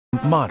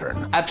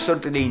modern.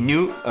 Absolutely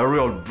new, a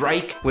real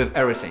break with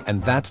everything.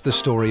 And that's the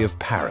story of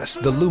Paris,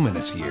 the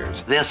Luminous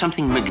years. There's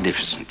something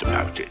magnificent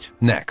about it.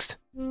 Next.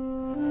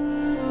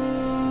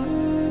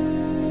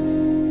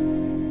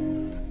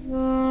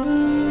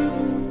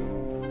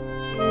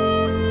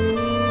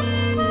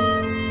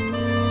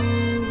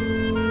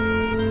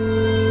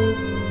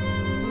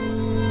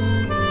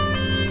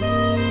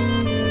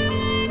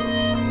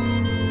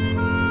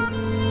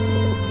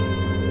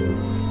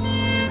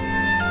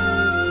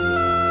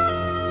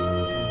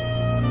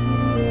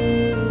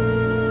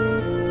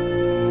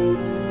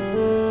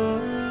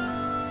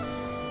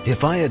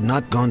 If I had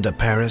not gone to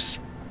Paris,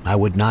 I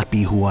would not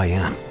be who I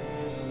am.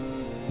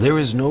 There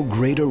is no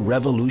greater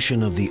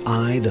revolution of the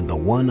eye than the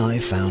one I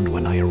found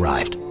when I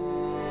arrived.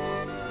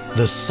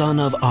 The sun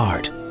of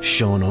art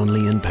shone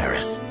only in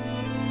Paris.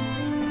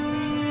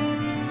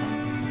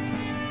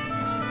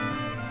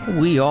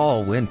 We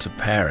all went to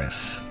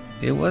Paris.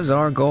 It was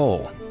our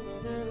goal.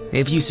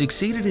 If you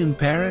succeeded in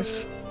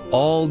Paris,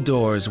 all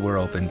doors were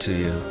open to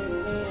you.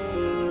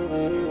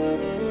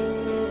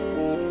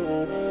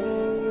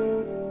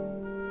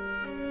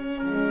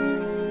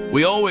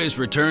 We always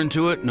returned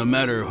to it no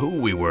matter who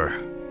we were.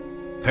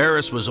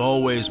 Paris was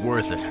always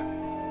worth it.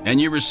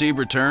 And you receive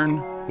return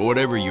for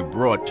whatever you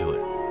brought to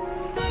it.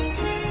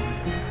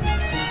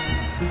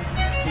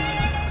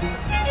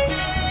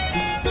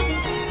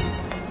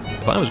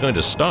 If I was going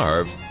to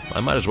starve, I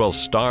might as well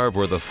starve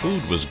where the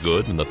food was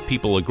good and the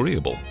people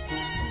agreeable.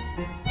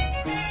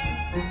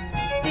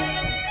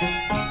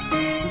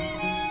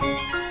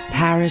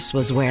 Paris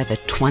was where the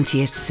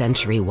 20th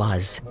century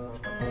was.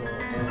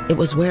 It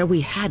was where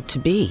we had to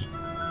be.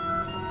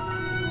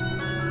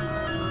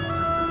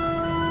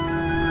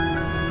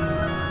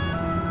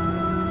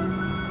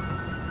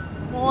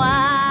 Moi,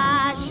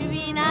 je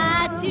suis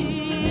nature,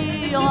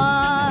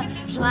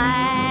 je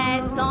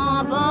reste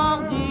en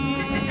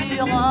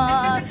bordure,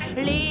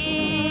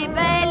 les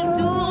belles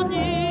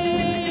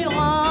tournures,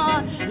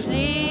 je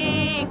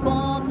les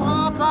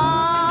comprends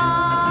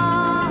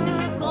pas.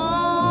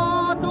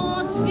 Quand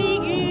on se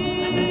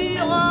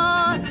figure,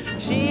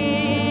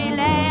 j'ai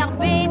l'air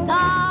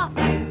bêta.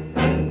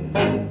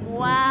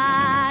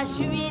 Moi, je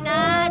suis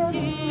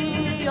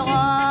nature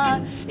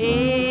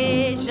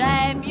et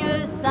j'aime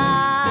mieux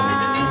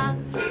ça.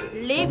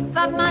 Les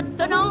femmes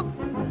maintenant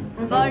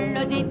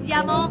volent des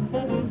diamants,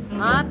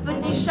 un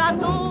petit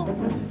château,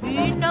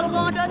 une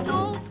grande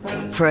auto.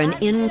 For an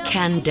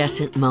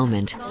incandescent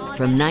moment,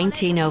 from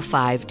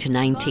 1905 to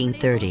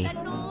 1930,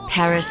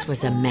 Paris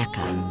was a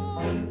mecca,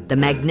 the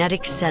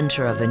magnetic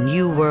center of a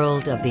new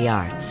world of the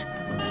arts,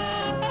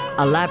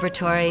 a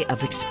laboratory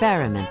of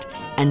experiment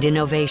and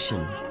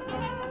innovation.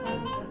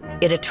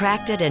 It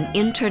attracted an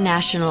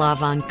international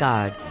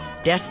avant-garde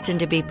destined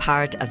to be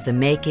part of the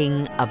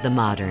making of the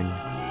modern.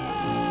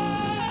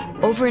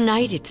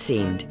 Overnight, it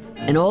seemed,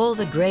 in all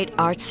the great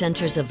art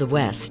centers of the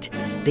West,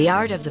 the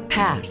art of the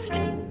past,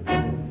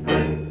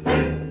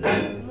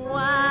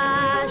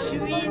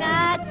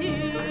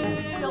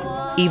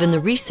 even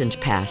the recent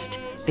past,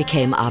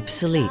 became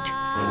obsolete.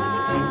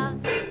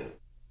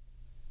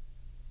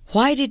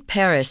 Why did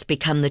Paris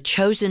become the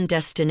chosen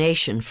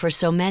destination for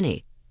so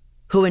many,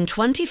 who in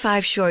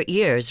 25 short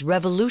years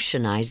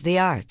revolutionized the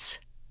arts?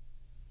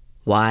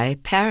 Why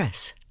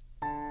Paris?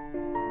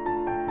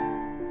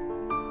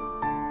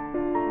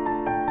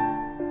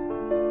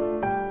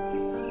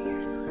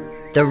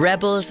 The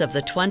rebels of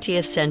the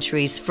 20th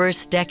century's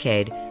first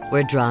decade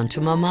were drawn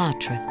to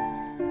Montmartre.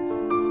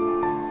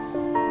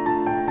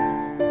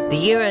 The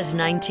year is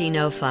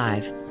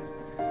 1905.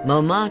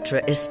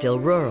 Montmartre is still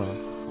rural.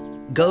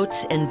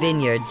 Goats and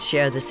vineyards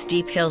share the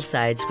steep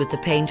hillsides with the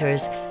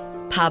painters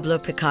Pablo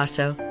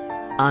Picasso,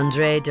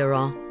 André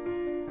Derain,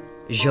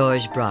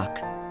 Georges Braque.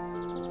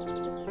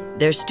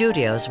 Their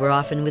studios were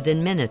often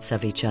within minutes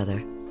of each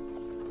other.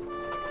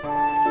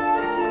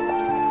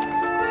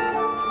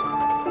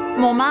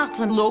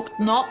 Montmartre looked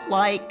not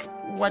like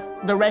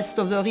what the rest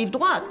of the Rive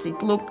Droite.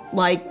 It looked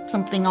like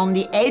something on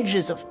the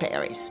edges of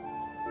Paris.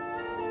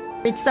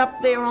 It's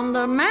up there on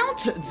the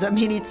mountains. I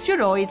mean, it's, you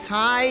know, it's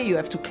high. You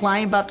have to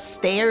climb up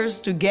stairs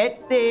to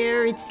get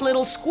there. It's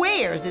little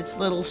squares. It's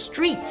little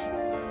streets,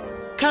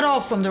 cut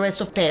off from the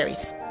rest of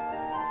Paris.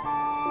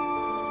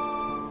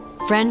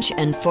 French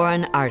and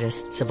foreign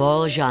artists of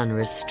all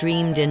genres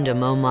streamed into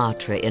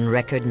Montmartre in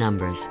record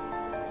numbers.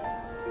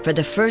 For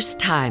the first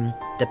time,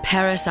 the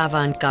Paris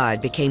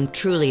avant-garde became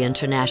truly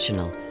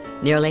international.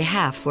 Nearly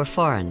half were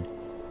foreign.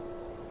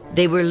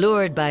 They were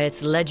lured by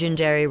its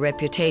legendary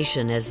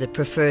reputation as the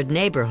preferred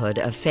neighborhood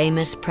of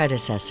famous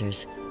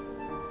predecessors: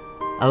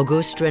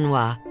 Auguste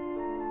Renoir,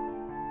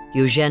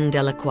 Eugène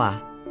Delacroix,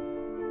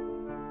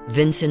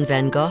 Vincent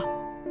van Gogh,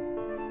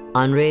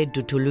 Henri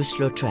de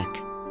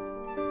Toulouse-Lautrec.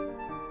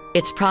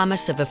 Its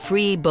promise of a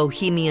free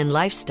bohemian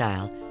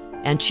lifestyle,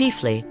 and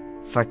chiefly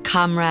for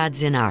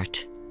comrades in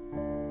art.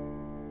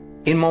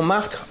 In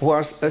Montmartre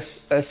was a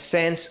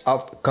sense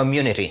of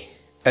community,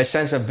 a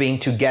sense of being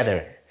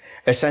together,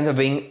 a sense of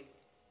being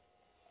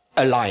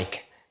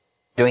alike.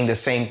 doing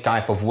the same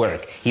type of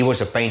work. He was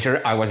a painter,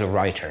 I was a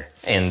writer,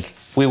 and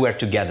we were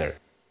together.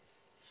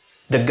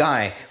 The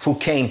guy who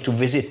came to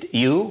visit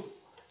you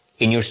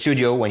in your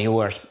studio when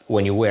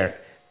you were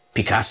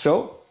Picasso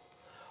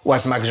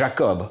was Marc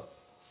Jacob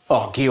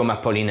or Guillaume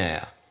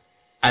Apollinaire.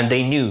 And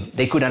they knew,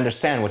 they could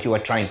understand what you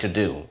were trying to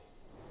do.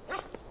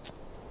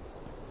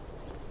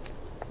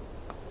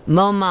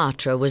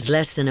 Montmartre was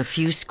less than a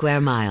few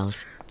square miles.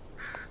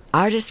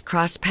 Artists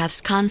crossed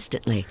paths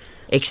constantly,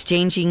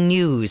 exchanging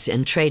news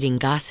and trading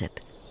gossip.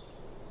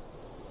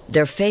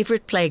 Their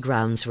favorite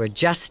playgrounds were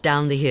just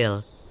down the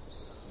hill.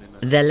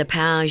 The Le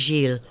Pain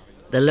Agile,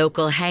 the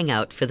local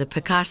hangout for the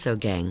Picasso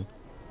gang.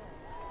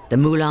 The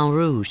Moulin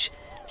Rouge,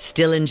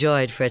 still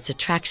enjoyed for its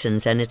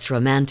attractions and its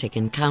romantic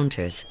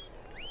encounters.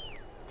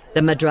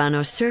 The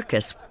Madrano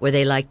Circus, where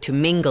they liked to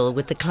mingle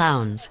with the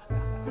clowns.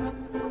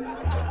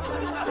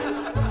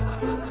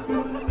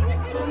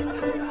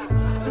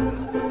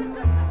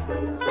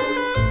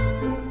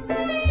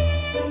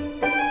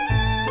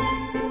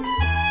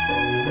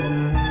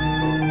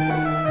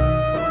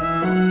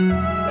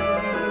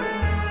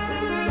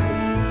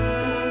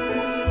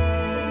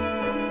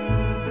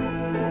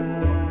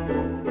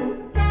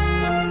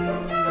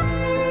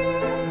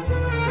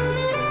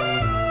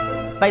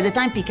 By the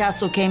time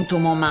Picasso came to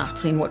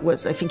Montmartre in what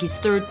was, I think, his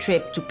third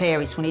trip to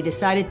Paris, when he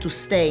decided to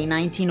stay in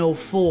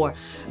 1904,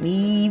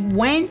 he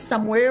went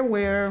somewhere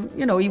where,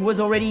 he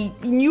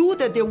knew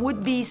that there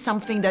would be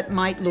something that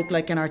might look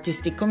like an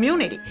artistic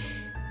community.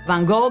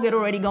 Van Gogh had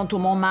already gone to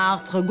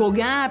Montmartre.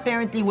 Gauguin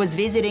apparently was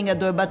visiting at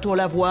the Bateau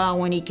Lavoir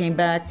when he came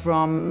back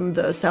from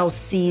the South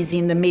Seas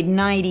in the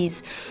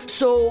mid-90s.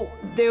 So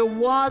there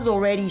was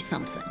already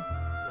something.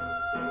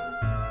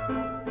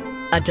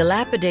 A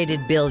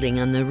dilapidated building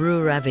on the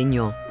Rue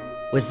Ravignon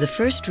was the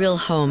first real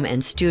home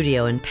and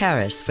studio in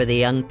Paris for the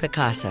young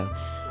Picasso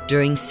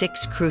during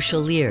 6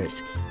 crucial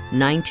years,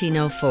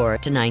 1904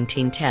 to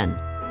 1910.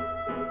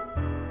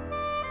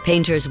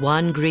 Painters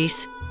Juan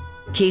Gris,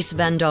 Kees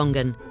van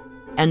Dongen,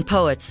 and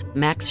poets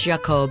Max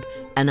Jacob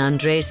and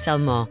André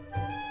Salmon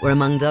were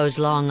among those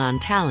long on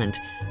talent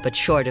but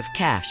short of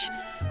cash,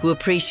 who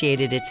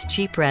appreciated its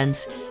cheap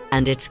rents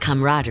and its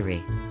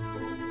camaraderie.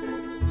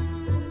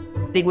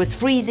 It was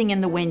freezing in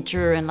the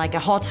winter and like a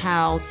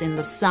hothouse in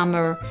the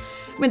summer.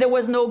 I mean, there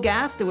was no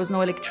gas, there was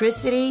no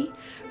electricity.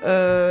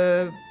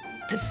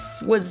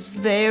 This was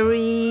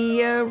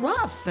very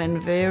rough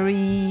and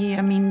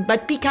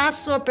but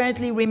Picasso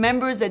apparently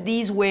remembers that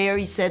these were,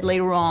 he said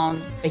later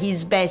on,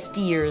 his best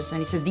years. And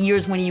he says the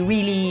years when he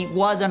really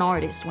was an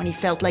artist, when he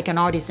felt like an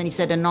artist, and he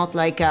said, and not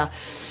like a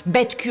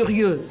bête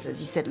curieuse, as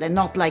he said,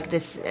 not like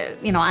this,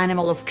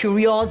 animal of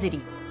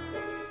curiosity.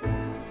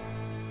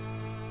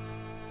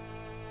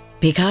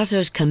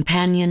 Picasso's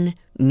companion,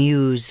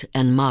 muse,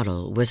 and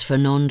model was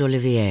Fernande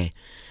Olivier,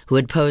 who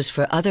had posed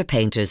for other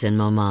painters in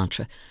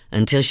Montmartre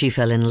until she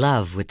fell in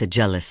love with the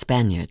jealous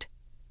Spaniard.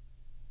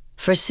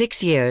 For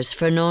 6 years,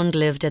 Fernande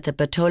lived at the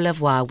Bateau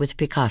Lavoir with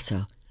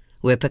Picasso,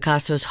 where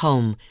Picasso's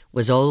home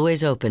was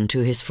always open to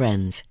his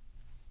friends.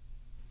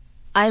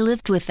 I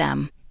lived with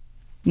them,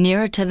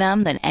 nearer to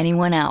them than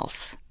anyone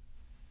else.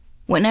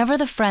 Whenever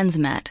the friends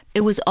met,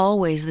 it was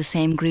always the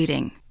same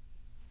greeting.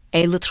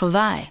 Et le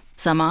travail,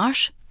 ça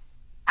marche?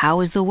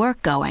 How is the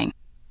work going?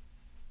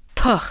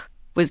 Puh,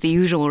 was the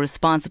usual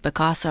response of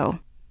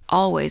Picasso,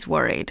 always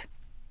worried.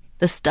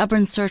 The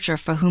stubborn searcher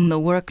for whom the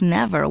work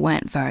never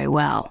went very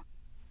well.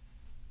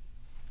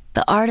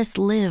 The artists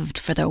lived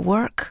for their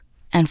work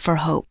and for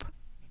hope.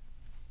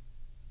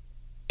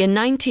 In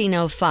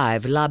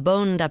 1905, La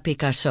Bande à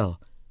Picasso,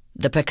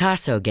 the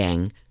Picasso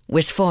gang,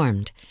 was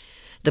formed.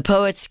 The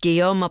poets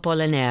Guillaume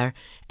Apollinaire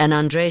and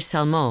André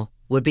Salmon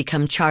would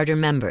become charter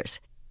members,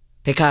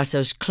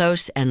 Picasso's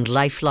close and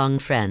lifelong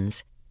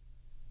friends.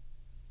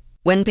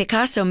 When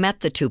Picasso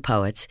met the two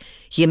poets,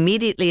 he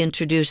immediately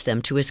introduced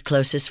them to his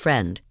closest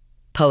friend,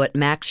 poet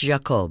Max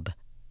Jacob.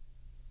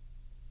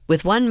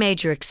 With one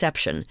major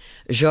exception,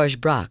 Georges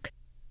Braque,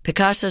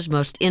 Picasso's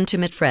most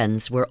intimate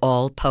friends were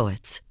all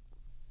poets.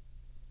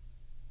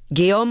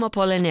 Guillaume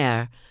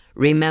Apollinaire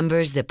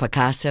remembers the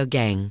Picasso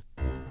gang.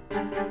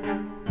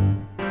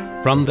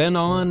 From then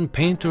on,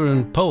 painter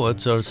and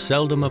poets are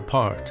seldom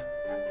apart.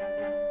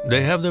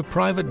 They have their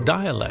private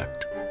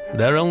dialect,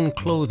 their own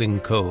clothing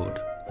code,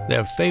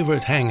 their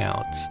favorite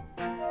hangouts.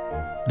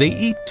 They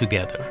eat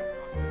together.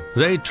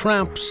 They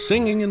tramp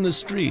singing in the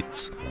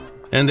streets,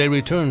 and they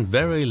return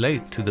very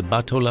late to the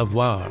Bateau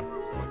Lavoir,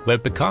 where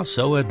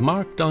Picasso had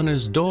marked on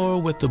his door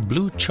with the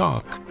blue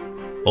chalk,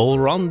 Au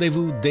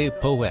rendezvous des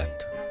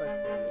poètes.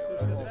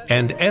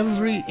 And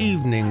every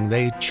evening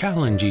they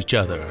challenge each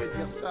other,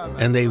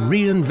 and they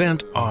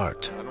reinvent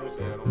art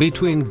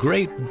between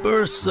great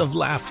bursts of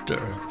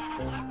laughter.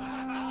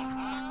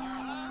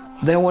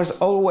 There was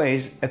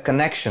always a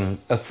connection,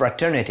 a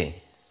fraternity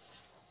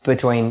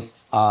between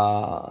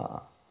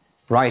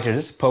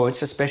writers,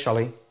 poets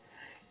especially,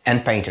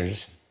 and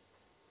painters.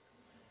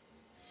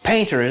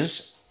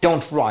 Painters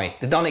don't write,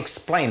 they don't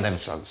explain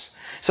themselves,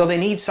 so they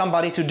need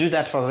somebody to do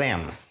that for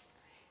them.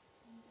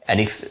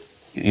 And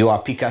if You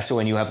are Picasso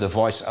and you have the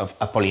voice of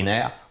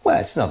Apollinaire. Well,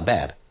 it's not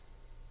bad.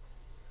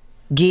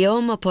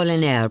 Guillaume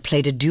Apollinaire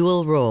played a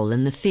dual role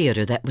in the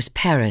theatre that was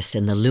Paris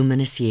in the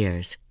Luminous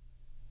years.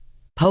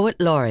 Poet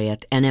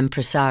laureate and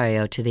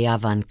impresario to the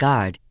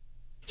avant-garde,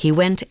 he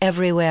went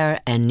everywhere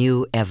and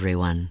knew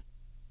everyone.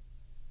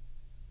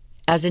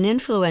 As an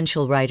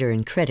influential writer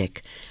and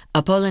critic,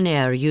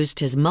 Apollinaire used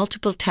his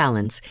multiple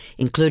talents,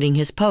 including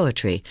his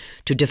poetry,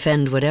 to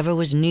defend whatever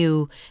was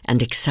new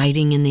and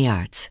exciting in the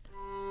arts.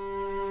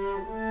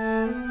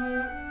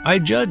 I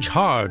judge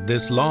hard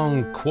this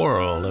long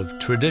quarrel of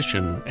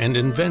tradition and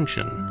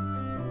invention,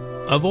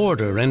 of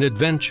order and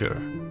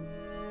adventure.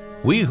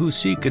 We who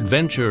seek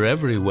adventure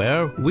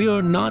everywhere, we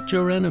are not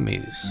your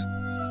enemies.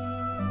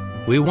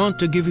 We want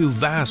to give you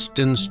vast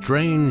and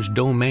strange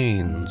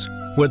domains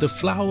where the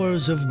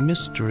flowers of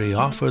mystery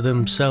offer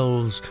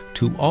themselves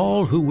to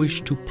all who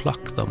wish to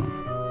pluck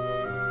them.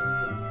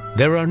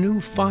 There are new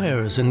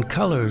fires and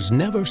colors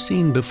never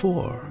seen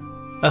before,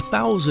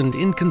 1,000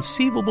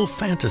 inconceivable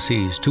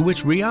fantasies to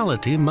which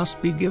reality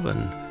must be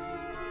given.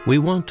 We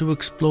want to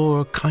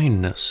explore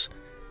kindness,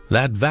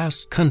 that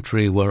vast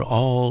country where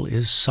all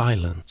is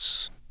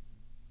silence.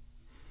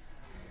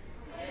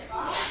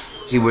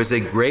 He was a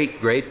great,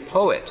 great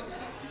poet.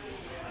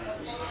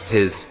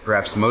 His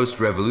perhaps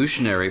most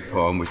revolutionary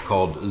poem was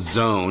called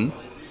Zone,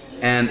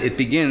 and it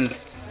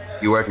begins,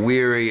 "You are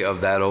weary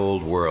of that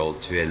old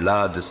world, tu es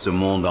las de ce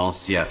monde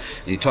ancien."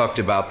 And he talked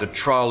about the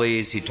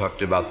trolleys, he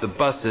talked about the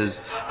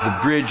buses, the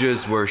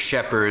bridges were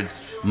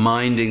shepherds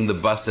minding the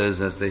buses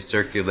as they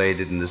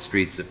circulated in the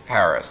streets of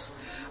Paris.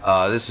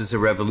 This was a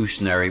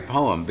revolutionary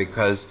poem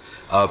because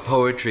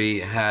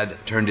poetry had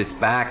turned its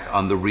back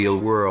on the real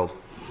world.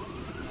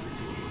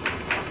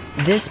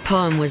 This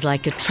poem was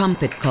like a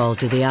trumpet call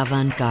to the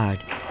avant-garde,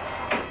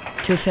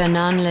 to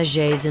Fernand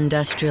Léger's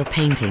industrial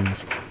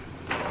paintings,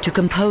 to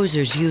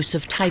composers' use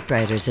of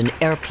typewriters and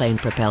airplane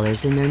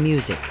propellers in their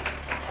music,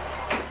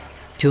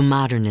 to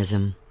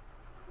modernism.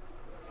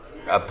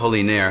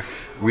 Apollinaire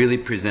really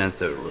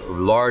presents a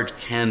large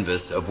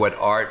canvas of what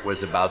art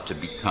was about to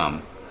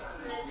become.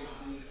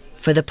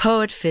 For the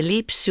poet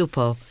Philippe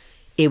Soupeau,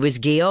 it was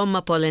Guillaume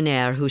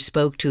Apollinaire who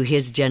spoke to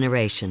his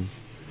generation.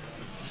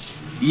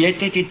 Il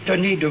était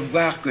étonné de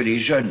voir que les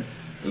jeunes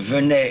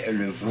venaient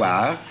le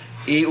voir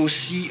et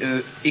aussi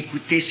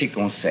écouter ses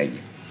conseils.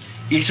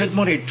 Il se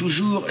demandait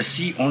toujours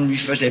si on ne lui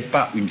faisait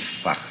pas une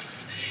farce.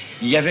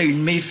 Il y avait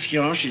une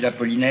méfiance chez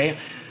Apollinaire,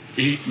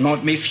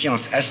 une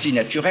méfiance assez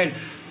naturelle,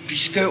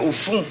 puisque, au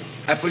fond,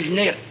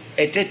 Apollinaire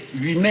était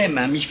lui-même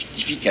un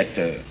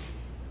mystificateur.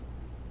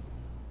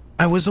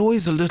 I was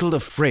always a little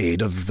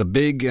afraid of the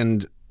big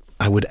and,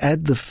 I would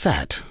add the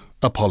fat,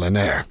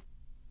 Apollinaire.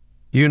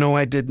 You know,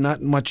 I did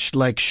not much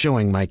like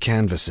showing my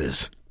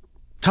canvases.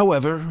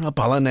 However,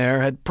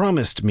 Apollinaire had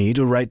promised me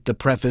to write the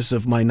preface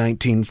of my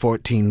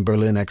 1914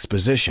 Berlin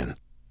exposition.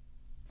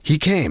 He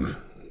came,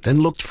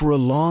 then looked for a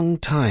long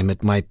time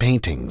at my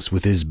paintings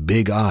with his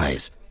big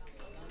eyes.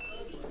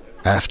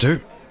 After,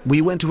 we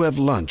went to have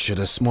lunch at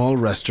a small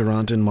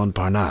restaurant in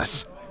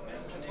Montparnasse.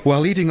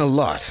 While eating a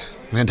lot,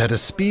 and at a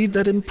speed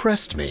that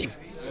impressed me,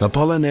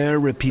 Apollinaire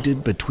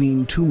repeated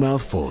between two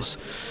mouthfuls,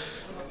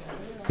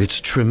 "It's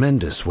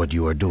tremendous what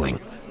you are doing."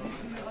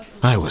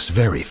 I was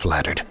very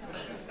flattered.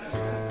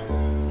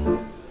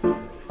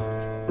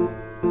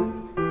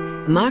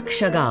 Marc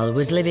Chagall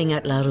was living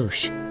at La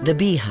Ruche, the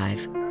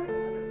Beehive,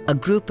 a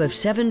group of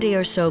 70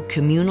 or so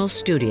communal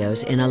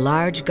studios in a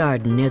large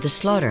garden near the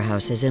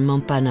slaughterhouses in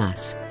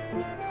Montparnasse.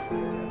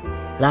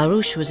 La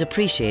Ruche was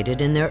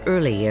appreciated in their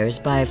early years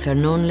by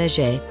Fernand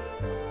Léger,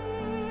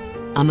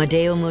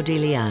 Amadeo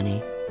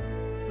Modigliani,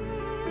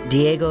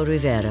 Diego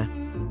Rivera,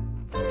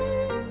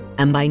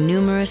 and by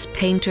numerous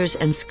painters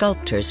and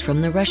sculptors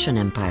from the Russian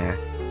Empire.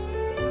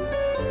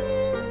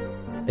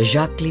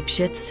 Jacques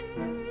Lipchitz,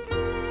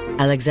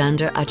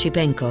 Alexander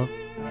Archipenko,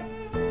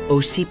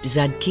 Osip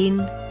Zadkin,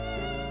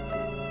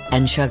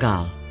 and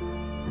Chagall.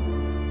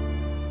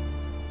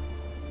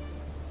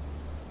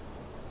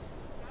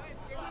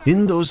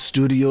 In those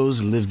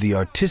studios lived the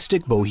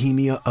artistic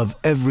bohemia of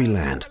every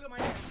land,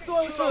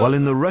 while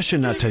in the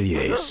Russian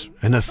ateliers,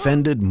 an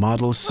offended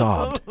model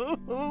sobbed.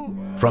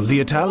 From the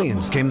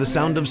Italians came the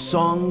sound of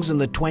songs and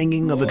the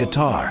twanging of a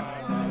guitar,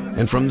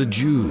 and from the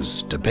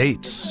Jews,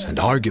 debates and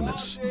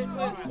arguments.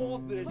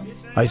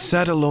 I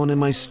sat alone in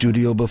my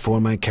studio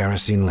before my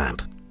kerosene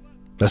lamp,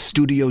 a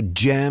studio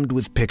jammed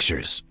with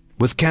pictures,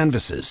 with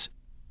canvases,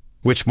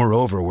 which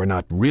moreover were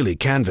not really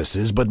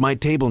canvases but my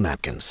table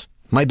napkins,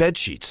 my bed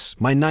sheets,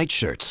 my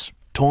nightshirts,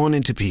 torn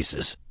into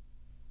pieces.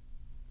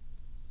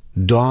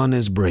 Dawn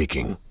is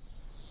breaking.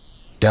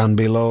 Down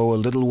below,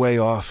 a little way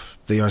off,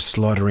 they are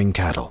slaughtering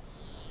cattle.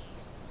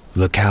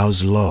 The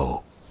cows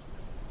low,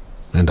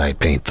 and I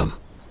paint them.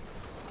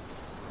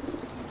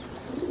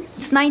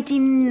 It's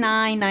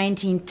 1909,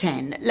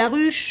 1910. La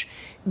Ruche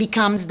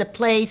becomes the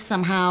place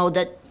somehow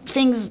that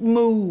things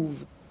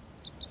move.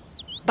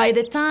 By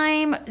the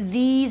time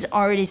these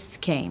artists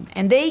came,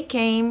 and they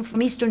came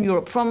from Eastern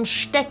Europe, from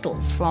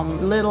shtetls,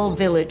 from little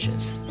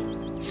villages,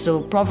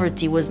 so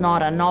poverty was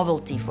not a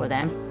novelty for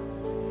them.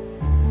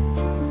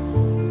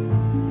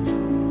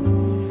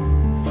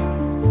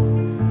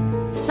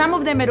 Some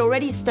of them had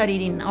already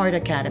studied in art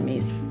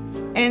academies,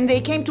 and they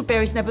came to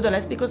Paris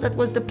nevertheless because that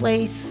was the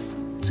place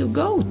to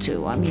go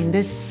to. I mean,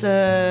 this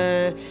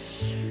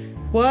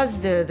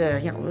was as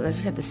I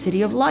said, the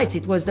city of lights.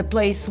 It was the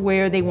place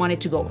where they wanted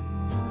to go.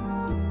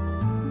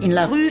 In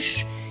La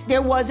Ruche,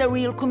 there was a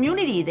real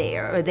community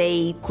there.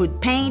 They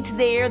could paint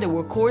there. There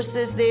were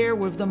courses there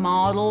with the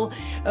model.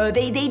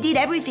 They did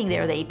everything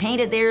there. They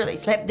painted there. They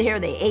slept there.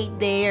 They ate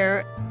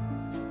there.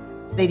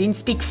 They didn't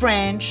speak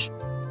French.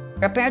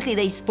 Apparently,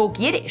 they spoke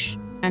Yiddish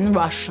and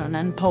Russian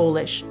and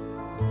Polish.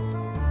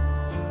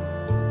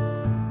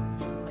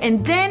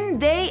 And then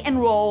they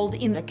enrolled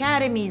in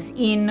academies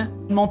in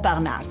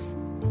Montparnasse.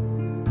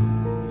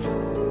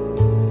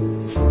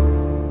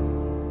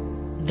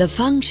 The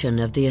function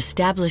of the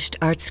established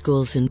art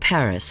schools in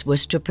Paris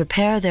was to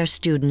prepare their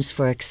students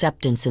for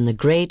acceptance in the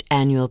great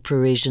annual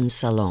Parisian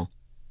Salon.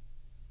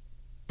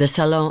 The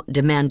Salon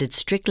demanded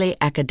strictly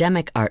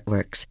academic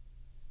artworks,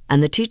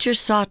 and the teachers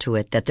saw to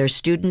it that their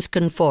students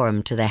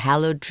conformed to the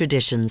hallowed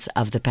traditions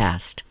of the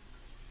past.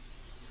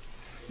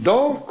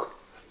 Donc,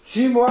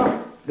 6 mois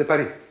de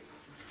Paris.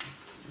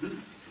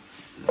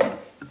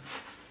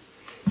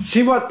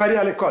 6 mois de Paris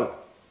à l'école.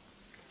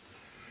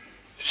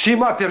 6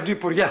 mois perdus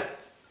pour rien.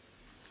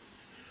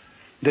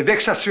 Des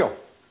vexations.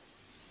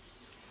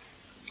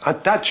 Un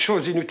tas de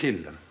choses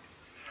inutiles.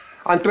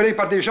 Entouré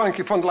par des gens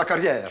qui font de la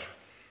carrière.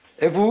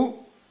 Et vous,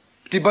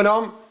 petit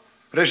bonhomme,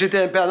 rejeté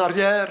un peu en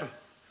arrière,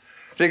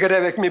 regardé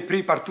avec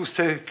mépris par tous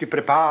ceux qui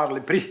préparent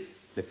les prix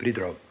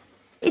de Rome.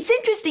 It's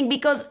interesting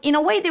because in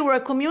a way they were a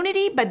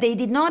community, but they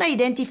did not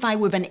identify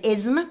with an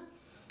ism.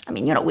 I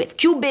mean, we have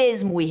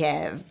Cubism, we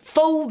have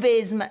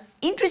Fauvism.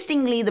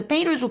 Interestingly, the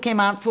painters who came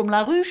out from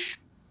La Ruche,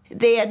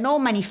 they had no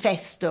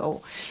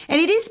manifesto. And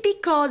it is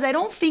because I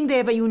don't think they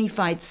have a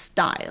unified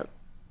style.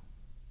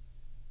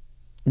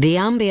 The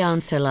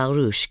ambiance at La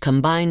Ruche,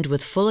 combined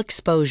with full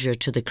exposure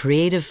to the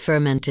creative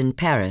ferment in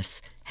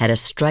Paris, had a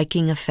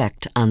striking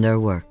effect on their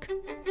work.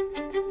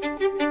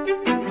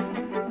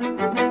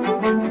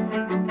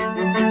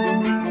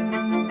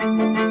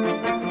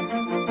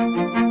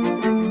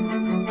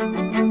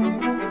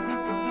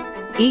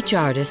 Each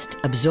artist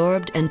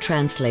absorbed and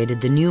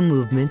translated the new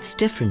movements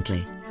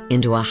differently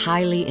into a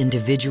highly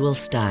individual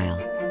style.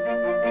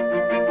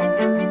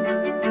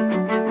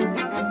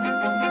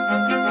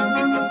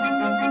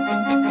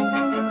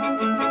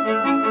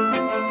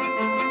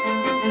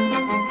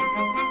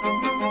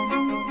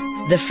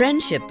 The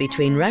friendship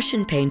between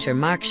Russian painter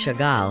Marc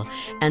Chagall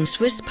and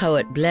Swiss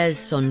poet Blaise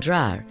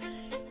Cendrars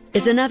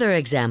is another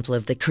example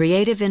of the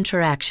creative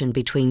interaction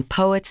between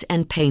poets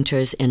and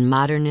painters in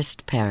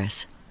modernist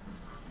Paris.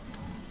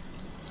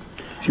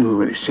 Si vous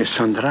voulez, c'est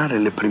Cendrars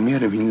le premier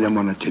venu dans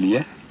mon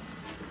atelier,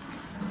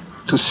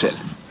 tout seul.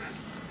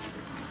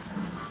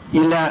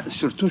 Il a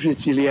surtout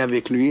étudié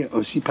avec lui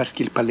aussi parce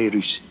qu'il parlait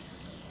russe.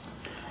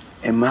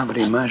 Et moi,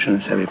 vraiment, je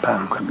ne savais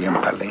pas encore bien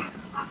parler.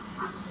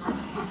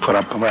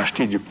 Pour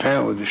acheter du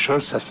pain ou des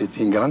choses, ça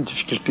c'était une grande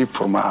difficulté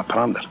pour moi à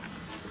apprendre.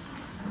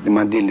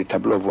 Demander les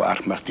tableaux, voir,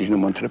 parce que je ne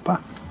montrais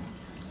pas.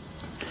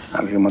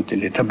 Alors je montais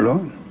les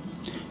tableaux.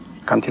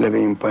 Quand il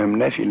avait un poème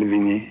neuf, il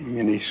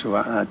venait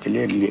souvent à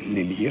l'atelier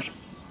les lire.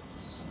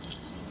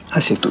 Ah,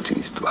 c'est toute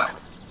une histoire.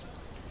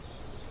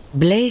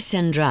 Blaise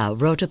Cendrars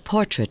wrote a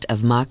portrait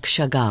of Marc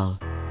Chagall.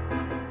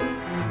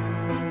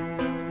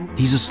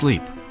 He's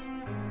asleep.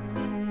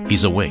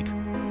 He's awake.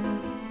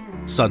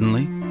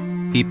 Suddenly,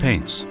 he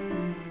paints.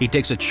 He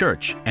takes a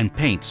church and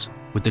paints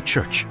with the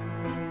church.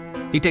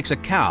 He takes a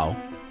cow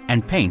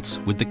and paints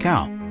with the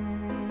cow.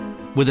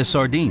 With a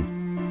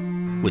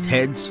sardine. With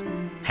heads,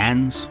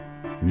 hands,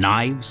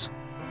 knives.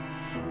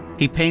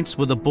 He paints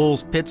with a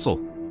bull's pitzel.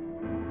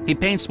 He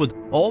paints with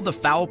all the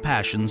foul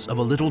passions of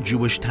a little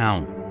Jewish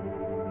town.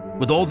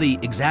 With all the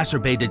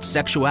exacerbated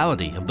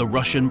sexuality of the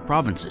Russian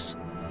provinces.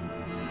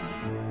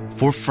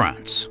 For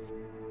France.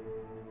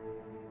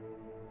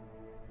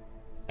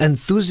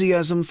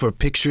 Enthusiasm for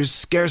pictures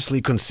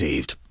scarcely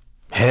conceived.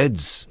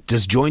 Heads,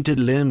 disjointed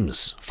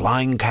limbs,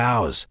 flying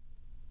cows.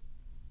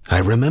 I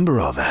remember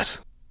all that.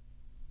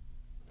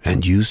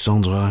 And you,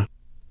 Cendrars?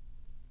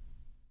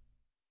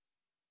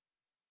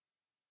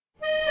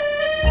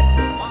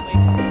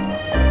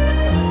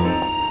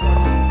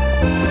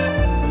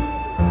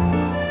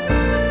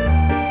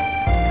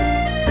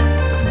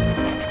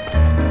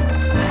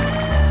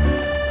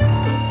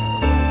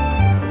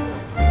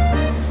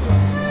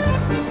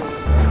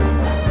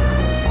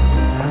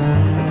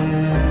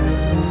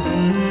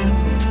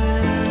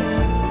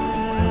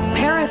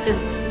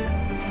 Is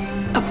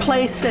a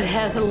place that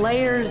has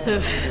layers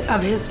of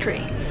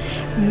history,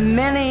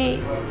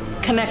 many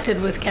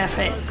connected with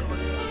cafes.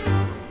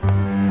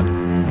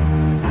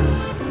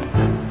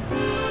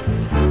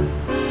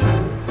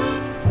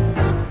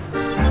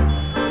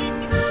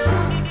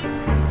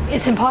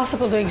 It's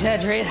impossible to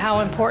exaggerate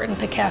how important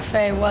the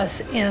cafe was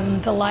in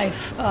the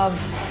life of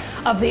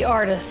the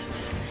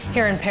artists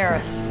here in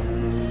Paris.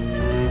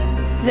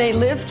 They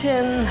lived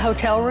in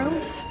hotel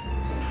rooms,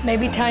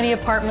 maybe tiny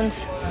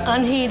apartments,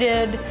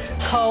 unheated,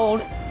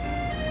 cold.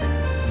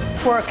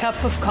 For a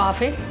cup of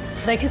coffee,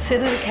 they could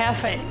sit at a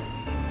cafe.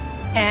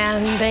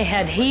 And they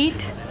had heat,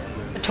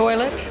 a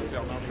toilet,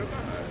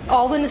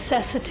 all the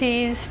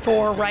necessities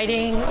for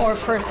writing or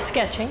for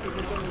sketching.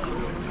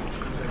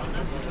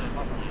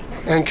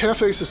 And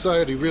cafe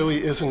society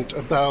really isn't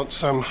about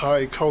some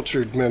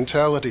high-cultured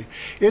mentality.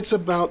 It's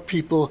about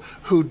people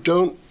who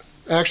don't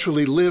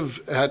actually live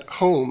at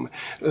home.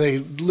 They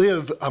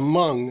live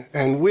among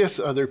and with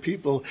other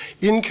people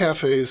in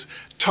cafes,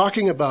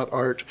 talking about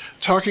art,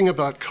 talking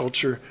about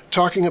culture,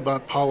 talking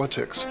about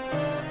politics.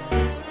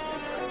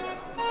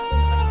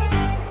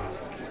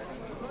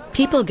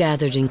 People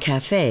gathered in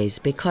cafes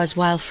because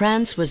while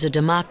France was a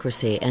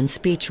democracy and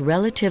speech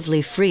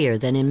relatively freer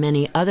than in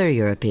many other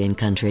European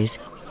countries,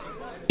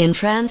 in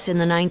France in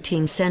the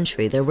 19th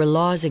century there were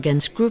laws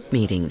against group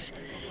meetings,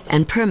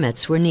 and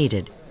permits were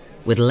needed,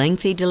 with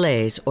lengthy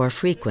delays or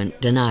frequent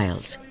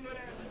denials.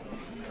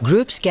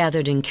 Groups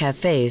gathered in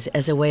cafes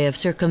as a way of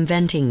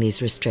circumventing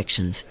these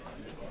restrictions.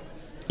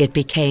 It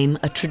became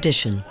a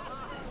tradition.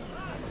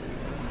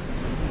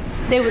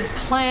 They would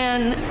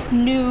plan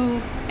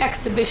new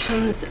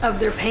exhibitions of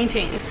their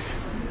paintings.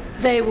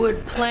 They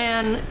would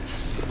plan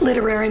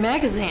literary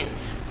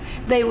magazines.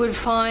 They would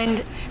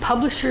find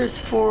publishers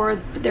for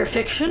their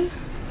fiction.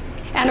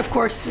 And of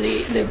course,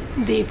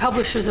 the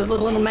publishers of the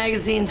little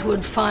magazines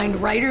would find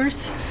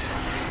writers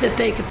that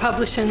they could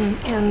publish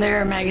in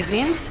their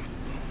magazines.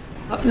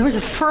 There was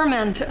a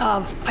ferment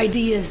of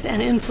ideas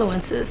and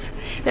influences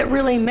that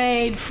really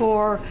made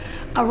for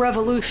a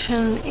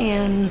revolution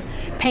in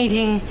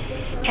painting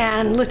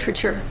and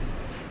literature.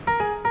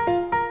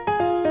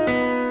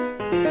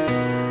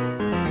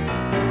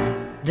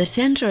 The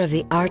center of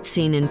the art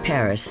scene in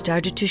Paris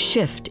started to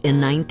shift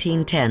in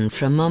 1910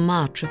 from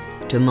Montmartre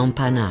to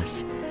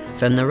Montparnasse,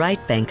 from the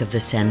right bank of the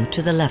Seine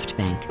to the left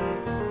bank.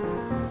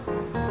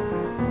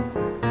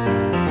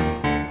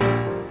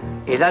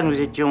 Et là, nous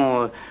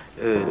étions...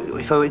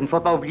 il ne faut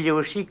pas oublier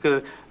aussi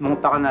que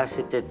Montparnasse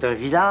était un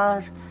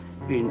village,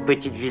 une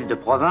petite ville de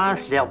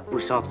province, l'herbe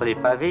poussait entre les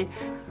pavés.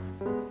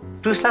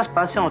 Tout cela se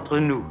passait entre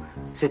nous.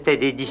 C'était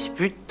des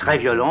disputes très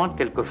violentes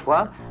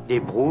quelquefois, des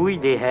brouilles,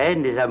 des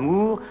haines, des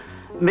amours,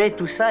 mais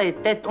tout ça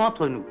était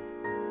entre nous.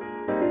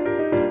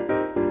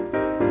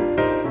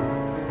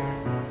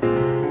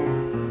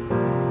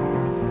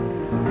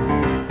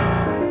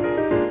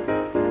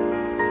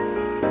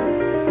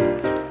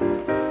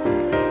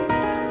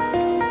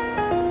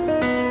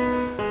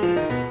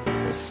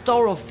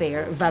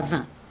 Thoroughfare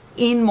Vavin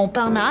in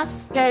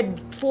Montparnasse had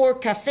 4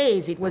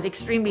 cafes. It was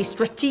extremely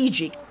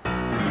strategic.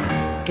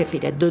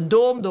 It had the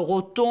Dôme, the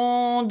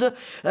Rotonde,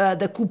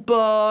 the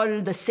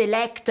Coupole, the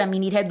Select. I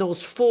mean, it had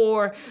those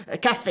 4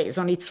 cafes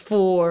on its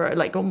 4,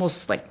 like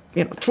almost like,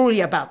 you know,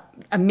 truly about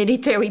a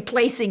military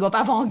placing of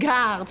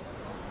avant-garde.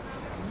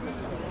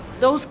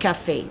 Those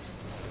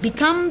cafes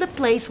become the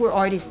place where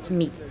artists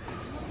meet.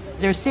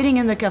 They're sitting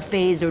in the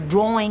cafes, they're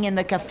drawing in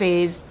the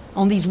cafes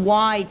on these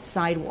wide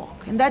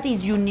sidewalks, and that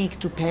is unique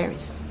to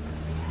Paris.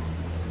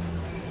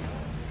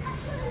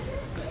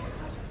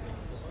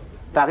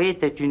 Paris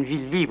était une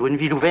ville libre, une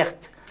ville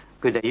ouverte,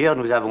 que d'ailleurs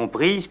nous avons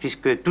prise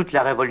puisque toute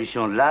la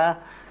révolution de l'art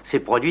s'est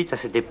produite à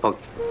cette époque.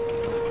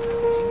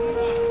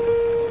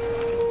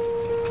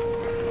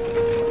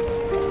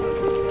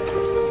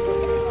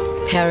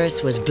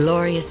 Paris was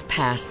glorious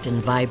past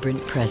and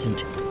vibrant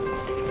present.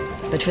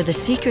 But for the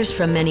seekers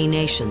from many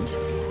nations,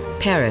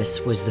 Paris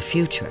was the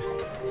future.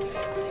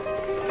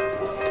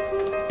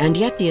 And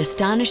yet the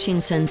astonishing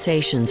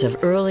sensations of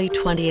early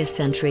 20th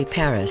century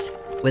Paris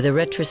were the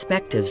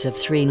retrospectives of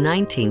 3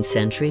 19th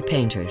century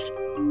painters.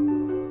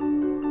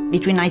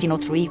 Between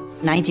 1903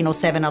 and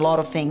 1907, a lot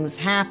of things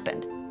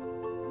happened.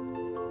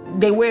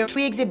 There were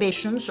 3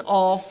 exhibitions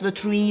of the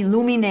 3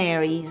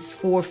 luminaries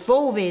for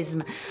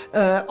Fauvism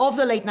of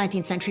the late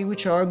 19th century,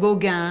 which are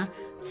Gauguin,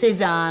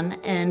 Cézanne,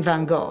 and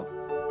Van Gogh.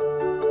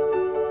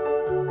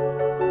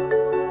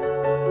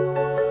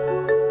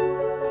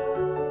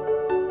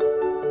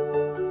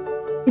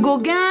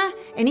 Gauguin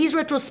and his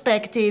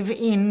retrospective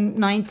in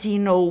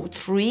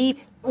 1903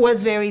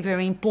 was very,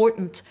 very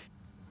important.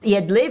 He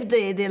had lived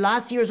the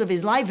last years of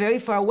his life very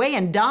far away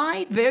and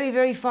died very,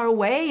 very far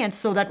away, and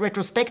so that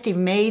retrospective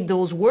made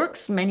those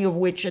works, many of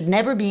which had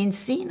never been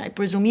seen, I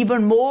presume,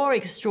 even more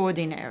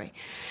extraordinary.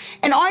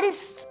 And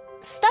artists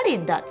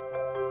studied that.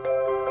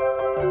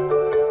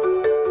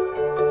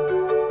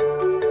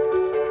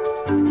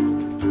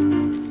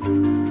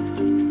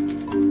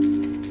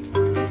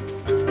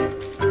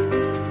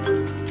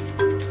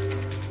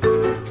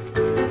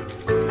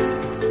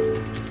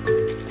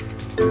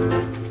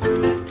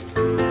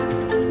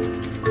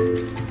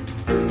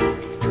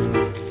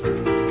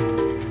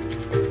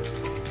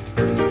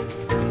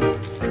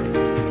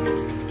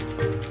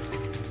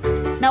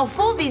 Now,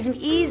 Fauvism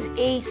is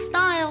a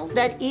style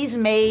that is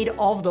made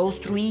of those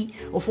 3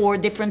 or 4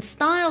 different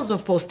styles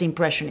of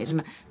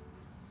post-impressionism.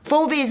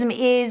 Fauvism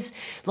is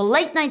the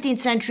late 19th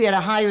century at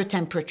a higher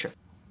temperature.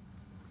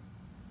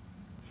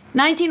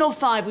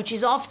 1905, which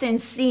is often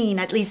seen,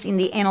 at least in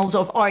the annals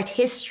of art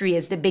history,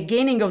 as the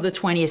beginning of the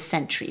 20th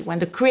century, when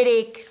the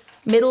critic,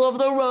 middle of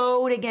the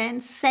road again,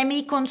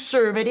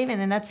 semi-conservative,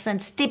 and in that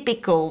sense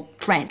typical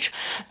French,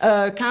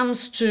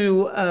 comes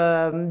to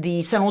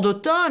the Salon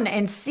d'Automne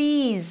and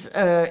sees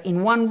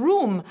in one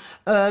room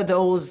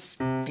those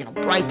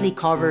brightly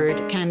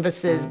covered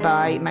canvases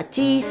by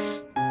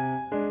Matisse,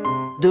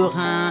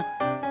 Derain,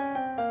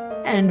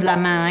 and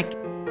Vlaminck.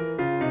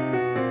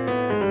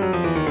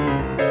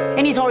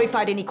 And he's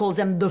horrified and he calls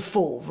them the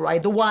fauves,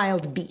 right? The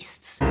wild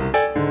beasts.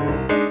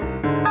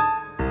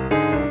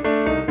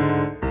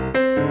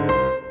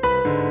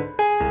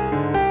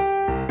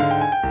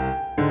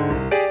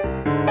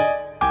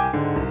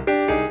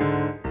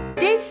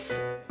 This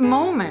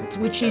moment,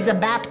 which is a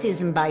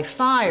baptism by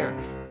fire,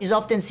 is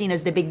often seen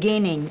as the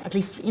beginning, at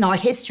least in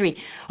art history,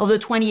 of the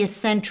 20th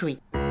century.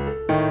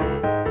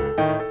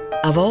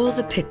 Of all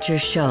the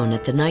pictures shown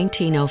at the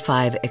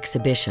 1905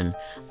 exhibition,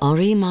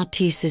 Henri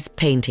Matisse's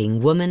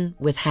painting Woman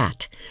with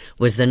Hat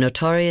was the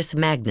notorious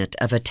magnet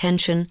of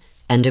attention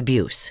and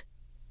abuse.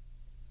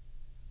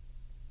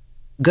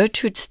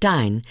 Gertrude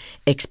Stein,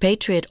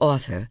 expatriate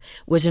author,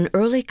 was an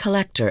early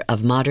collector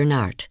of modern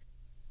art.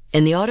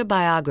 In the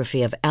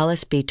autobiography of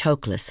Alice B.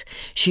 Toklas,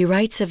 she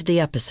writes of the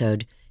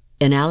episode,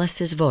 in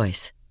Alice's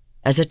voice,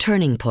 as a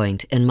turning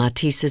point in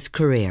Matisse's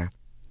career.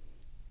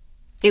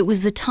 It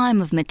was the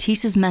time of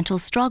Matisse's mental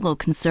struggle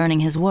concerning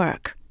his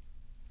work.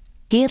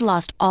 He had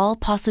lost all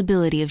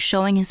possibility of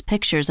showing his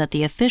pictures at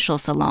the official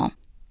salon.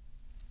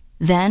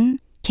 Then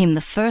came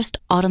the first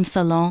autumn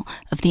salon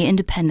of the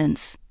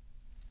Independents.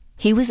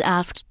 He was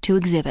asked to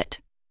exhibit,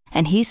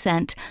 and he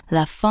sent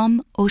La Femme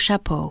au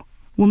Chapeau,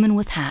 Woman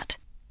with Hat,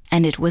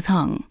 and it was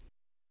hung.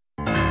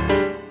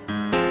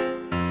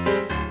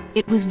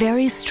 It was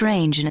very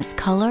strange in its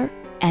color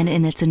and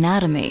in its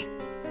anatomy.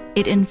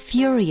 It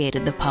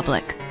infuriated the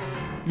public.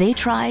 They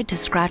tried to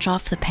scratch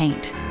off the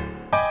paint.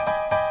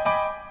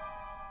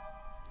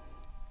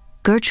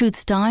 Gertrude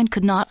Stein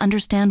could not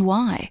understand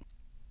why.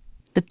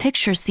 The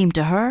picture seemed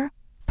to her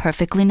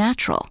perfectly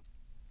natural.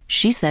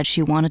 She said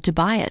she wanted to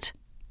buy it.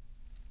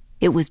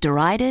 It was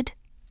derided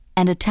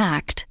and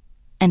attacked,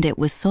 and it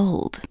was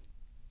sold.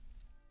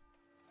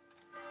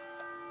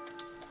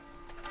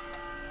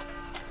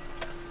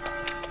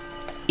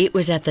 It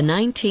was at the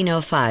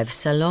 1905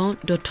 Salon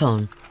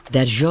d'Automne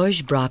that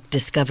Georges Braque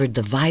discovered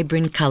the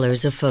vibrant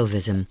colors of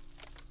Fauvism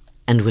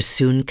and was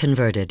soon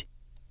converted.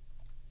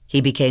 He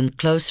became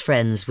close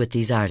friends with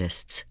these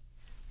artists.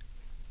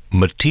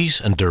 Matisse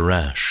and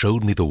Derain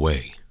showed me the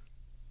way.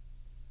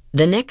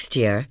 The next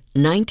year,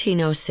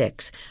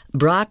 1906,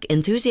 Braque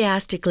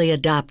enthusiastically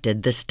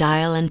adopted the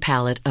style and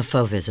palette of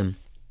Fauvism.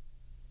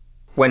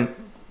 When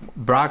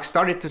Braque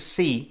started to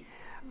see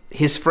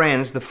his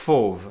friends, the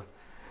Fauves,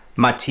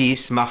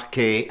 Matisse,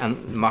 Marquet, and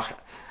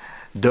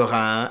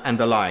Derain, and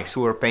the likes,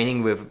 who were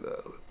painting with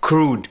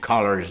crude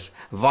colors,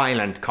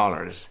 violent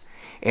colors.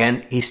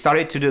 And he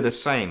started to do the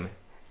same,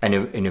 and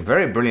in a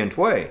very brilliant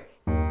way.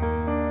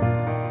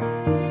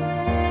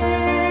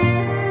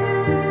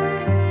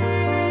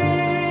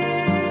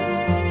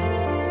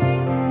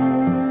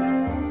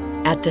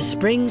 At the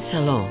Spring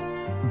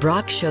Salon,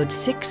 Braque showed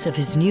 6 of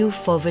his new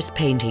Fauvist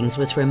paintings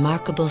with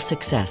remarkable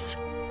success.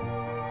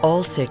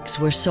 All 6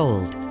 were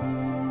sold.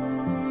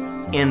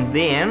 And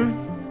then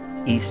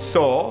he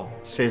saw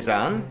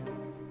Cézanne.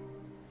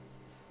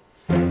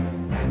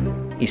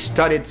 He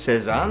studied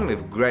Cézanne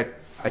with great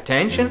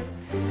attention,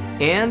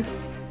 and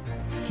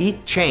he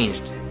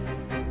changed.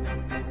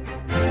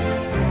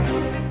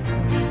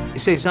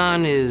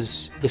 Cézanne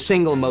is the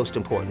single most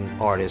important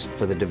artist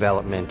for the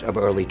development of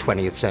early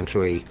 20th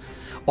century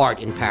art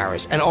in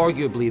Paris, and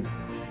arguably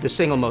the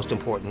single most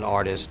important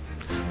artist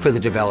for the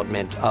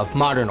development of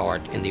modern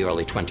art in the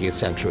early 20th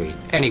century,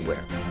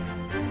 anywhere.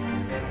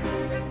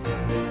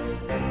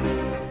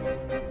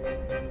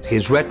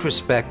 His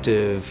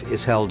retrospective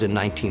is held in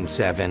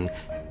 1907,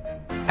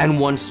 and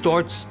one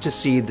starts to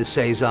see the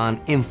Cézanne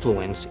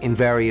influence in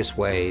various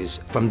ways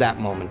from that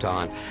moment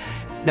on.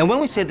 Now, when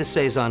we say the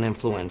Cézanne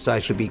influence, I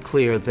should be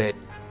clear that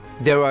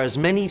there are as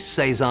many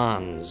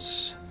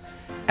Cézannes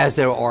as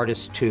there are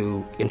artists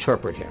to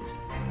interpret him.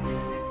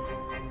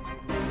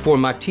 For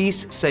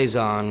Matisse,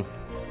 Cézanne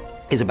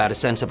is about a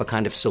sense of a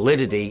kind of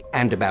solidity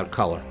and about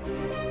color.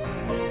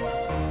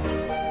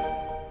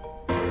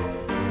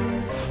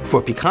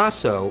 For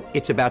Picasso,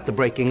 it's about the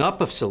breaking up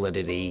of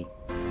solidity,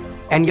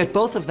 and yet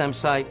both of them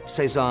cite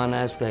Cézanne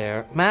as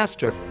their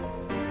master.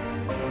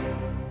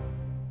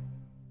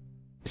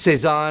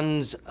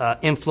 Cézanne's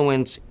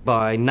influence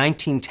by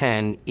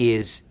 1910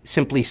 is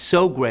simply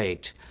so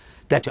great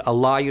that to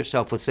ally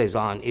yourself with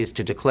Cézanne is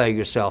to declare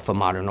yourself a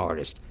modern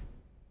artist.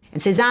 And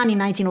Cézanne in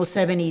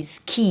 1907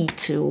 is key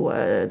to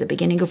the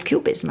beginning of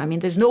Cubism. I mean,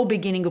 there's no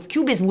beginning of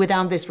Cubism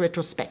without this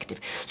retrospective.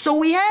 So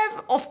we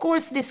have, of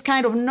course, this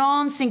kind of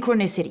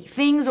non-synchronicity.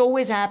 Things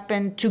always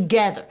happen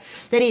together.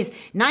 That is,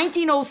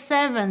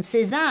 1907,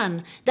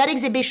 Cézanne, that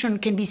exhibition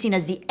can be seen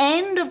as the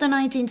end of the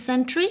 19th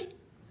century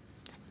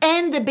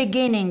and the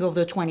beginning of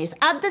the 20th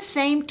at the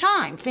same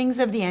time, things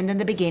of the end and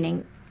the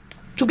beginning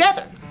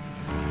together.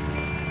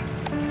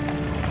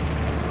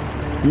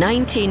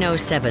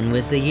 1907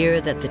 was the year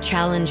that the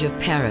challenge of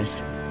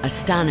Paris,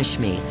 Astonish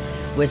Me,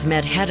 was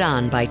met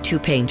head-on by two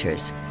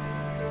painters.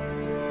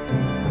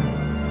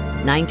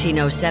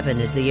 1907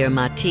 is the year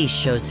Matisse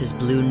shows his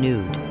blue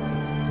nude.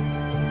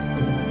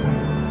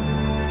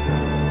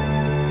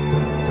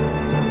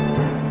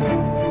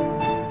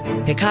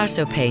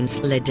 Picasso paints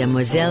Les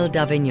Demoiselles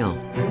d'Avignon.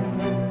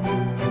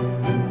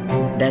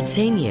 That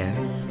same year,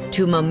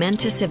 two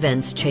momentous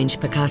events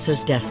changed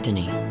Picasso's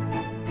destiny.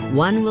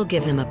 One will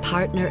give him a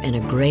partner in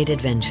a great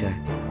adventure.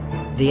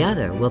 The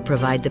other will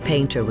provide the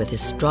painter with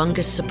his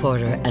strongest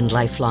supporter and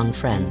lifelong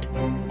friend.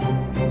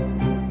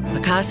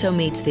 Picasso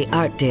meets the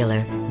art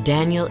dealer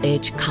Daniel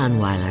H.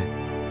 Kahnweiler.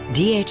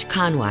 D.H.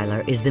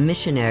 Kahnweiler is the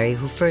missionary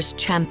who first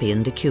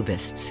championed the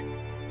Cubists,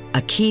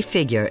 a key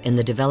figure in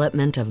the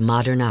development of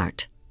modern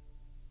art.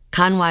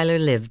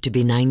 Kahnweiler lived to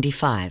be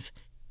 95.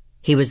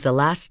 He was the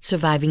last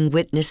surviving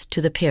witness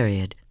to the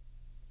period.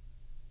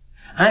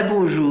 Un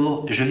beau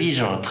jour, je vis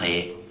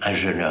entrer un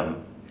jeune homme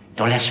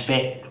dont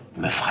l'aspect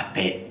me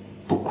frappait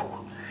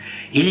beaucoup.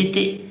 Il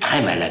était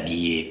très mal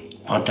habillé,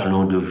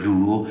 pantalon de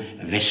velours,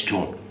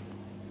 veston,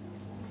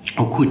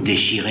 au coude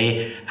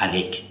déchiré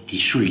avec des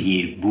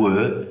souliers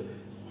boueux.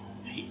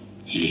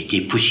 Il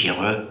était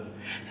poussiéreux,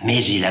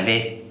 mais il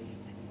avait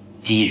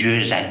des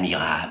yeux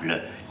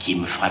admirables qui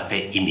me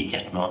frappaient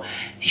immédiatement,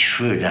 les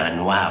cheveux d'un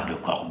noir de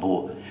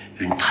corbeau,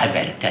 une très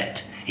belle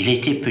tête. Il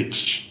était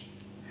petit.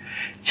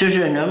 Ce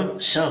jeune homme,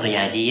 sans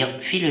rien dire,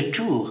 fit le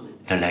tour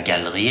de la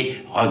galerie,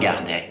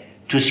 regardait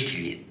tout ce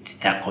qui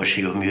était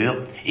accroché au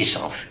mur et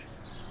s'enfuit.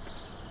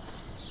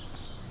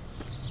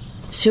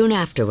 Soon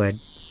afterward,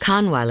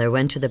 Kahnweiler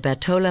went to the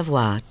Bateau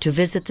Lavoie to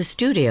visit the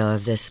studio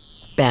of this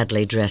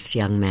badly dressed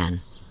young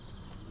man.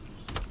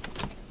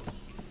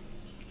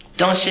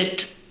 Dans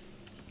cette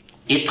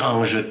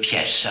étrange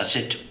pièce,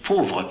 cette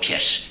pauvre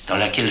pièce dans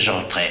laquelle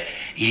j'entrais,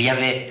 il y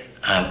avait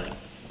un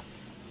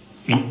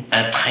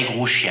très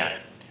gros chien,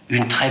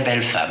 une très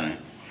belle femme.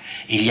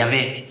 Il y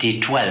avait des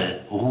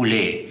toiles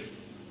roulées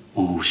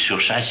ou sur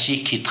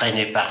châssis qui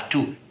traînaient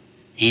partout.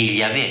 Et il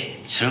y avait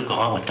ce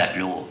grand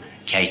tableau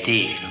qui a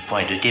été le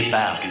point de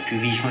départ du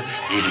cubisme,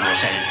 Les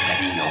Demoiselles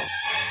d'Avignon.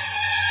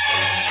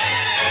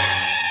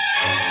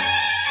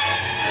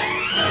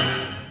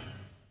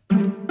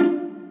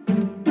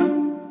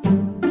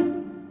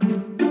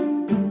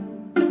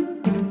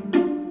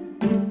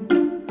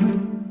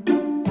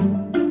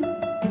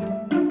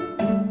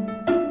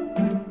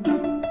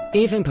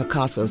 Even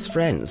Picasso's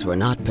friends were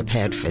not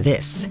prepared for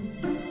this.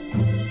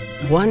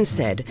 One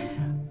said,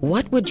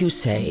 "What would you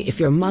say if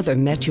your mother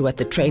met you at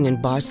the train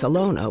in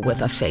Barcelona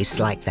with a face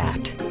like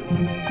that?"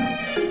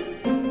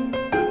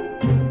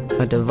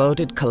 A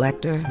devoted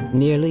collector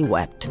nearly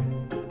wept.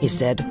 He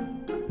said,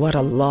 "What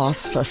a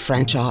loss for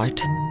French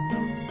art."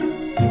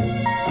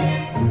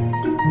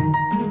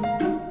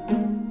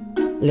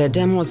 Les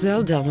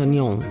Demoiselles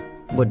d'Avignon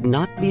would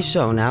not be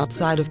shown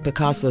outside of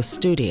Picasso's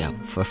studio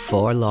for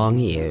 4 long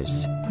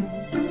years.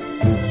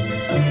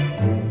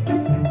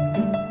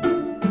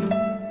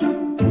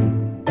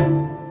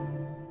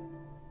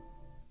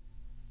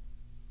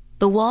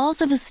 The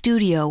walls of his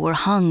studio were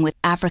hung with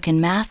African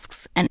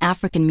masks and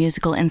African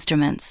musical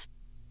instruments.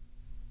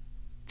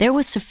 There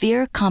was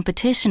severe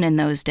competition in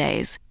those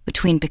days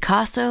between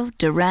Picasso,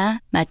 Derain,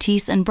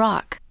 Matisse, and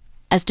Braque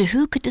as to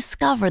who could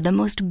discover the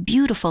most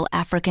beautiful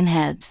African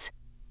heads.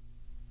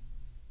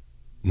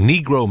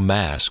 Negro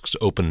masks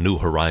opened new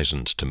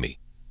horizons to me.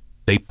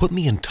 They put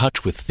me in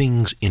touch with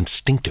things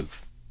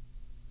instinctive.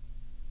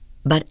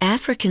 But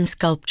African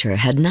sculpture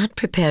had not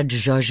prepared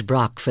Georges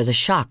Braque for the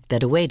shock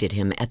that awaited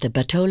him at the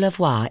Bateau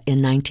Lavoie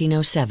in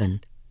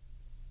 1907.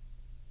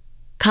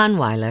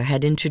 Kahnweiler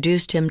had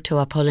introduced him to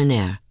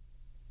Apollinaire.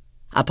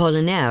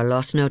 Apollinaire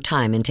lost no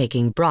time in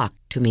taking Braque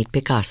to meet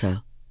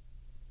Picasso.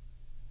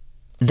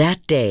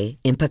 That day,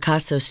 in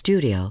Picasso's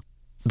studio,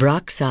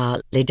 Braque saw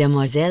Les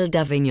Demoiselles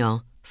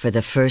d'Avignon for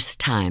the first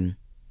time.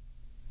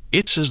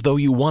 It's as though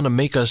you want to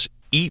make us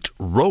eat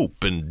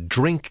rope and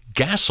drink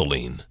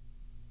gasoline.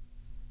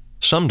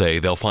 Someday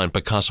they'll find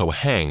Picasso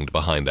hanged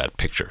behind that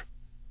picture.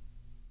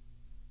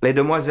 Les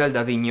Demoiselles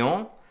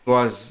d'Avignon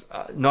was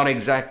not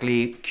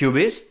exactly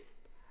cubist,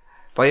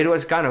 but it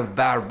was kind of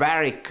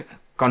barbaric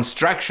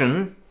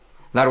construction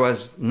that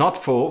was not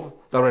fauve,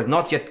 that was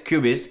not yet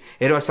cubist.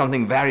 It was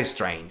something very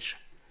strange.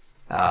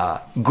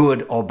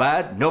 Good or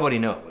bad, nobody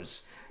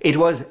knows. It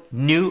was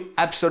new,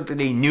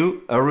 absolutely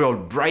new, a real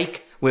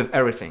break with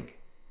everything.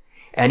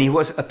 And he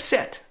was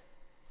upset.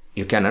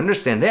 You can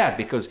understand that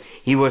because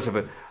he was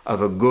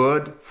of a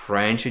good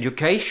French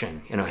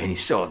education, and he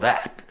saw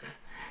that.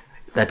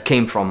 That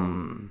came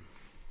from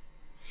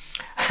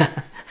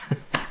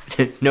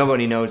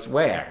nobody knows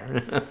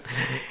where.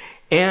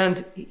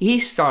 And he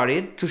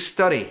started to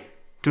study,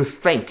 to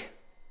think.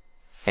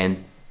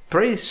 And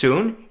pretty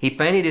soon he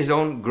painted his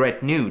own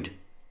great nude,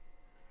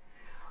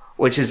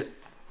 which is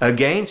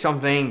again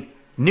something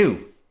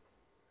new.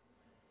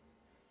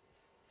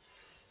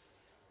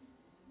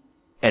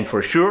 And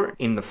for sure,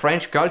 in the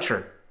French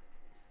culture,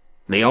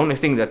 the only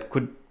thing that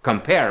could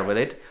compare with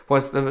it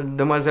was the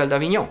Demoiselle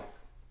d'Avignon.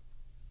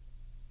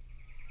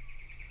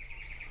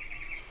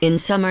 In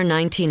summer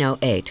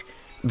 1908,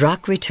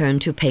 Braque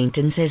returned to paint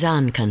in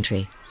Cézanne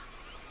country.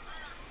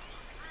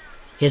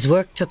 His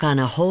work took on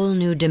a whole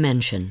new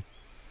dimension.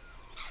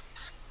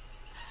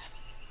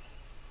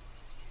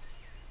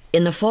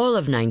 In the fall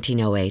of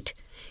 1908,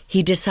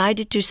 he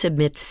decided to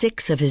submit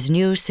 6 of his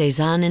new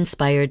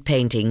Cézanne-inspired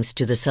paintings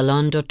to the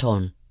Salon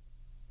d'Automne.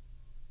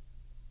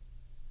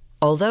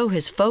 Although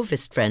his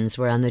Fauvist friends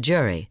were on the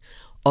jury,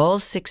 all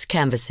 6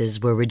 canvases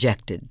were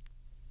rejected.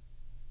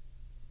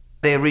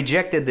 They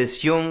rejected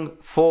this young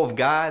Fauve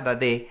guy that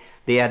they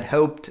had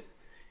hoped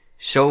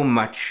so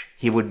much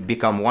he would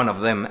become one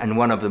of them and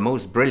one of the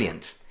most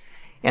brilliant.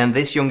 And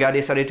this young guy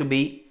decided to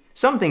be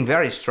something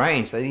very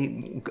strange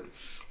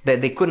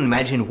that they couldn't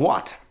imagine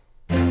what.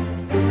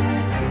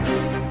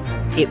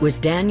 It was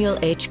Daniel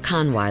H.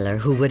 Kahnweiler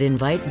who would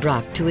invite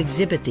Braque to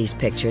exhibit these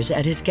pictures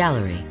at his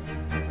gallery.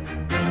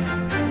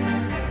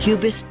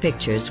 Cubist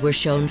pictures were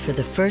shown for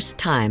the first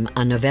time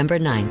on November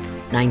 9,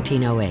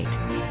 1908.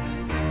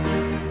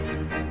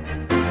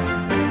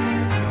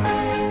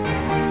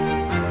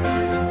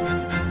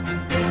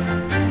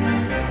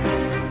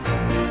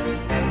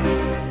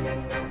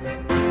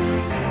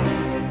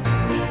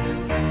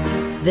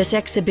 This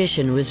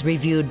exhibition was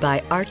reviewed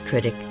by art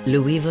critic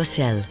Louis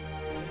Vaucel.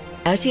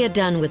 As he had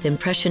done with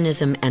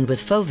Impressionism and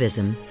with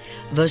Fauvism,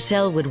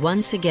 Vaucel would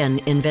once again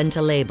invent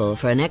a label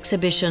for an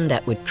exhibition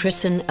that would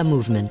christen a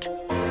movement.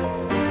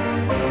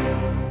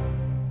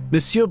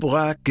 Monsieur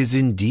Braque is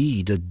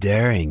indeed a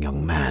daring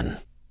young man.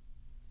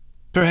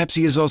 Perhaps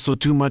he is also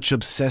too much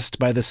obsessed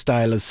by the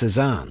style of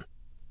Cézanne.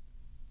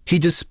 He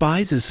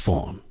despises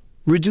form,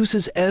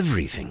 reduces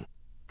everything,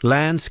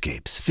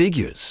 landscapes,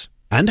 figures,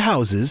 and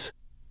houses,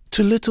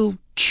 to little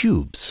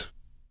cubes.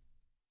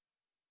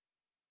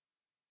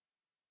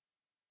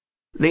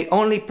 The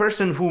only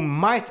person who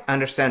might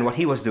understand what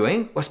he was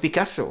doing was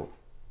Picasso.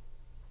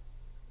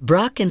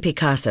 Braque and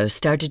Picasso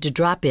started to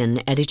drop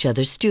in at each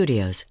other's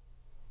studios.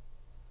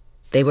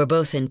 They were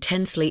both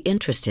intensely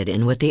interested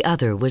in what the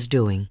other was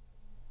doing.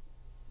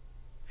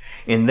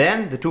 And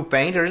then the two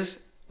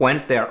painters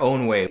went their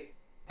own way,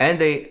 and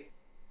they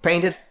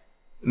painted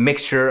a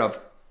mixture of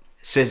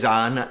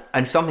Cézanne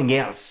and something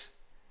else.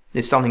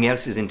 This something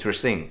else is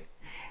interesting.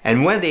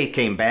 And when they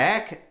came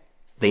back,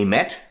 they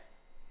met,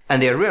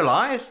 and they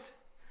realized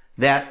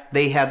that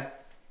they had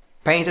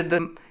painted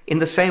them in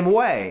the same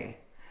way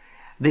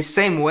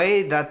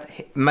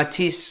that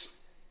Matisse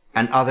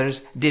and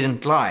others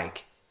didn't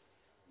like.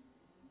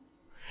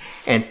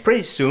 And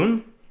pretty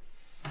soon,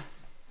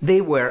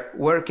 they were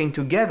working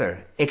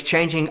together,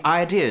 exchanging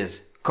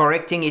ideas,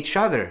 correcting each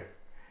other,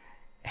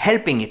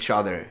 helping each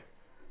other,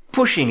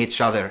 pushing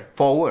each other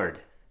forward.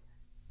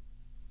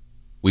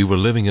 We were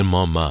living in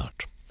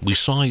Montmartre. We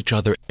saw each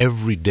other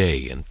every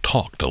day and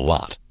talked a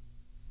lot.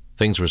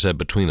 Things were said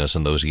between us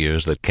in those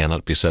years that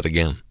cannot be said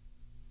again,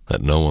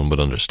 that no one would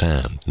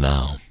understand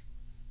now.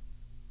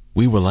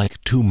 We were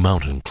like 2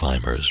 mountain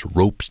climbers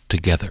roped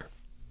together.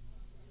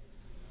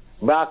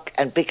 Braque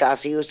and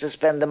Picasso used to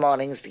spend the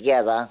mornings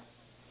together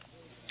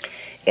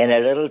in a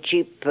little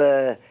cheap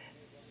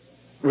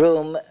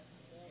room,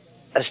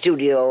 a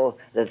studio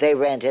that they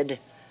rented,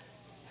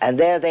 and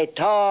there they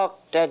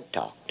talked and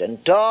talked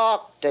and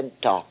talked and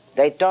talked.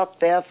 They talked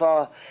there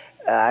for,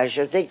 I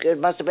should think it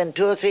must have been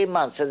 2 or 3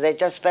 months, and they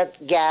just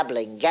spent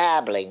gabbling,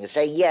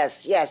 saying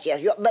yes, yes,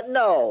 yes, but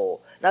no,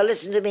 now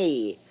listen to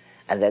me.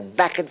 And then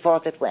back and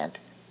forth it went.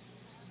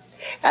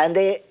 And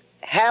they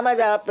hammered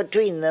out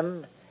between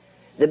them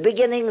the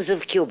beginnings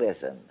of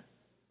Cubism.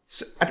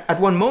 So at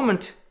one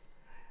moment,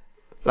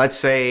 let's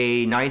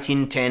say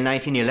 1910,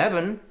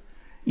 1911,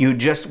 you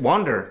just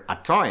wonder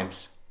at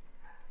times,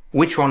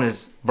 which one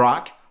is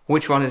Braque,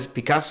 which one is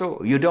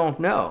Picasso? You don't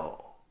know.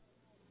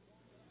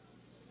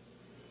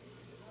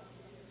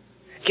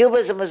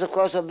 Cubism was, of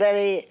course, a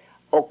very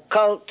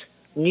occult,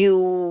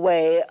 new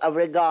way of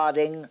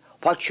regarding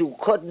what you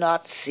could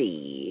not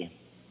see.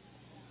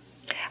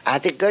 I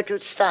think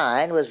Gertrude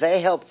Stein was very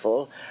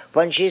helpful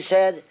when she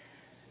said,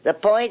 the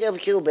point of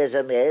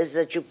Cubism is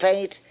that you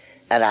paint,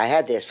 and I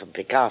had this from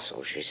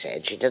Picasso, she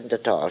said, she didn't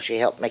at all, she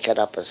helped make it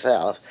up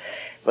herself,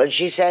 when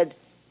she said,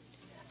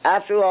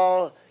 after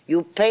all,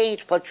 you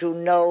paint what you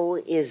know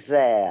is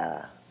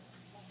there,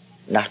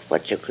 not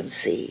what you can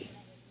see.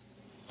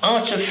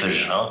 En ce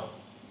faisant,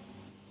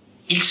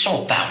 ils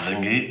sont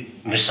parvenus,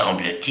 me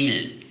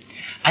semble-t-il,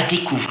 à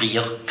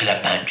découvrir que la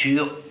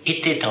peinture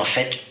était en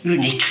fait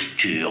une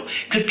écriture,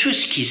 que tout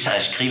ce qui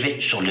s'inscrivait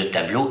sur le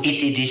tableau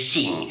était des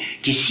signes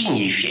qui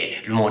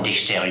signifiaient le monde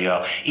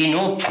extérieur et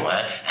non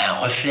point un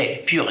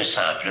reflet pur et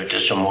simple de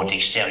ce monde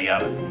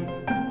extérieur.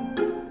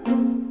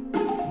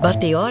 But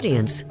the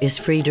audience is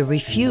free to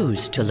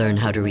refuse to learn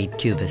how to read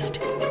Cubist.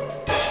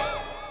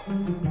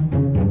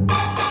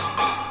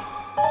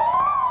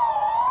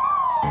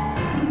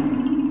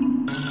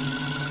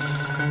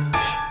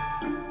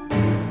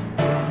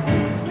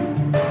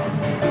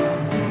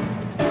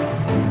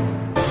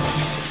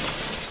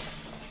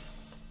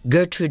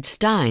 Gertrude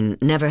Stein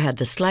never had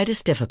the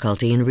slightest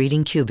difficulty in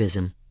reading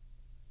Cubism.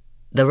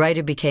 The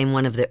writer became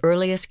one of the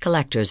earliest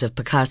collectors of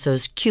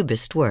Picasso's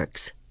Cubist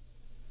works.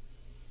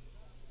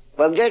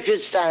 Well,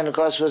 Gertrude Stein, of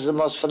course, was the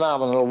most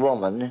phenomenal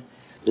woman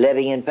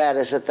living in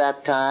Paris at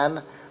that time,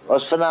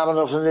 was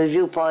phenomenal from the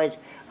viewpoint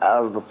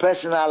of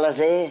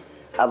personality,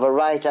 of a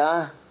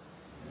writer,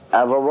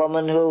 of a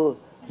woman who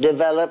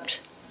developed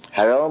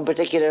her own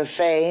particular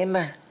fame,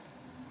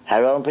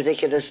 her own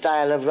particular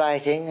style of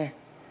writing,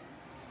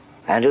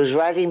 and whose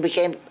writing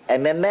became a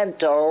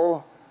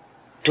memento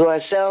to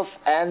herself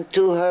and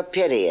to her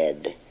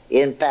period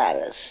in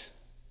Paris.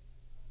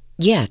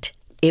 Yet,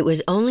 it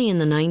was only in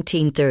the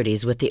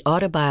 1930s with the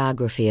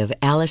autobiography of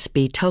Alice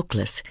B.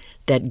 Toklas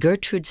that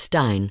Gertrude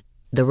Stein,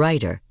 the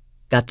writer,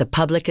 got the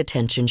public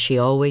attention she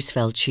always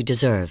felt she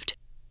deserved.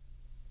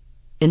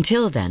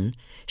 Until then,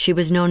 she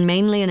was known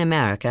mainly in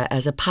America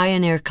as a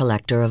pioneer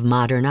collector of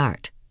modern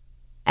art,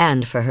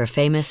 and for her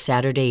famous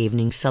Saturday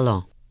evening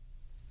salon.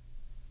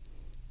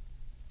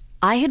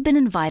 I had been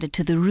invited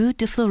to the Rue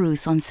de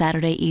Fleurus on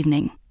Saturday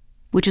evening,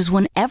 which is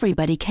when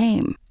everybody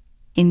came.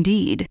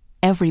 Indeed,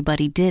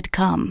 everybody did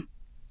come.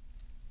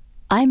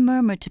 I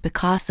murmured to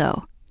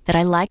Picasso that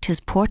I liked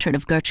his portrait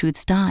of Gertrude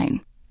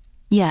Stein.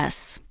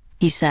 Yes,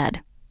 he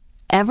said.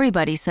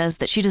 Everybody says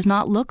that she does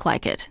not look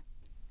like it.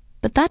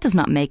 But that does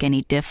not make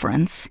any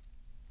difference.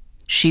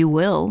 She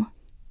will.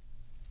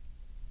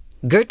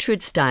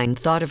 Gertrude Stein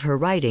thought of her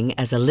writing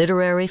as a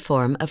literary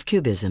form of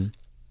Cubism.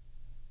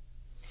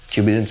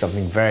 Cubism is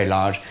something very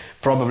large,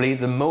 probably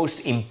the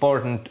most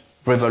important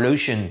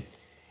revolution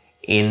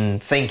in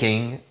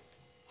thinking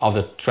of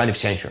the 20th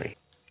century,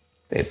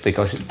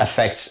 because it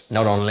affects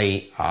not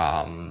only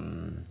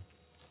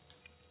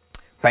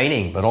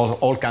painting, but also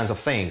all kinds of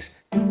things.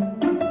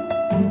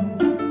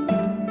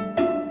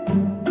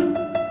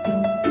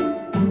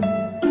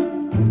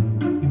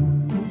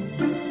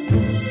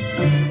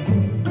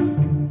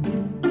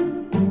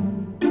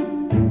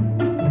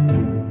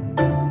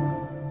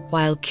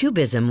 While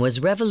Cubism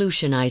was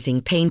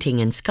revolutionizing painting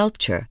and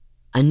sculpture,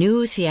 a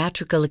new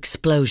theatrical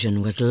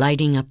explosion was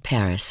lighting up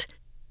Paris.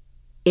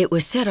 It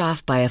was set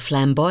off by a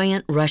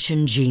flamboyant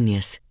Russian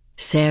genius,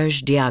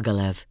 Serge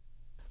Diaghilev,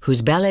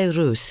 whose Ballet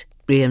Russe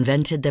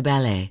reinvented the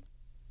ballet.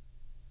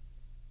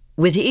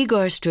 With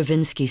Igor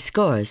Stravinsky's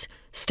scores,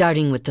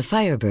 starting with The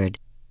Firebird,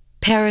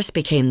 Paris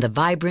became the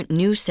vibrant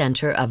new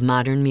center of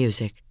modern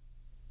music.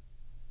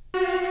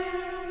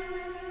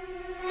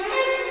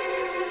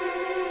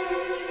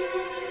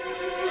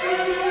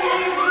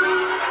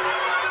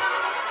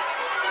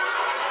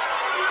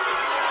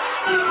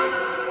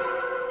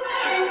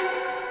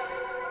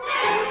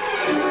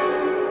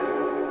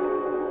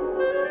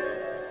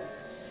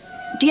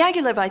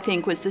 Diaghilev, I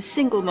think, was the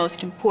single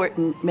most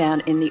important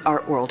man in the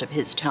art world of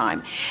his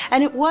time.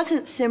 And it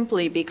wasn't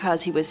simply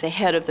because he was the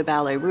head of the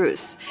Ballet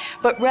Russe,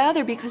 but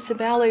rather because the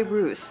Ballet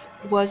Russe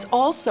was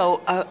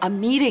also a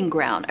meeting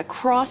ground, a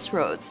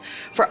crossroads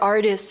for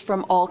artists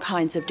from all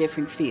kinds of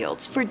different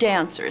fields, for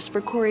dancers, for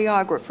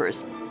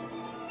choreographers,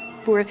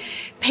 for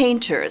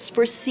painters,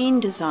 for scene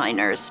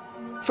designers,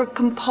 for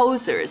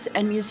composers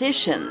and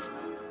musicians.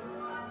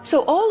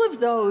 So all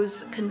of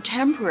those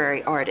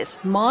contemporary artists,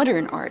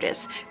 modern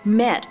artists,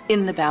 met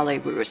in the Ballet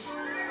Russe.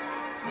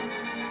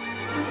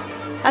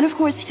 And of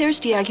course,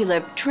 Serge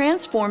Diaghilev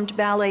transformed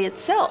ballet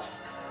itself,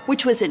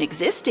 which was an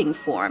existing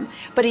form,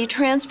 but he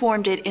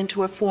transformed it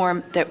into a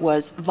form that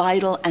was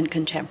vital and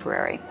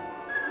contemporary.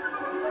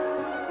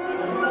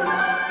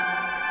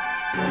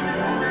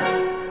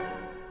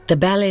 The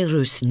Ballet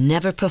Russe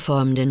never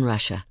performed in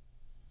Russia.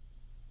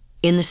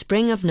 In the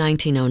spring of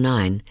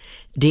 1909,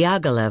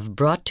 Diaghilev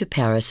brought to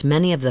Paris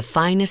many of the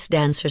finest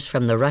dancers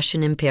from the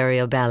Russian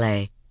Imperial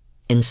Ballet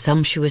in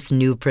sumptuous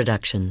new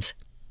productions.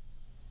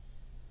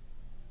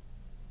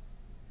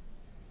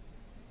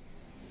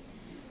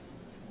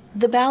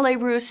 The Ballet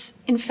Russe,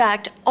 in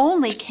fact,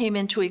 only came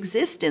into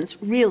existence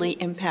really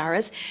in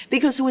Paris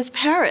because it was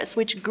Paris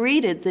which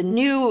greeted the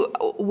new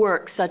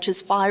works such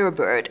as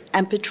Firebird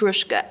and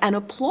Petrushka and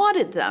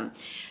applauded them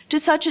to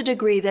such a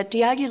degree that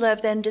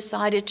Diaghilev then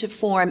decided to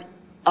form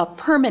a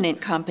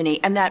permanent company,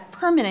 and that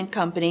permanent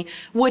company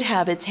would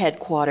have its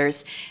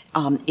headquarters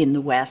in the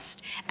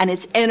West, and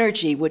its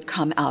energy would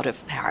come out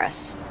of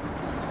Paris.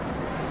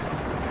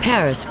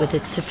 Paris, with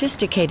its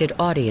sophisticated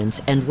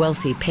audience and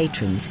wealthy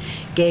patrons,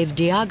 gave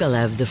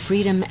Diaghilev the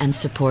freedom and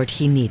support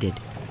he needed.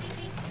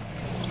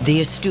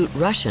 The astute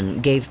Russian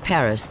gave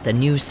Paris the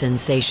new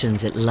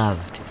sensations it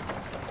loved.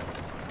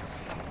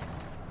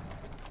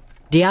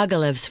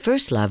 Diaghilev's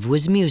first love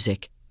was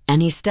music,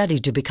 and he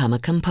studied to become a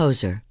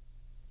composer.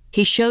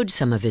 He showed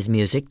some of his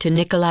music to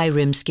Nikolai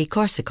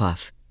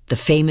Rimsky-Korsakov, the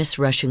famous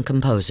Russian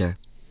composer.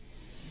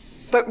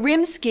 But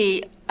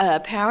Rimsky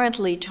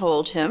apparently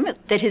told him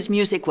that his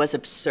music was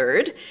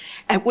absurd,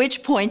 at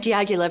which point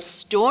Diaghilev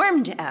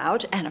stormed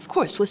out and, of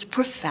course, was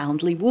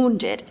profoundly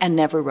wounded and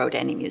never wrote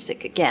any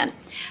music again.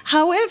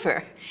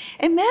 However,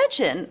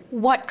 imagine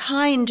what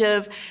kind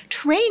of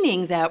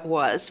training that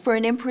was for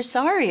an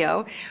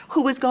impresario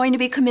who was going to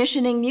be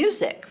commissioning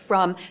music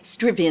from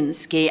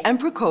Stravinsky and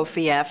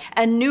Prokofiev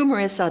and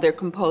numerous other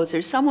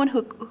composers, someone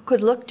who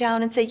could look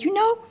down and say, you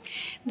know,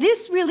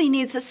 this really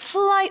needs a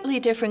slightly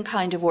different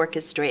kind of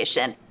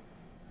orchestration.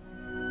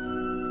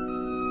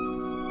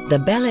 The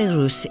Ballet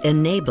Russe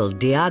enabled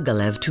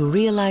Diaghilev to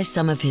realize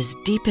some of his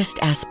deepest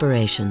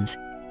aspirations: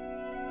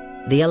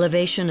 the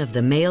elevation of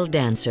the male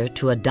dancer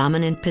to a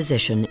dominant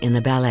position in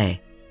the ballet,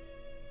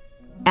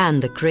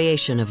 and the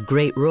creation of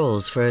great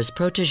roles for his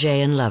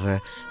protégé and lover,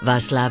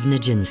 Václav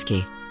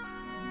Nijinsky.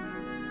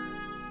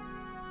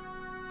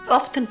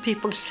 Often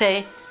people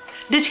say,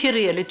 did he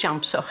really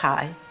jump so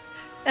high?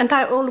 And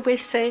I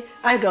always say,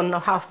 I don't know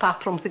how far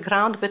from the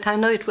ground, but I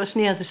know it was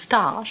near the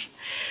stars.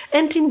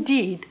 And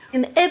indeed,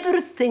 in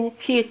everything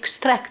he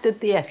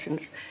extracted the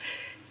essence.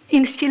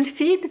 In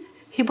Sylphide,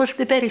 he was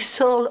the very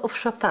soul of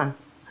Chopin.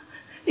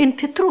 In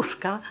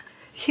Petrushka,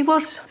 he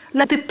was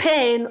like the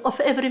pain of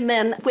every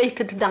man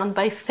weighted down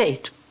by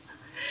fate.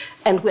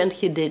 And when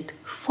he did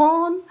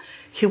Faun,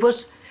 he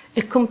was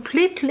a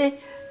completely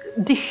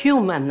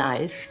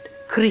dehumanized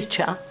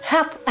creature,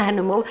 half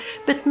animal,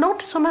 but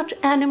not so much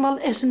animal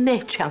as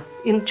nature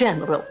in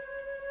general.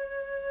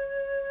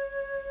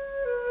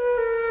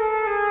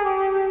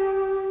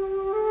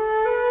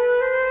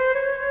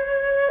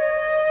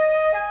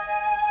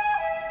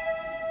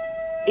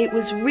 It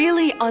was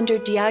really under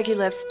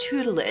Diaghilev's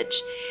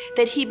tutelage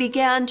that he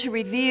began to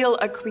reveal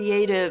a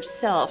creative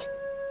self.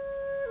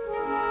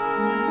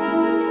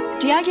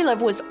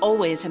 Diaghilev was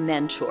always a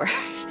mentor.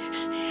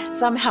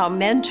 Somehow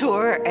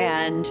mentor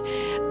and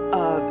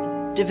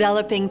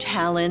developing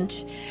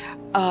talent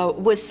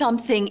was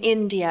something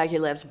in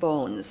Diaghilev's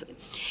bones.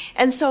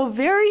 And so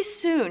very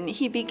soon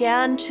he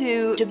began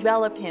to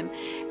develop him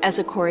as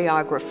a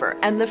choreographer.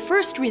 And the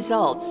first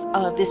results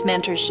of this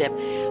mentorship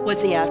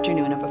was the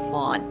Afternoon of a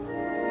Faun.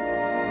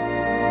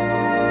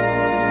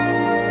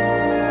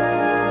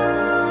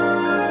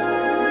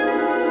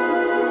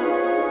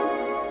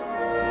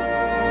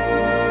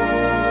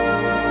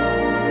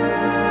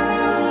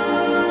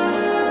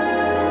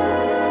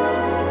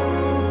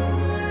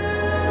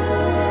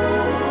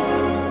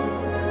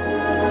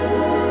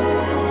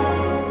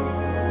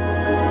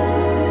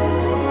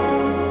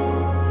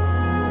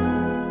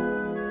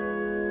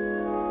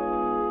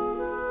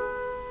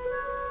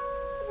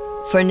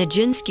 For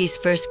Nijinsky's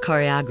first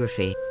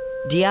choreography,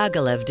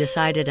 Diaghilev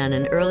decided on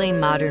an early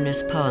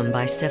modernist poem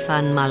by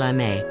Stéphane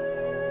Mallarmé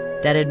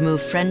that had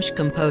moved French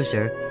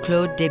composer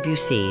Claude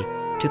Debussy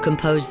to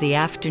compose The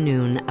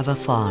Afternoon of a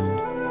Faun.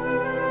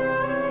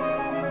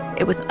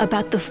 It was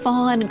about the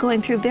faun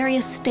going through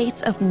various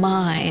states of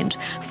mind,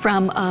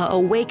 from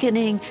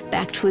awakening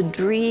back to a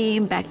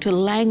dream, back to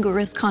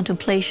languorous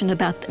contemplation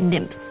about the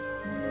nymphs.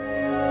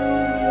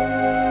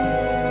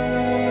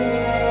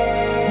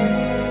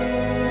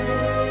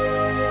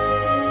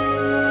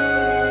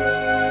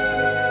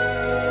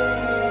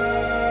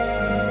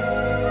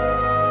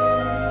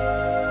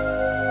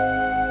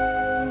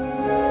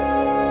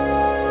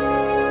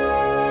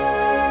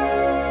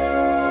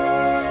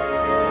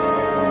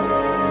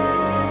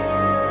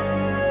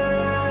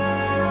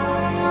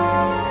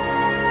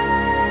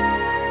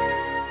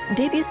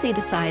 Debussy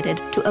decided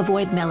to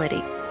avoid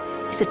melody.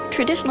 He said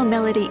traditional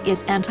melody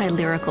is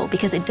anti-lyrical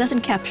because it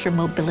doesn't capture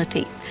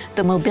mobility,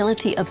 the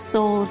mobility of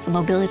souls, the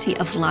mobility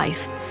of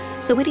life.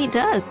 So what he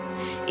does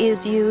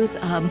is use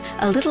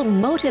a little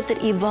motive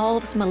that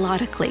evolves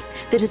melodically,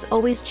 that is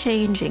always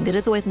changing, that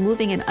is always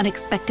moving in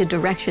unexpected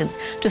directions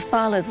to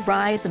follow the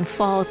rise and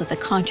falls of the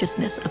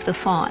consciousness of the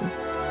faun.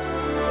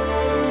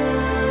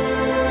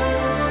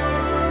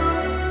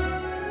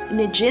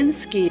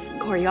 Nijinsky's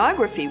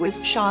choreography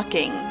was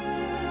shocking.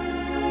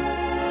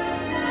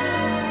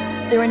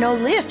 There were no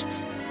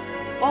lifts.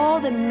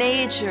 All the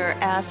major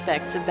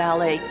aspects of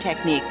ballet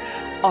technique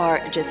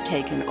are just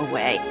taken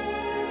away.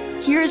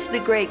 Here's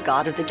the great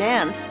god of the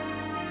dance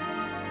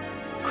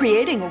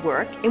creating a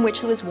work in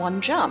which there was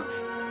one jump,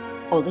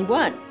 only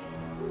one.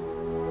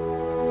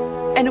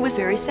 And it was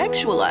very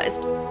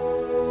sexualized.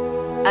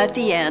 At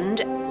the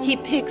end, he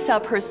picks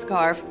up her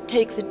scarf,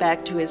 takes it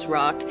back to his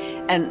rock,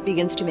 and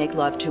begins to make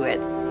love to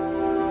it.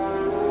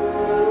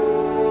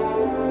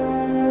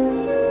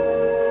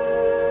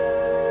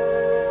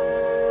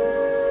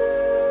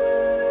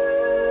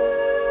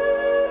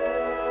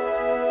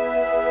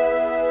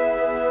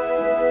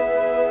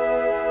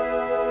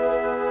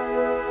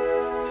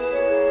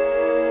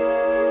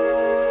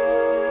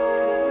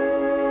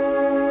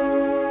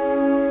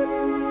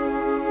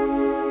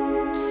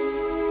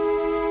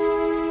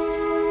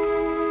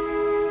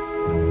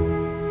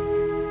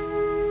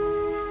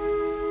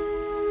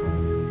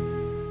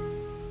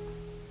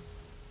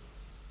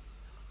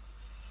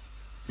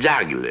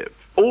 Diaghilev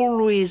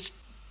always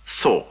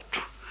thought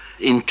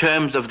in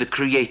terms of the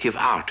creative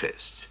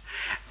artist,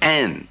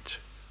 and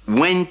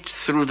went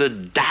through the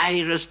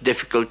direst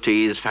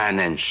difficulties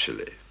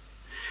financially,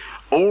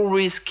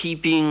 always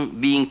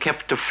being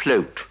kept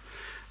afloat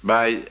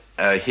by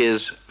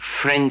his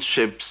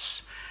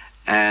friendships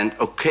and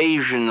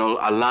occasional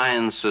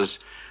alliances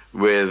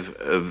with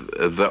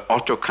the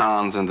Otto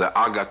Kahns and the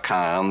Aga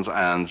Kahns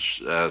and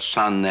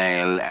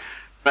Chanel.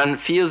 One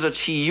feels that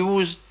he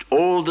used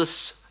all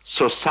this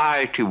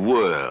society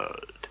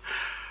world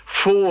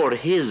for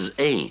his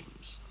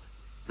aims.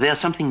 There's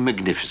something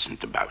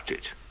magnificent about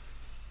it.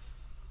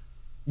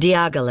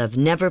 Diaghilev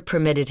never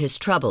permitted his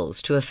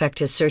troubles to affect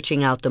his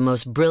searching out the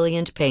most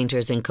brilliant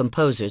painters and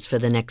composers for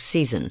the next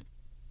season.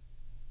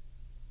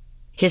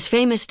 His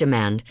famous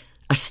demand,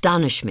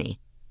 "Astonish me,"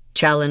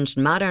 challenged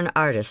modern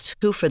artists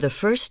who, for the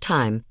first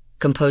time,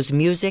 composed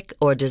music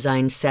or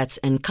designed sets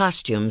and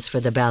costumes for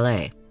the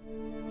ballet.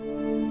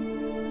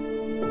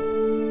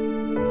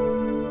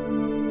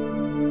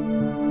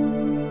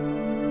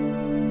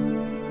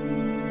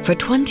 For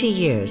 20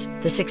 years,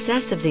 the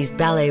success of these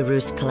Ballet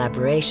Russe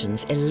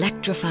collaborations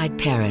electrified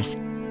Paris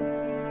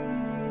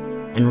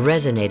and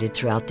resonated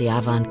throughout the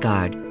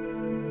avant-garde,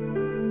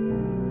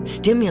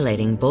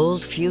 stimulating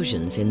bold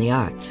fusions in the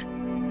arts.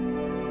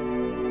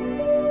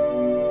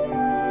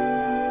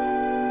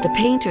 The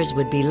painters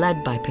would be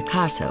led by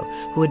Picasso,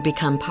 who would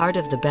become part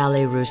of the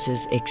Ballet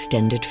Russe's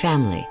extended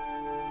family,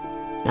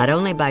 not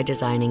only by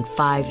designing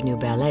 5 new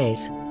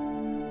ballets,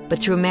 but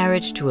through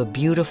marriage to a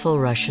beautiful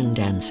Russian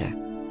dancer.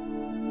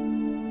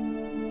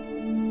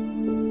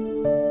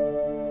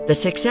 The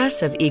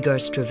success of Igor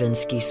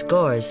Stravinsky's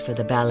scores for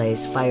the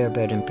ballets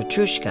Firebird and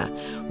Petrushka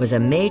was a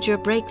major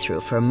breakthrough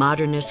for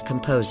modernist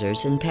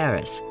composers in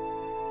Paris.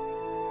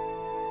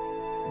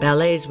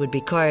 Ballets would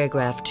be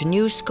choreographed to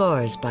new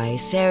scores by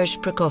Serge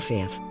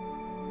Prokofiev,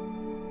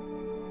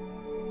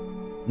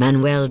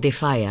 Manuel de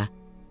Falla,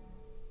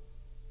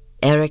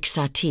 Erik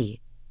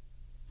Satie,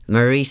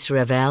 Maurice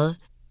Ravel,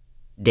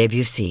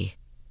 Debussy.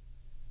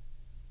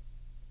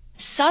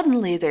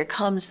 Suddenly there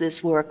comes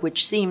this work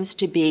which seems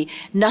to be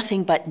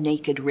nothing but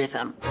naked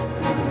rhythm.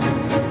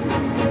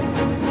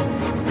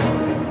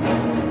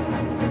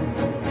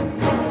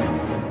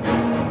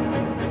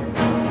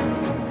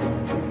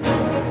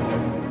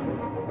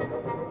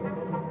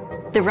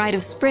 The Rite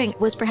of Spring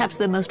was perhaps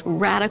the most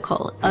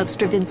radical of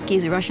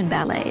Stravinsky's Russian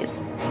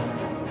ballets.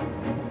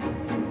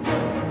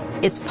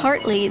 It's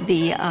partly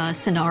the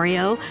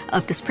scenario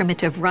of this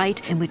primitive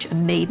rite in which a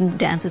maiden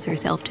dances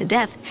herself to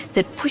death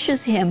that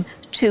pushes him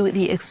to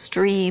the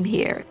extreme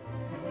here.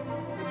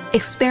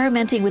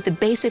 Experimenting with the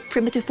basic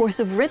primitive force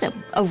of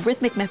rhythm, of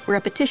rhythmic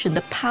repetition,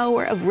 the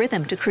power of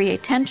rhythm to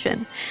create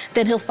tension.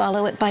 Then he'll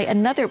follow it by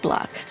another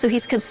block. So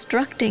he's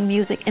constructing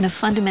music in a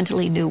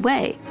fundamentally new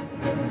way.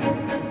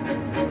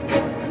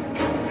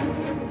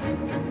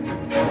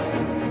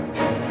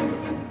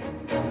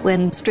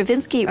 When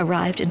Stravinsky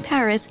arrived in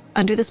Paris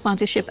under the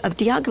sponsorship of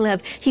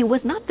Diaghilev, he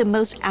was not the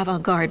most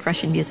avant-garde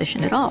Russian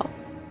musician at all.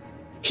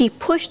 He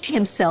pushed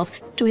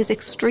himself to his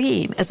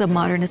extreme as a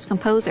modernist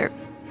composer,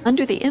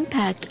 under the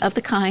impact of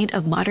the kind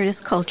of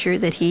modernist culture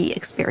that he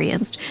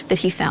experienced, that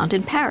he found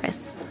in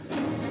Paris.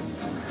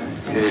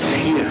 It's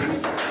here.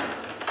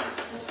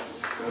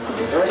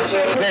 That's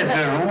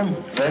the room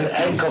where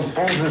I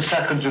composed the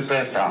Sacre du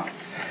Printemps.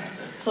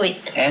 Oui.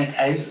 And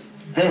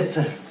that's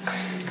a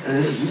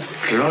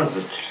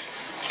closet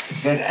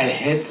where I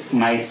had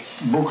my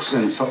books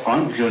and so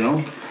on, you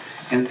know,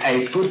 and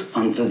I put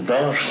on the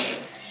door,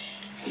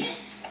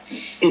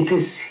 it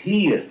is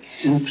here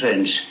in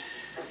French.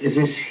 It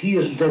is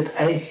here that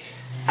I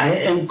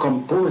am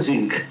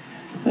composing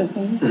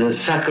the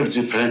Sacre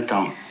du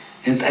Printemps.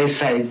 And I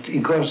signed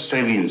Igor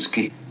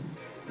Stravinsky.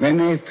 When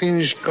I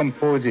finished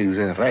composing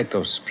the Rite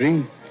of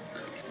Spring,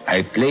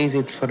 I played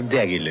it for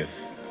Diaghilev.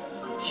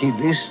 He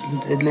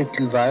listened a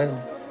little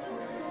while,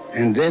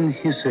 and then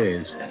he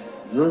said,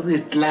 will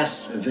it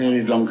last a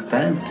very long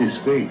time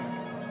this way?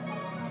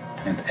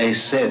 And I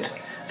said,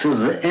 to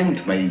the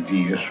end, my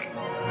dear.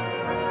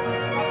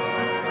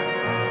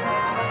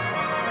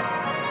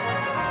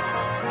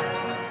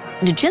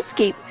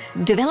 Nijinsky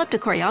developed a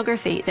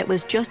choreography that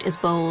was just as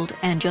bold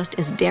and just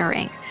as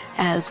daring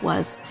as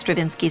was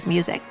Stravinsky's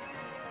music.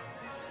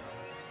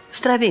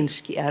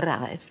 Stravinsky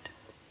arrived,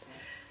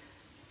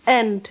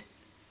 and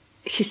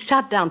he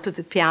sat down to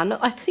the piano.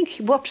 I think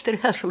he watched the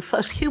rehearsal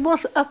first. He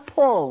was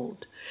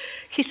appalled.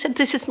 He said,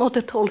 this is not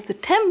at all the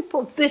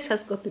tempo. This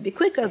has got to be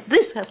quicker.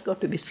 This has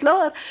got to be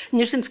slower.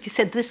 Nijinsky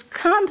said, this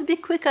can't be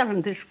quicker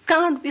and this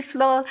can't be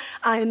slower.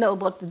 I know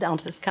what the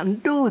dancers can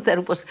do.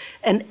 There was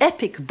an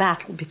epic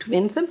battle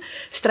between them.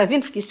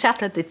 Stravinsky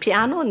sat at the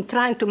piano and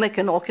trying to make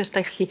an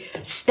orchestra. He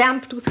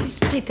stamped with his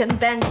feet and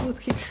banged with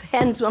his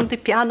hands on the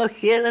piano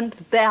here and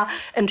there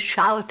and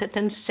shouted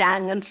and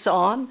sang and so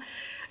on.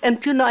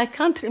 And, you know, I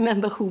can't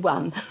remember who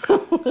won.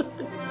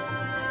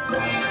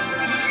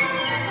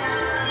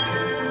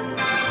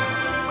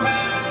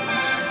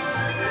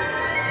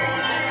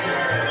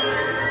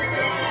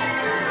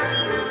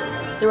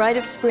 The Rite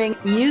of Spring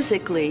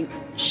musically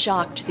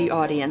shocked the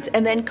audience,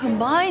 and then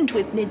combined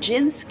with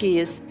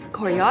Nijinsky's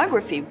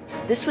choreography,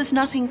 this was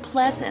nothing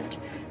pleasant.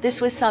 this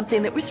was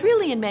something that was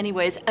really in many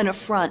ways an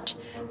affront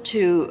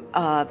to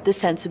the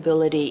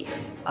sensibility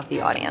of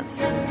the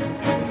audience.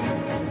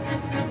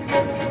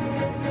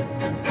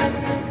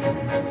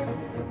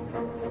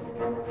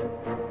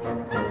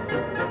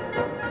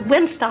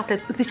 When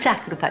started with the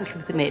sacrifice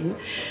of the maiden,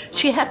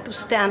 she had to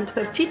stand,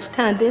 her feet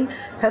turned in,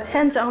 her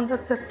hands under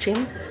her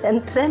chin,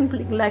 and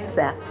trembling like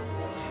that.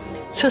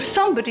 So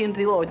somebody in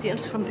the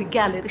audience from the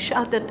gallery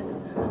shouted,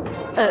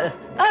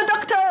 un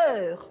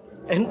docteur!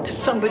 And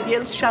somebody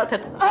else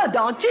shouted, un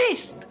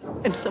dentiste!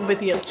 And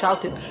somebody else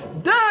shouted,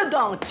 deux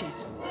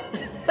dentistes!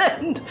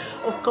 And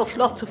of course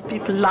lots of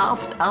people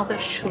laughed,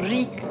 others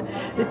shrieked.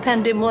 The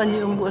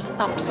pandemonium was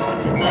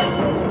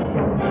absolute.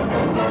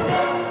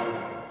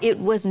 It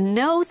was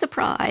no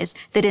surprise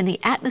that in the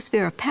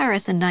atmosphere of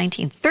Paris in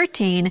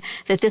 1913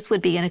 that this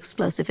would be an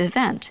explosive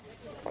event.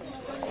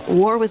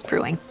 War was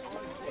brewing.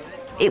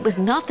 It was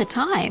not the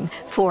time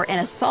for an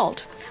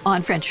assault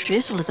on French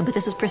traditionalism, but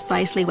this is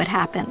precisely what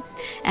happened.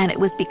 And it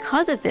was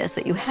because of this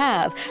that you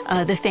have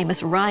the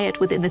famous riot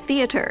within the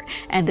theater,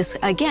 and this,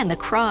 again, the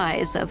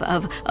cries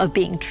of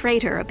being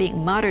traitor, of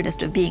being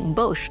modernist, of being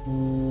Boche.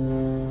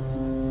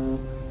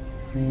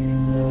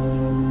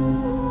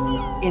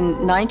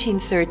 In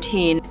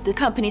 1913, the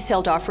company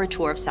sailed off for a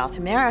tour of South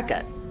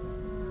America.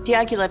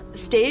 Diaghilev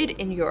stayed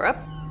in Europe,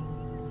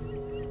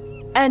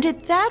 and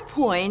at that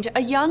point,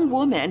 a young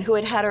woman who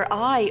had had her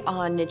eye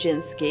on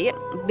Nijinsky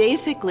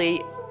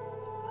basically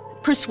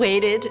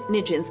persuaded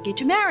Nijinsky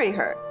to marry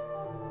her.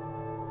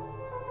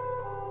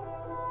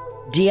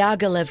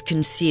 Diaghilev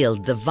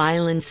concealed the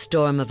violent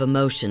storm of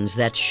emotions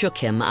that shook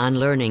him on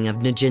learning of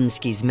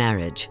Nijinsky's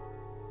marriage.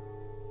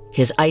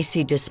 His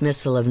icy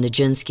dismissal of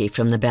Nijinsky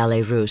from the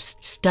Ballet Russe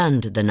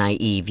stunned the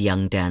naive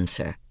young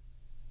dancer.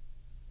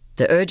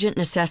 The urgent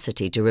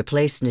necessity to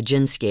replace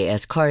Nijinsky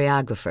as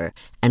choreographer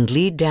and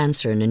lead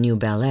dancer in a new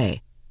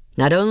ballet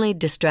not only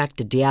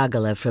distracted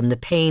Diaghilev from the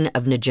pain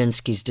of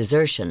Nijinsky's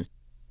desertion,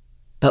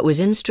 but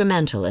was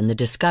instrumental in the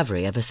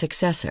discovery of a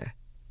successor.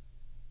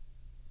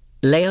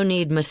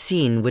 Leonid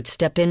Massine would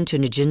step into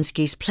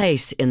Nijinsky's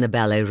place in the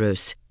Ballet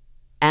Russe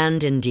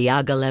and in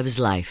Diaghilev's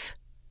life.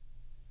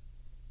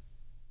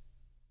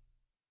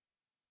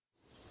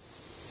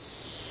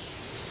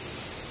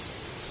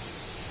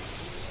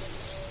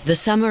 The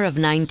summer of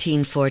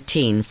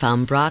 1914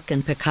 found Braque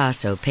and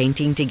Picasso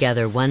painting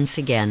together once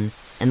again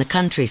in the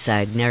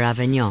countryside near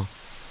Avignon.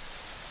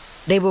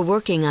 They were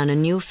working on a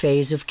new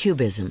phase of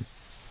Cubism.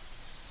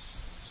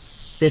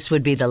 This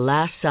would be the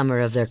last summer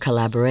of their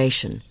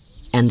collaboration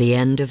and the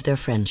end of their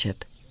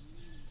friendship.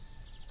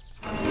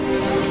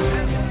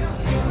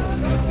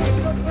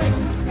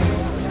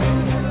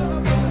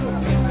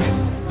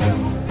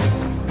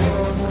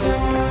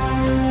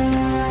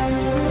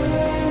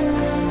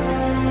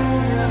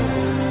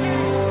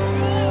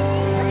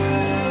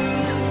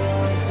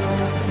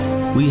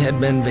 We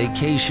had been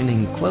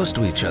vacationing close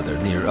to each other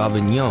near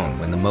Avignon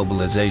when the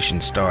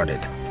mobilization started.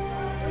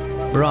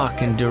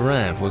 Braque and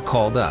Durand were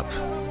called up.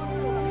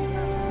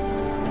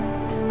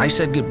 I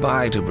said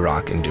goodbye to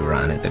Braque and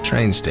Durand at the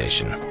train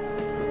station,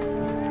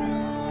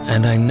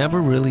 and I never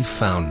really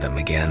found them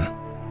again.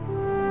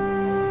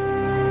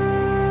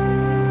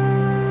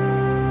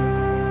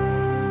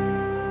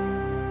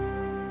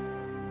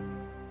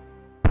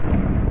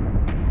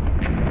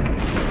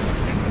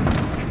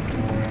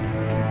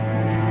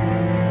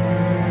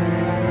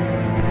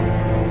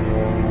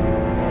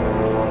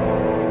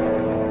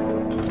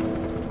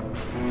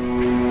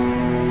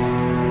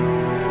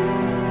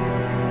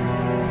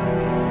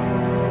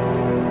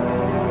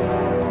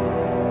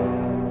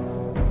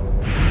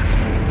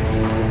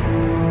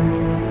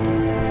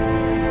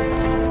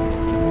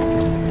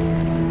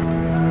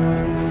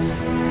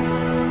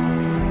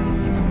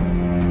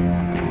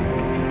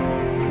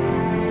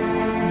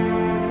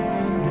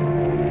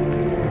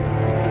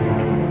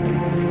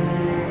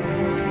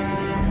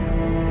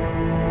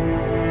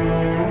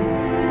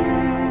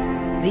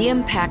 The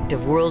impact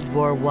of World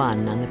War I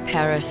on the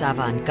Paris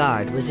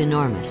avant-garde was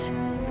enormous.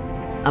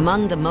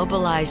 Among the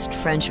mobilized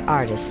French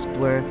artists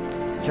were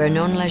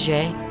Vernon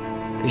Laget,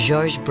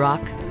 Georges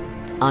Braque,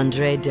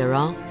 André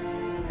Derain,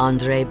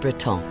 André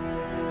Breton.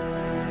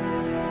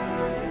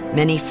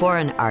 Many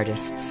foreign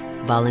artists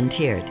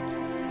volunteered: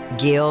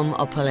 Guillaume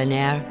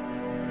Apollinaire,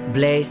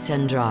 Blaise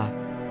Cendrars,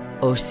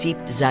 Osip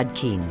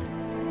Zadkine.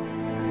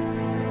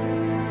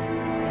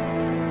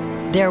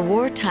 Their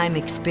wartime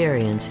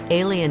experience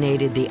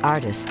alienated the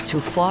artists who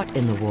fought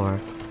in the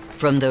war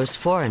from those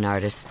foreign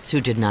artists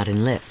who did not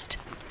enlist.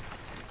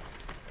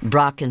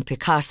 Braque and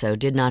Picasso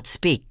did not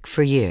speak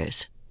for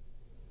years.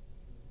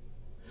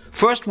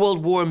 First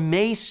World War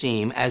may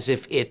seem as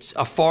if it's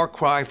a far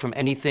cry from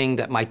anything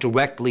that might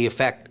directly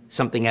affect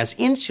something as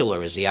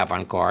insular as the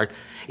avant-garde.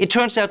 It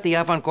turns out the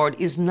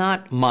avant-garde is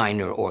not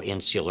minor or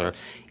insular.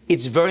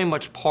 It's very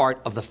much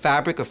part of the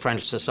fabric of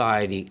French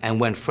society,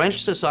 and when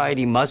French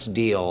society must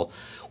deal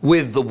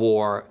with the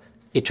war,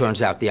 it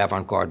turns out the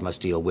avant-garde must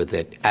deal with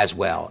it as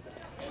well.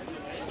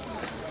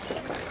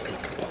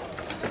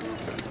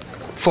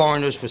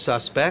 Foreigners were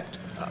suspect.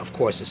 of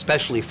course,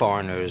 especially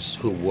foreigners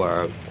who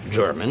were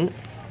German.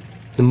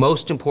 The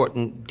most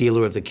important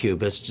dealer of the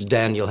Cubists,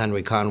 Daniel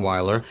Henry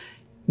Kahnweiler,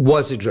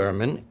 was a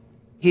German.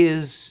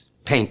 His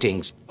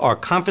paintings are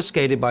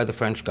confiscated by the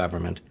French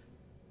government.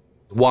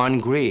 Juan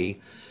Gris,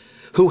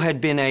 who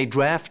had been a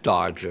draft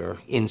dodger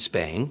in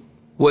Spain,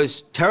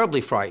 was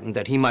terribly frightened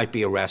that he might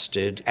be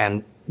arrested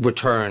and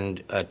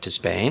returned to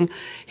Spain.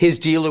 His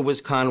dealer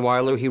was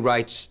Kahnweiler. He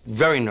writes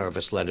very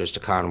nervous letters to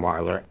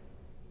Kahnweiler.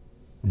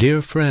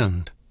 Dear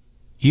friend,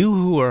 you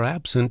who are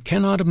absent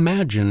cannot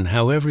imagine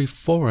how every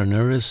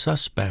foreigner is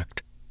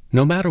suspect,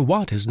 no matter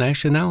what his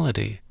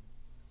nationality.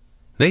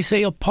 They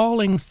say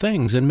appalling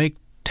things and make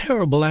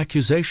terrible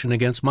accusation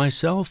against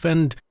myself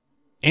and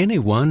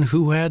anyone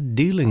who had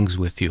dealings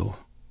with you.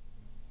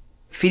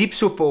 Philippe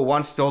Soupeau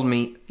once told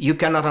me, you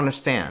cannot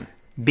understand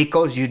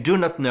because you do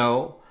not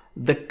know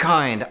the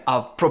kind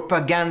of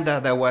propaganda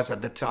there was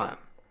at the time.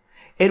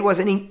 It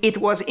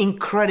was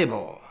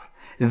incredible.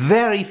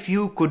 Very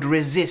few could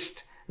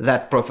resist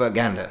that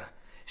propaganda,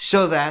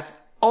 so that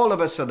all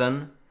of a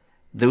sudden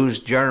those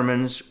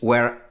Germans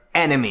were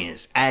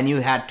enemies and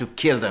you had to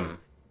kill them.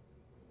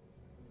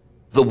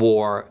 The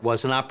war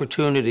was an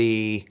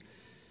opportunity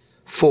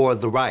for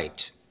the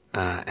right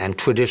and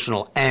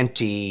traditional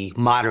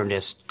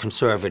anti-modernist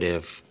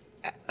conservative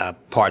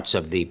parts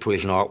of the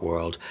Parisian art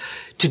world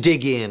to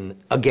dig in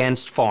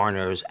against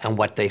foreigners and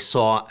what they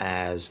saw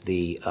as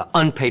the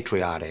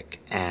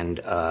unpatriotic and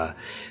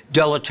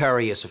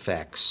deleterious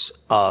effects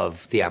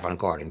of the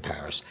avant-garde in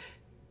Paris.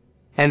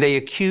 And they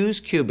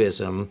accused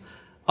Cubism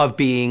of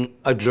being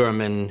a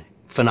German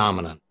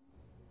phenomenon.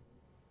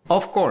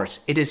 Of course,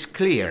 it is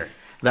clear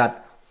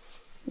that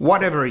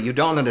whatever you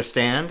don't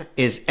understand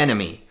is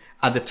enemy.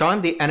 At the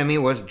time, the enemy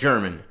was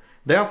German.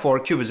 Therefore,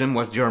 Cubism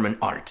was German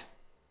art.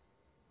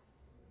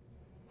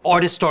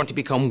 Artists start to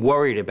become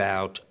worried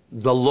about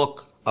the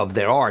look of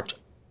their art,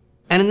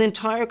 and an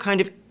entire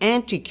kind of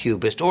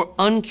anti-Cubist or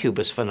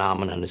un-Cubist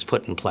phenomenon is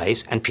put in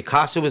place, and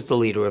Picasso is the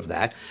leader of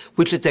that,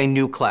 which is a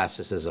new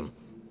classicism.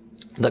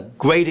 The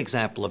great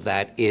example of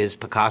that is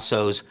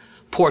Picasso's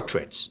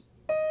portraits.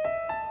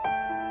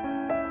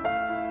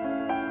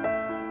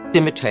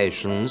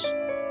 Imitations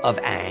of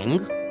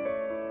Ingres.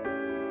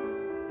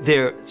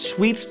 There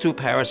sweeps through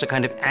Paris a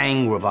kind of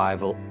Ingres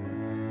revival,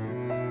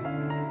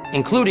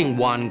 including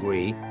Juan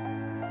Gris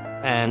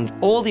and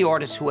all the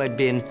artists who had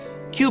been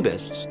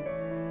Cubists.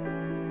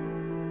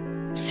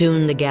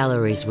 Soon the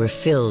galleries were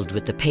filled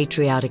with the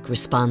patriotic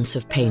response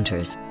of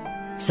painters,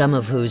 some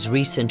of whose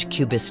recent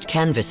Cubist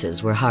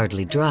canvases were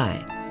hardly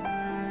dry.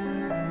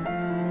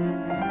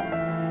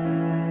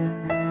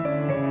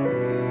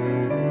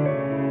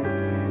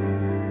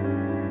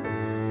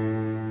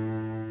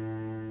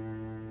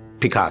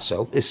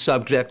 Picasso is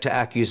subject to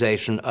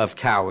accusation of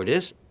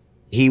cowardice.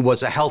 He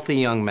was a healthy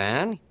young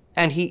man,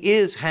 and he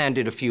is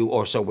handed a few,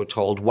 or so we're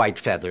told, white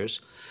feathers,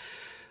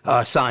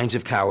 signs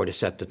of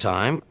cowardice at the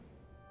time.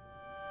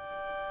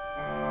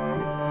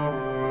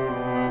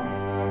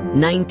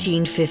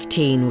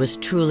 1915 was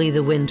truly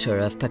the winter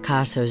of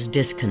Picasso's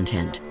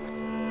discontent.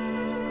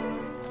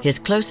 His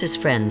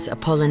closest friends,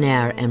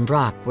 Apollinaire and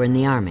Braque, were in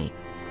the army.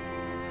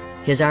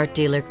 His art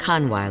dealer,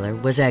 Kahnweiler,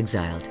 was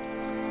exiled.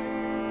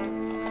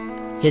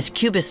 His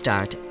Cubist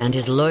art and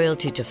his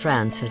loyalty to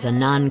France as a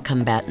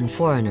non-combatant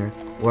foreigner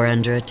were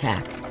under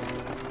attack.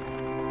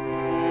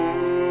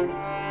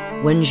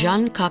 When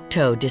Jean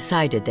Cocteau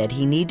decided that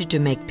he needed to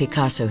make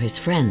Picasso his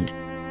friend,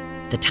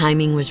 the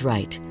timing was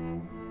right.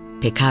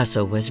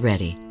 Picasso was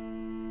ready.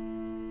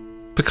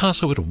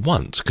 Picasso at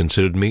once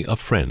considered me a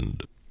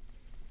friend.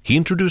 He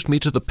introduced me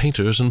to the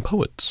painters and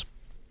poets.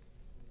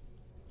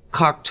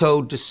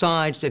 Cocteau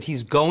decides that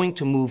he's going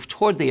to move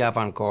toward the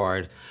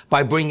avant-garde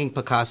by bringing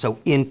Picasso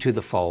into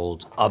the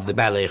fold of the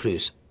Ballet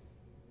Russe.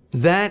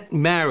 That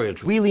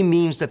marriage really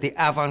means that the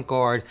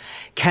avant-garde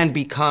can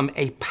become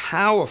a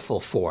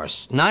powerful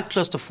force, not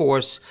just a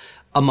force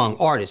among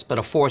artists, but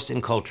a force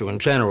in culture in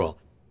general.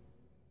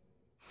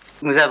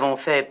 Nous avons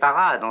fait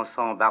parade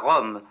ensemble à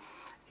Rome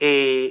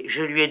et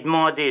je lui ai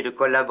demandé de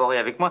collaborer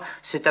avec moi.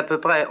 C'est à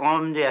peu près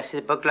emmené à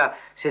cette époque-là.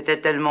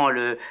 C'était tellement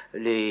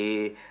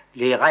les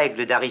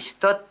règles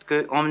d'Aristote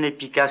que emmener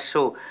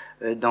Picasso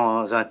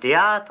dans un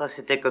théâtre,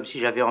 c'était comme si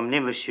j'avais emmené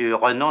M.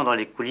 Renan dans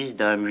les coulisses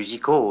d'un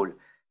music hall.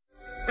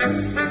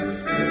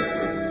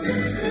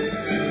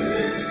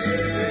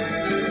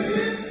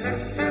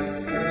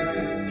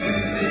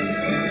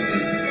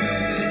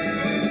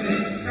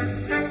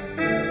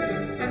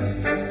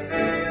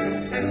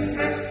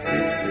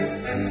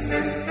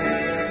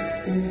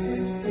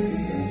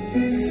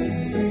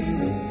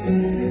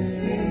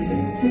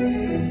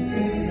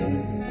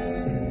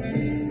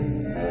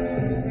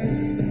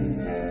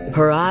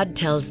 Parade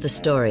tells the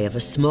story of a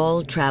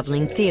small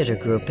traveling theater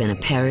group in a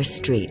Paris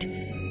street,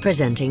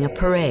 presenting a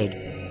parade,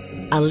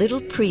 a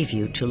little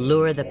preview to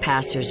lure the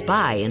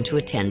passers-by into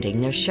attending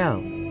their show.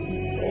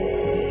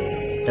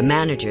 The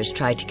managers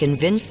try to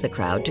convince the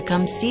crowd to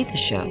come see the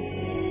show.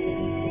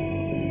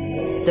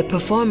 The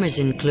performers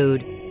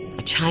include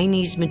a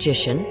Chinese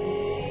magician,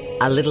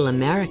 a little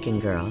American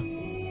girl,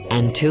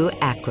 and 2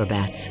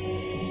 acrobats.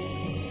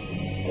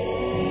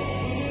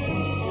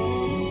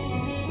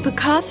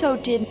 Picasso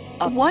did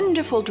a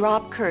wonderful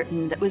drop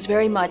curtain that was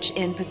very much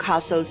in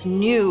Picasso's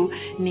new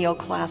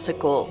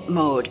neoclassical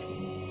mode.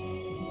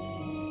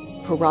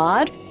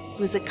 Parade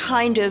was a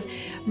kind of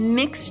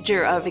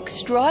mixture of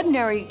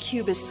extraordinary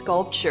Cubist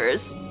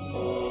sculptures.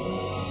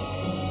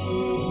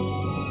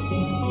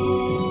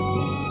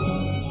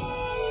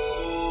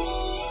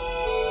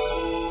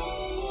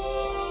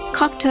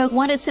 Cocteau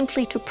wanted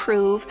simply to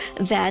prove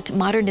that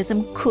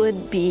modernism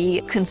could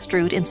be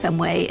construed in some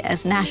way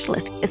as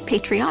nationalist, as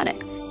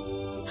patriotic.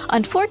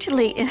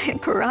 Unfortunately, in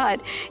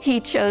Parade, he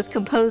chose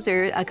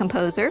a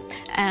composer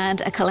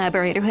and a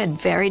collaborator who had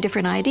very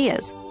different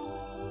ideas.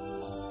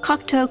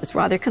 Cocteau was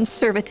rather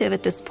conservative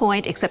at this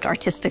point, except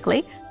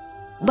artistically,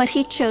 but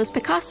he chose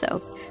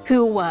Picasso,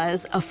 who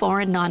was a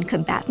foreign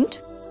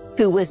non-combatant,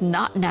 who was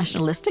not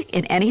nationalistic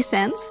in any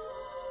sense,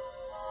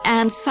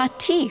 and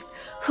Satie,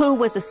 who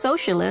was a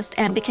socialist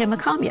and became a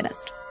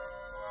communist.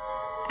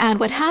 And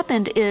what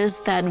happened is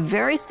that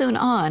very soon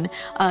on,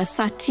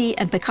 Satie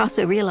and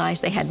Picasso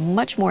realized they had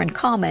much more in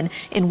common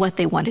in what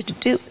they wanted to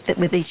do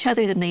with each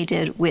other than they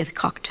did with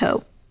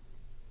Cocteau.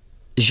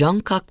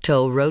 Jean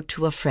Cocteau wrote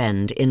to a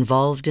friend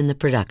involved in the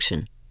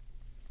production.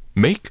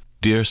 Make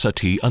dear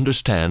Satie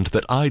understand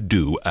that I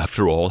do,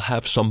 after all,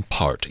 have some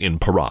part in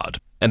Parade,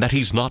 and that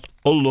he's not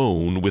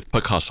alone with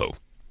Picasso.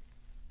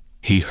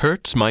 He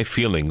hurts my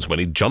feelings when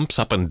he jumps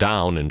up and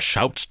down and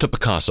shouts to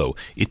Picasso,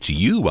 "It's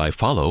you I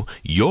follow,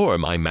 you're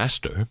my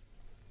master."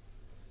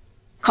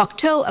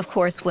 Cocteau, of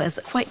course, was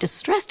quite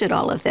distressed at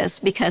all of this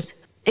because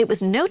it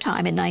was no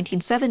time in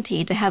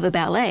 1917 to have a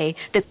ballet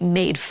that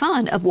made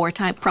fun of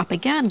wartime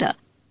propaganda.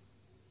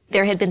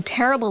 There had been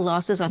terrible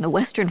losses on the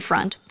Western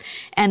Front,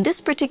 and this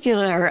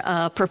particular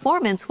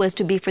performance was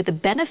to be for the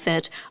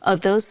benefit of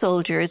those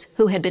soldiers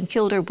who had been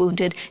killed or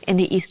wounded in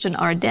the Eastern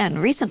Ardennes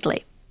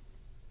recently.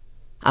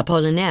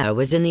 Apollinaire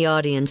was in the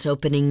audience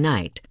opening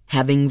night,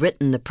 having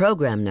written the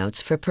program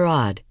notes for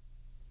Parade.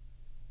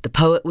 The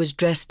poet was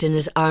dressed in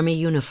his army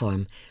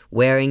uniform,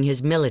 wearing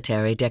his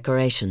military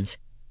decorations.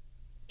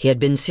 He had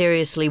been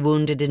seriously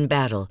wounded in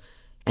battle,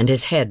 and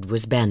his head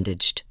was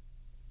bandaged.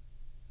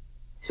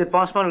 Ce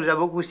pansement nous a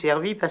beaucoup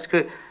servi parce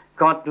que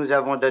quand nous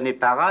avons donné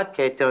Parade,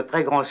 qui a été un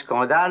très grand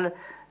scandale,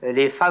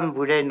 les femmes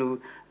voulaient nous...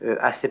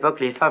 à cette époque,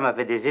 les femmes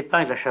avaient des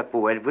épingles à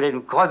chapeau. Elles voulaient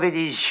nous crever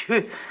les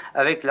yeux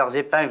avec leurs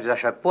épingles à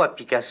chapeau, à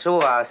Picasso,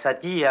 à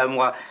Satie et à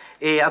moi.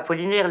 Et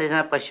Apollinaire les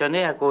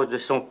impressionnait à cause de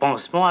son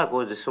pansement, à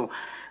cause de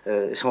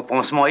son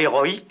pansement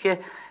héroïque.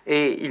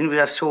 Et il nous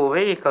a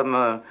sauvés comme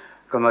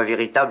un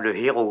véritable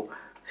héros.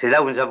 C'est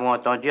là où nous avons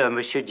entendu un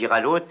monsieur dire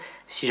à l'autre,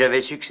 « Si j'avais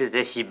su que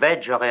c'était si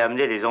bête, j'aurais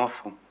amené les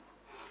enfants »,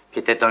 qui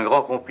était un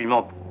grand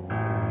compliment.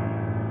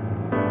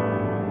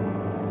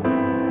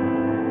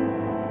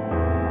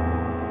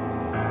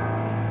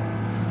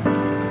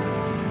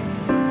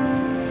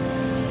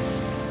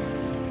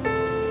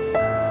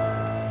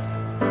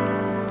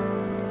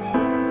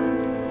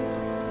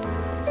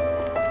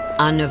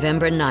 On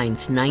November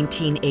 9th,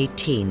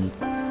 1918,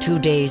 2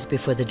 days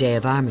before the day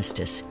of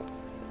armistice,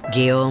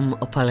 Guillaume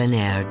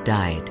Apollinaire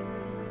died.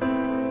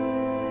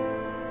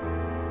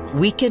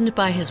 Weakened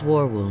by his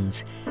war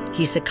wounds,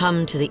 he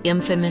succumbed to the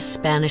infamous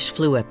Spanish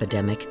flu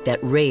epidemic that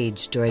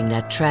raged during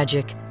that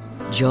tragic,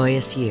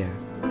 joyous year.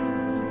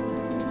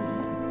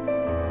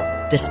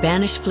 The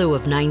Spanish flu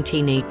of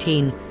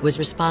 1918 was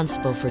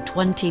responsible for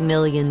 20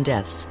 million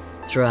deaths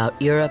throughout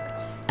Europe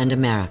and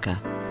America.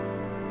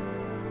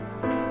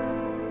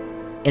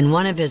 In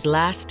one of his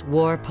last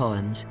war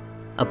poems,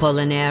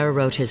 Apollinaire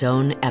wrote his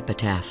own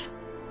epitaph.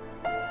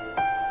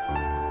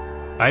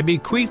 I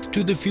bequeath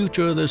to the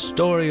future the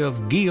story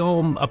of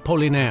Guillaume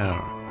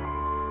Apollinaire,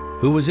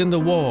 who was in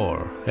the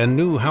war and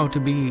knew how to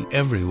be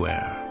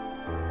everywhere.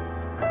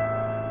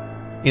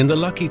 In the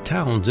lucky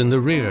towns in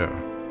the rear,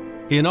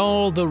 in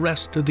all the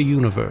rest of the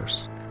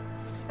universe,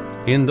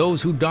 in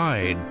those who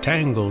died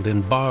tangled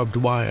in barbed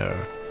wire,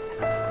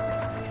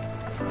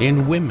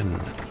 in women,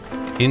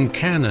 in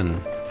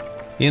cannon,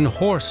 in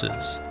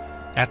horses,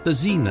 at the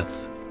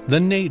zenith, the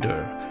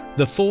nadir,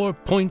 the 4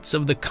 points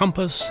of the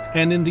compass,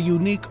 and in the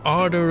unique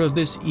ardor of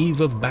this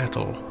eve of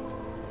battle.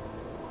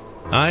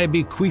 I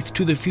bequeath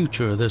to the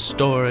future the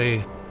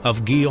story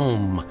of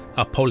Guillaume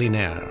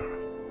Apollinaire.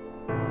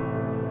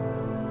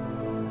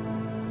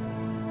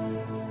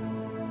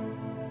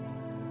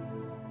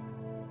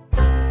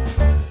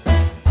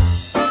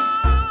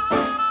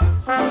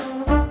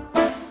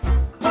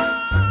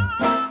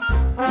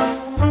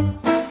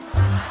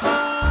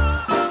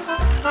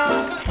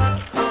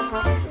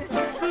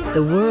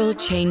 The world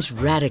changed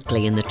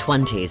radically in the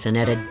 20s and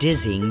at a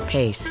dizzying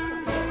pace.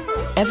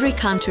 Every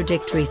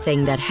contradictory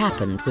thing that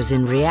happened was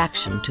in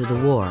reaction to the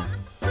war.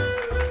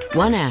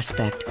 One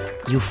aspect,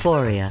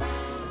 euphoria,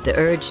 the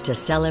urge to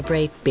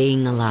celebrate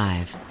being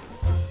alive.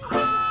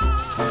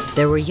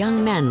 There were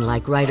young men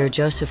like writer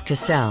Joseph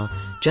Cassel,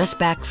 just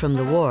back from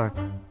the war,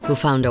 who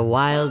found a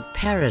wild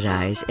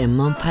paradise in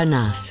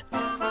Montparnasse.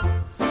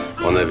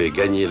 On avait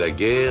gagné la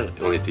guerre,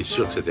 on était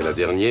sûr que c'était la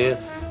dernière.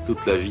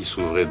 toute la vie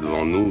s'ouvrait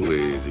devant nous,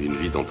 et une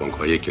vie dont on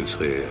croyait qu'elle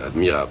serait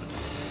admirable.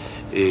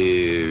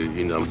 Et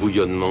un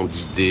bouillonnement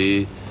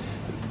d'idées,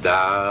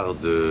 d'art,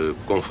 de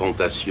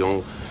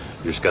confrontation,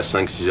 jusqu'à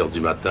 5-6 heures du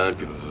matin.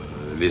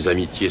 Les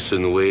amitiés se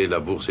nouaient, la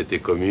bourse était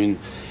commune,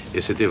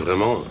 et c'était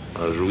vraiment,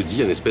 je vous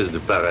dis, une espèce de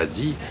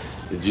paradis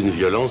d'une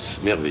violence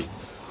merveilleuse.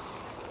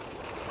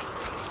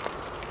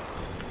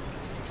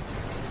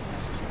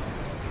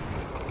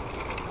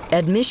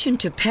 Admission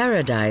to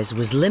paradise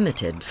was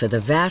limited for the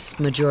vast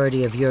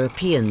majority of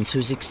Europeans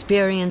whose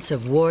experience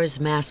of war's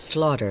mass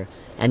slaughter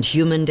and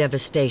human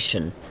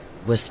devastation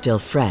was still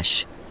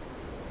fresh.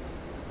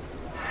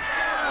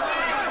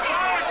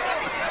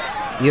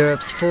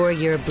 Europe's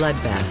 4-year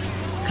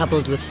bloodbath,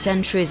 coupled with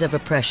centuries of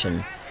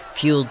oppression,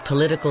 fueled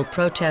political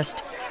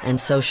protest and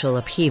social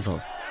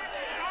upheaval.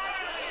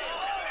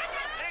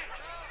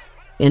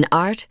 In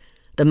art,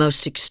 the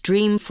most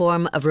extreme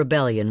form of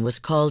rebellion was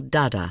called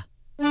Dada.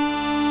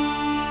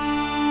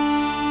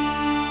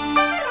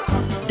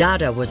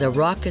 Dada was a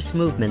raucous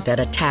movement that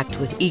attacked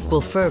with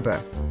equal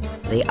fervor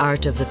the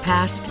art of the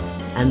past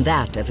and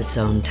that of its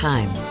own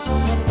time.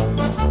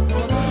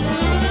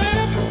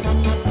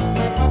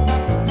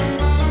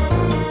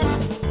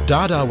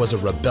 Dada was a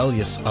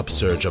rebellious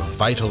upsurge of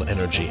vital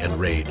energy and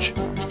rage.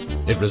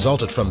 It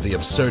resulted from the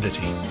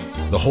absurdity,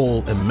 the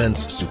whole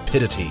immense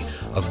stupidity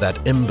of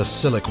that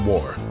imbecilic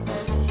war.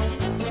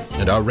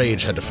 And our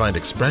rage had to find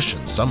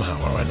expression somehow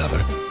or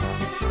another.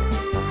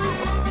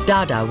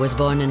 Dada was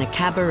born in a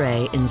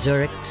cabaret in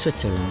Zurich,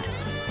 Switzerland.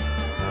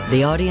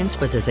 The audience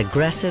was as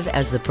aggressive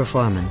as the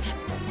performance.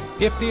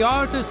 If the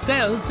artist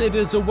says it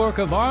is a work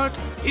of art,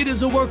 it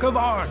is a work of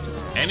art.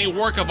 Any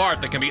work of art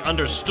that can be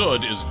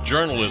understood is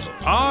journalism.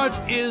 Art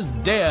is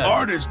dead.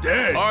 Art is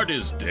dead. Art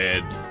is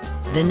dead.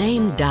 The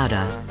name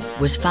Dada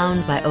was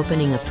found by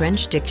opening a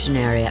French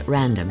dictionary at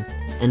random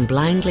and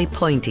blindly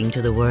pointing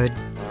to the word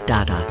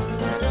Dada.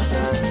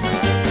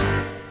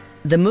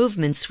 The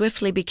movement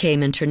swiftly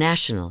became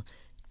international,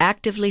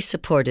 actively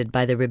supported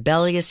by the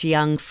rebellious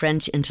young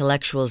French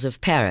intellectuals of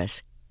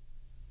Paris,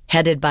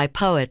 headed by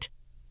poet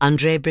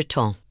André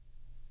Breton.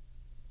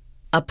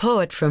 A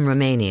poet from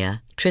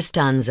Romania,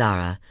 Tristan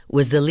Tzara,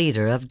 was the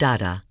leader of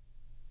Dada.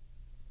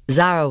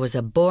 Tzara was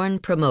a born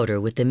promoter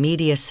with the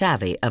media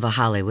savvy of a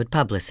Hollywood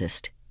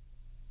publicist.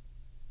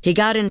 He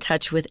got in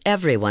touch with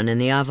everyone in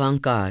the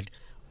avant-garde,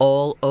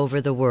 all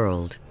over the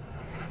world.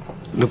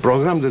 Le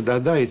programme de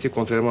Dada était,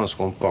 contrairement à ce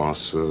qu'on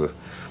pense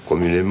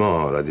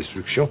communément à la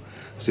destruction,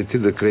 c'était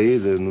de créer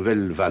de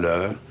nouvelles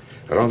valeurs,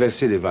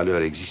 renverser les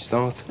valeurs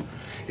existantes.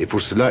 Et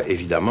pour cela,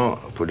 évidemment,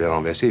 pour les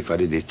renverser, il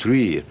fallait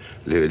détruire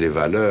les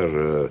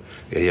valeurs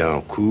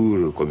ayant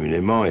cours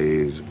communément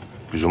et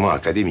plus ou moins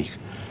académiques.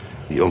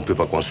 Et on ne peut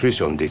pas construire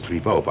si on ne détruit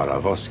pas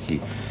auparavant ce qui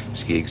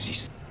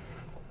existe.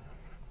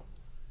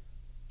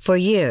 For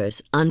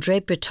years,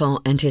 André Breton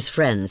and his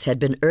friends had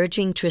been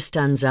urging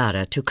Tristan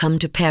Tzara to come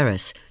to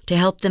Paris to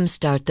help them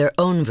start their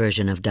own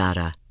version of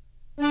Dada.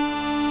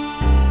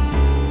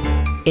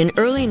 In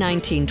early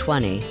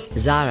 1920,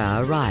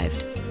 Tzara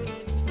arrived.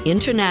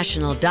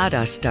 International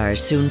Dada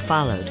stars soon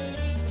followed.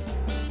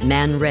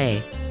 Man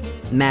Ray,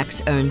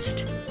 Max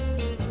Ernst,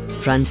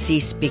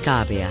 Francis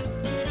Picabia.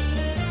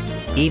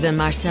 Even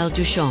Marcel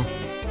Duchamp,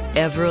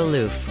 ever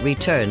aloof,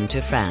 returned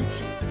to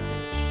France.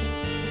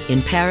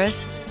 In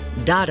Paris,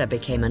 Dada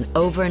became an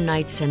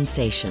overnight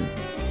sensation.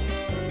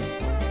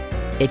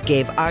 It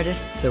gave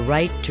artists the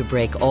right to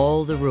break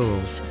all the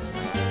rules.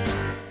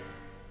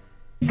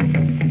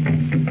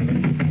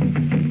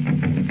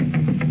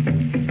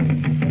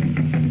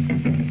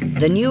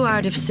 The new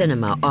art of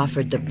cinema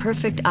offered the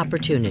perfect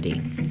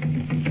opportunity.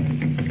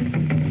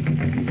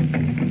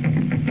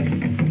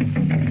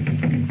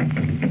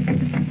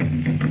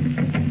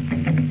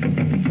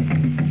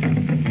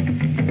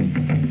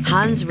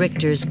 Hans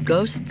Richter's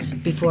Ghosts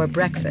Before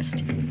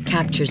Breakfast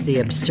captures the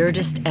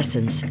absurdist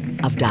essence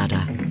of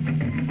Dada.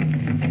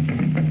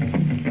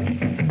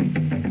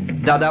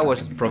 Dada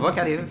was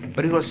provocative,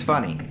 but it was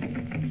funny.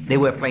 They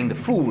were playing the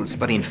fools,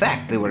 but in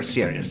fact they were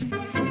serious.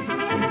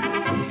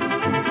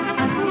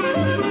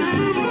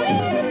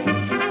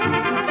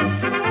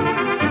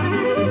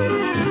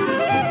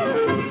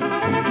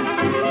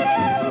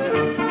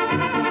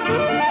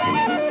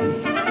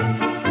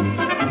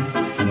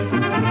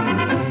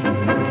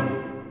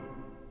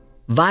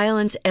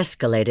 Violence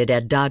escalated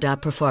at Dada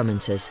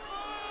performances.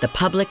 The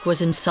public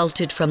was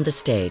insulted from the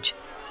stage.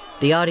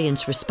 The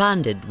audience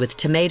responded with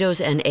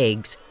tomatoes and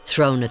eggs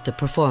thrown at the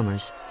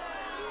performers.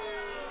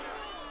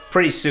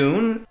 Pretty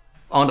soon,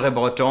 André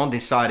Breton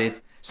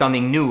decided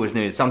something new was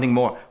needed, something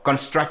more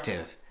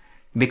constructive,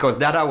 because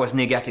Dada was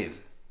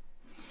negative.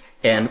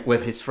 And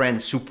with his friend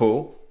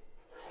Soupeau,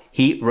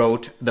 he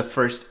wrote the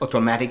first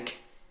automatic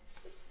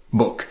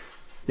book,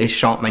 Les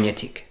Champs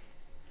Magnétiques.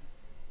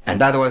 And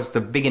that was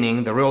the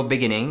beginning, the real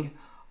beginning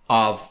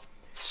of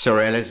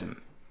surrealism.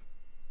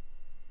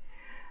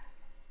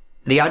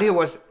 The idea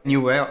was you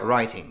were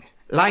writing,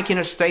 like in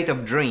a state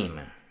of dream.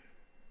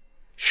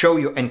 Show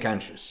your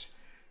unconscious.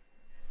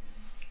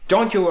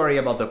 Don't you worry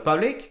about the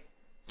public,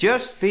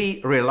 Just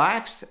be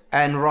relaxed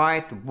and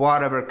write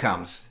whatever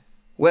comes,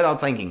 without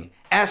thinking,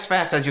 as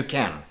fast as you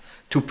can,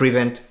 to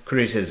prevent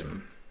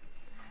criticism.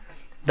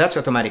 That's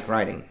automatic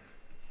writing.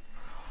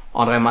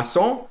 André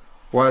Masson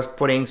was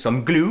putting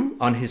some glue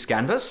on his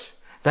canvas,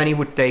 then he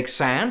would take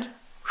sand,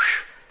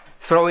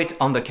 throw it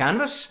on the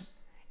canvas,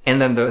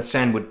 and then the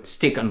sand would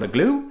stick on the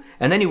glue,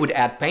 and then he would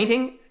add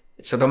painting.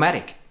 It's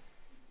automatic.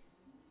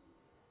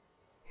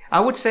 I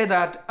would say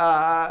that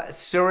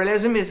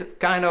surrealism is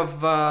kind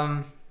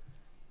of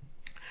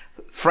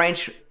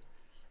French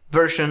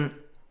version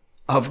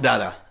of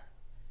Dada.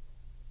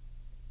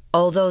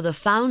 Although the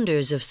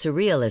founders of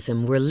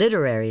Surrealism were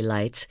literary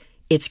lights,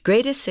 its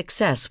greatest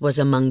success was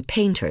among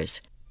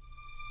painters.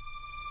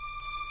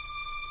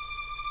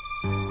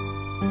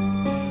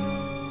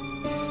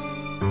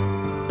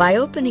 By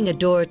opening a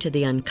door to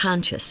the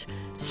unconscious,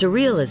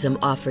 Surrealism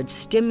offered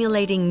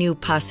stimulating new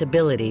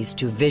possibilities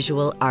to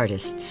visual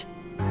artists.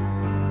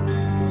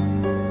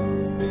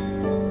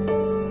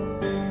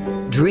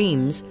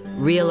 Dreams,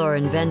 real or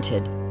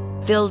invented,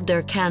 filled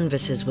their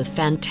canvases with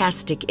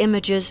fantastic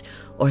images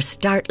or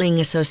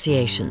startling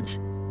associations.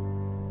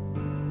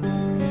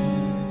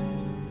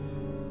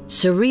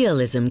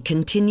 Surrealism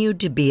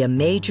continued to be a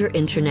major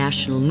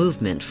international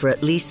movement for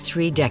at least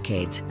 3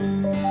 decades,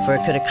 for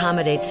it could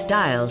accommodate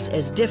styles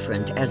as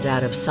different as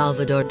that of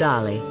Salvador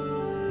Dali,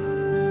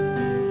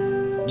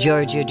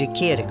 Giorgio de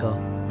Chirico,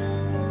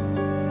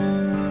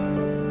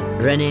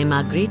 René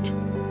Magritte,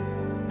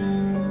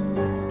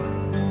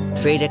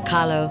 Frida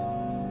Kahlo,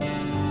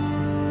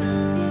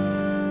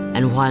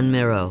 and Juan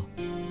Miró.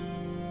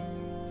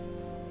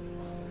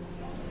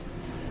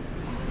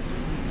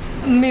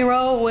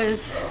 Miró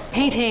was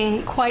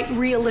painting quite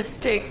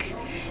realistic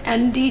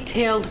and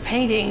detailed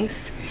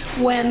paintings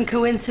when,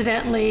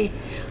 coincidentally,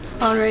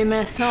 André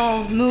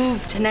Masson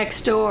moved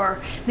next door.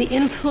 The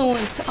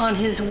influence on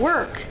his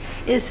work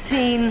is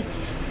seen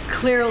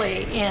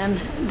clearly in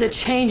the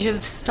change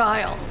of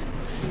style.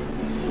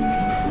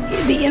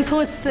 The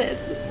influence that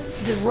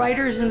the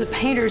writers and the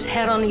painters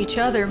had on each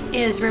other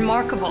is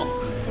remarkable.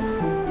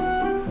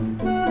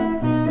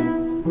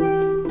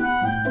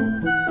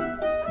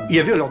 Il y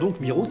avait alors donc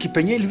Miró qui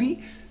peignait, lui,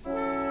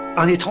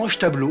 un étrange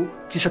tableau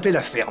qui s'appelait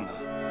La Ferme.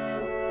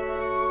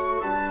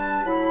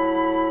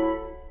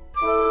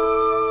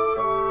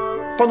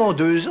 Pendant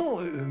 2 ans,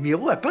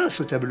 Miró a peint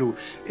ce tableau.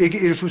 Et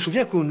je me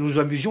souviens que nous nous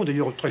amusions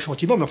d'ailleurs très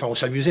gentiment, mais enfin on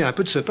s'amusait un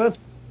peu de ce peintre.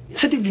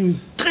 C'était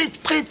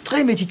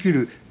très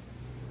méticuleux.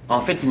 En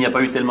fait, il n'y a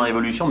pas eu tellement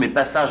d'évolution, mais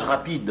passage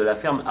rapide de la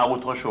ferme à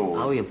autre chose.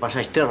 Ah oui, un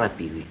passage très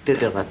rapide, oui,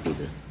 très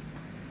rapide.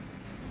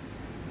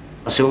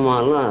 À ce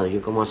moment-là, j'ai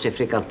commencé à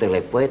fréquenter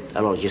les poètes,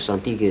 alors j'ai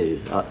senti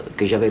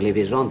que j'avais le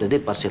besoin de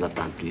dépasser la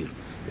peinture,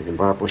 de me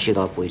rapprocher de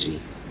la poésie.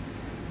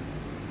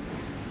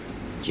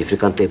 J'ai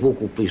fréquenté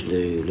beaucoup plus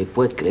les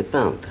poètes que les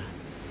peintres.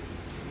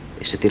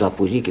 Et c'était la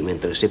poésie qui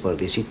m'intéressait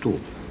par-dessus tout,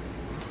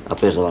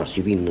 après avoir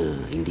suivi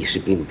une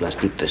discipline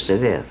plastique très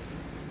sévère.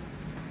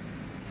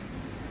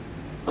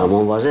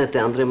 Mon voisin était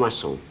André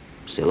Masson.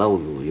 C'est là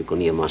où je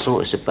connais Masson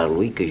et c'est par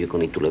lui que je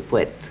connais tous les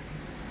poètes.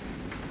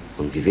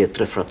 On vivait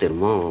très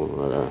fraternement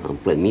en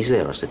pleine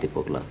misère à cette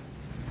époque-là.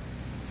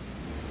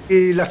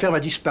 Et la ferme a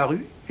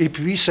disparu, et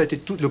puis ça a été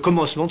tout le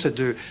commencement de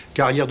cette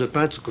carrière de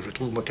peintre, que je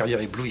trouve, moi,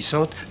 carrière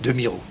éblouissante, de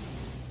Miró.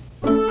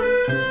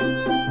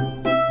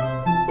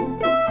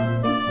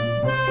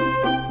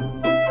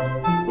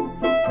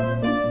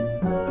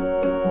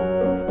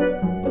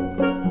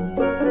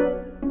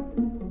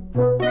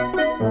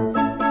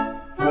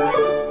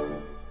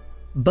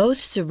 Both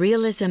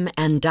Surrealism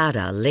and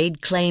Dada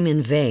laid claim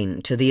in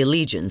vain to the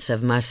allegiance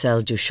of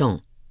Marcel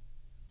Duchamp.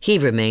 He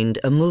remained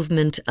a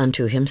movement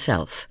unto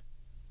himself.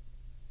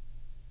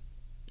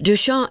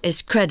 Duchamp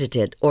is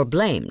credited or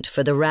blamed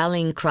for the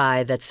rallying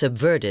cry that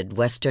subverted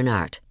Western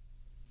art.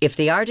 If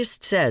the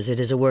artist says it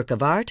is a work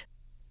of art,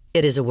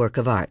 it is a work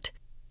of art.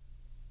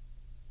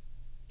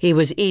 He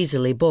was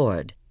easily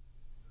bored.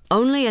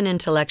 Only an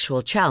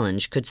intellectual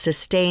challenge could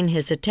sustain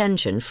his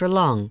attention for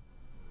long.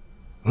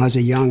 As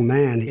a young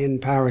man in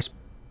Paris,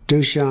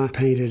 Duchamp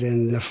painted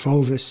in the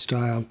Fauvist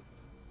style,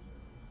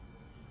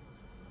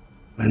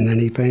 and then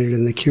he painted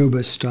in the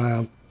Cubist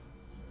style.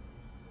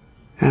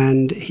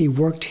 And he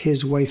worked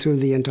his way through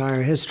the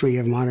entire history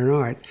of modern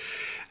art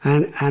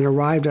and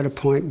arrived at a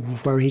point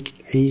where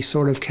he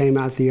sort of came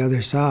out the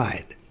other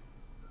side.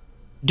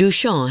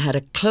 Duchamp had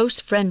a close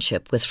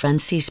friendship with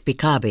Francis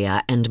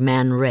Picabia and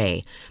Man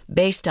Ray,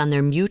 based on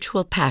their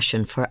mutual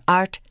passion for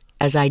art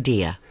as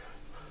idea.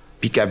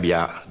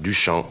 Picabia,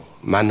 Duchamp,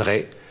 Man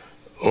Ray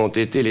ont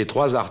été les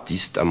 3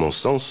 artistes, à mon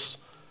sens,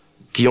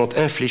 qui ont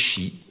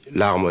infléchi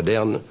l'art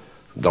moderne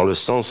dans le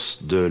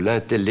sens de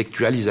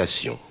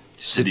l'intellectualisation.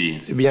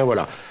 Eh bien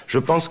voilà, je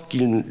pense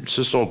qu'ils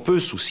se sont peu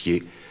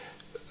souciés,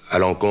 à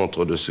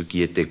l'encontre de ce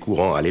qui était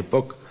courant à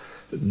l'époque,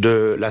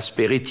 de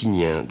l'aspect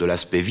rétinien, de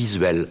l'aspect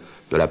visuel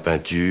de la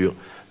peinture,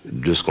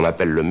 de ce qu'on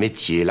appelle le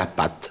métier, la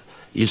patte.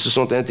 Ils se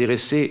sont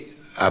intéressés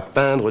à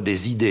peindre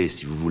des idées,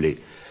 si vous voulez.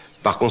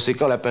 Par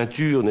conséquent, la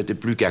peinture n'était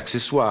plus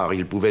qu'accessoire.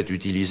 Ils pouvaient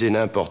utiliser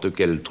n'importe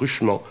quel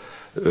truchement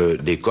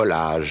des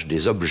collages,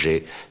 des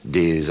objets,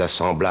 des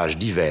assemblages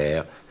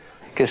divers.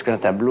 Qu'est-ce qu'un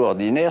tableau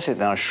ordinaire?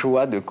 C'est un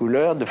choix de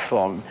couleurs, de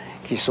formes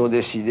qui sont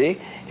décidées,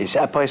 et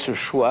après ce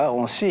choix,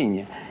 on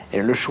signe.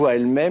 Et le choix est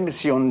le même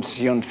si on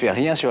ne fait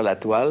rien sur la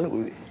toile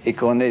et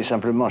qu'on ait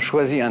simplement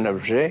choisi un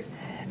objet,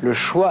 le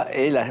choix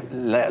est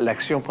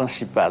l'action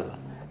principale.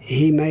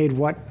 He made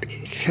what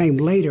came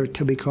later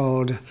to be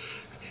called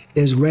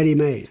his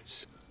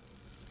ready-mades.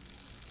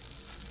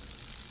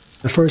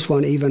 The first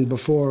one, even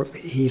before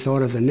he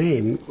thought of the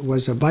name,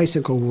 was a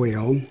bicycle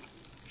wheel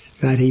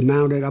that he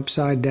mounted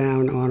upside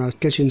down on a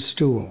kitchen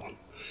stool.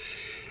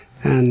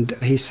 And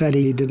he said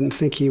he didn't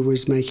think he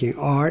was making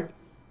art.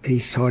 He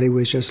thought he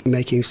was just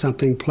making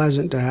something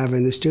pleasant to have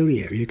in the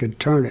studio. You could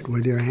turn it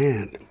with your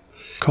hand,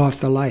 caught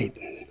the light,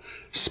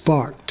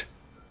 sparked.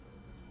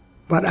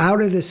 But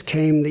out of this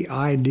came the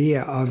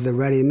idea of the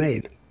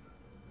ready-made.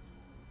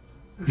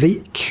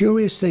 The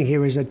curious thing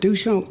here is that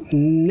Duchamp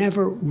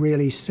never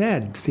really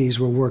said these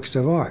were works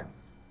of art.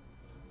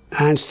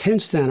 And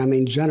since then, I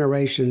mean,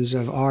 generations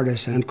of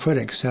artists and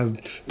critics have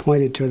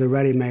pointed to the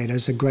ready-made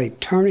as a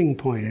great turning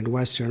point in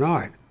Western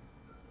art.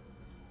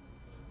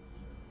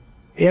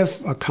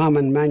 If a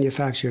common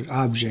manufactured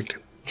object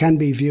can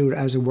be viewed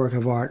as a work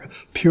of art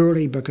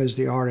purely because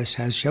the artist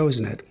has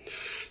chosen it,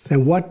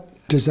 then what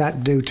does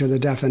that do to the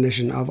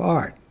definition of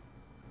art?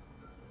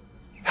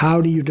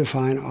 How do you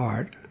define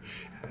art?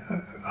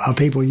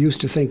 People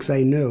used to think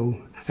they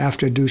knew.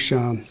 After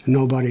Duchamp,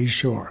 nobody's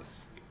sure.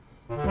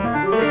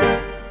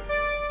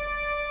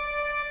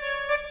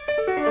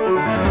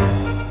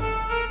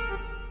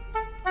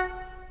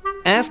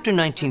 After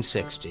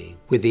 1960,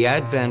 with the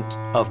advent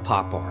of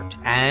pop art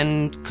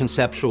and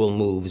conceptual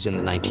moves in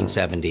the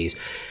 1970s,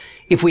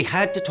 if we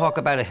had to talk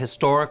about a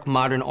historic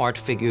modern art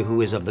figure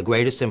who is of the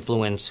greatest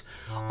influence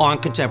on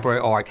contemporary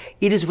art,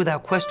 it is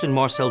without question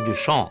Marcel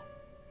Duchamp.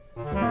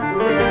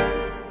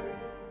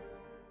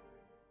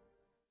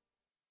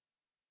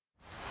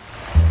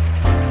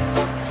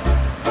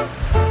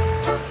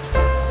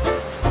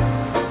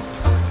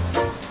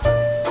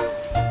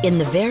 In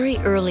the very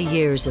early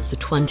years of the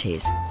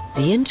 20s,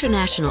 the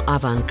international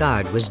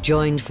avant-garde was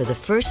joined for the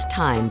first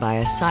time by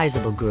a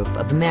sizable group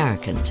of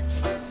Americans.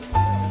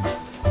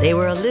 They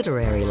were a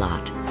literary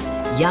lot,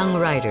 young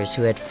writers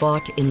who had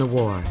fought in the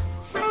war.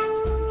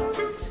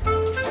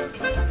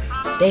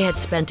 They had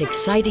spent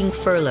exciting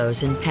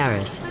furloughs in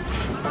Paris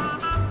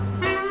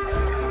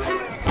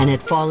and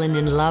had fallen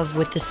in love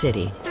with the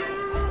city.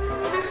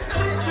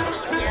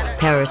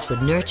 Paris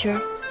would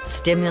nurture,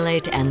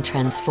 stimulate, and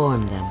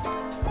transform them.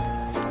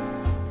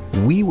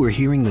 We were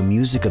hearing the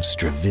music of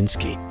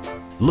Stravinsky,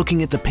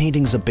 looking at the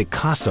paintings of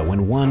Picasso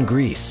and Juan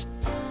Gris,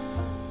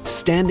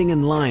 standing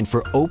in line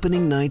for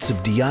opening nights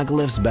of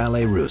Diaghilev's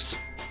Ballet Russe.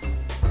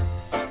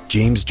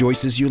 James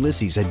Joyce's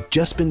Ulysses had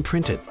just been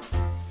printed.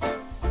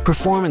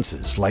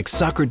 Performances like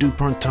Sacre du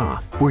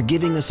Printemps were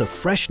giving us a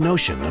fresh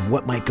notion of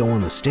what might go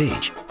on the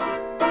stage.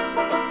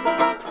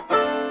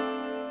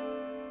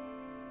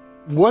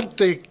 What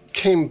they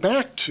came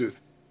back to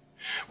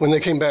when they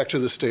came back to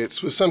the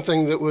States was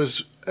something that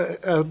was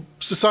a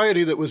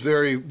society that was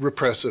very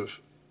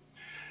repressive,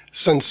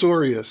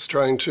 censorious,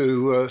 trying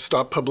to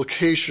stop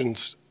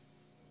publications.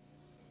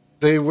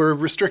 They were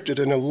restricted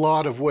in a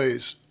lot of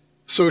ways,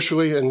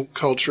 socially and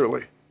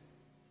culturally.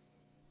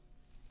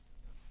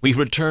 We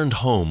returned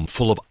home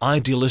full of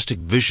idealistic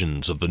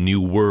visions of the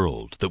new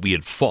world that we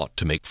had fought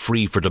to make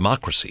free for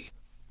democracy,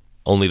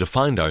 only to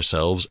find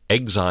ourselves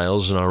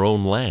exiles in our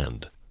own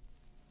land.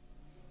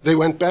 They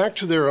went back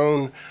to their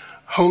own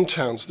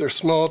hometowns, their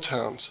small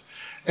towns,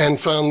 and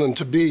found them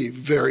to be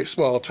very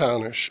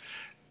small-townish.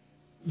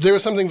 There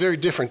was something very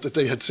different that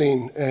they had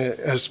seen,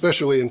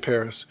 especially in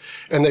Paris,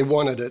 and they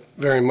wanted it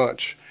very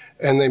much.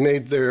 And they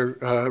made their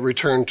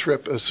return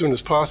trip as soon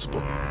as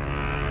possible.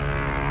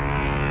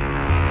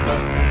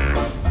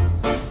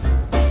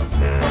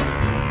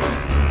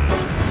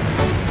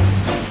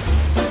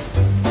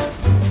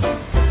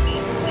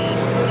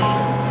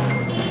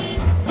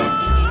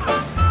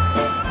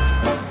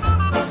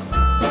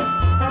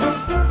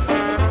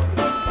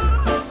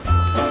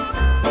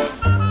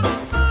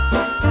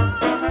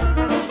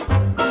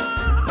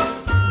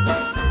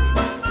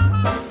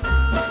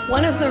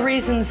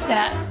 Reasons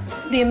that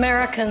the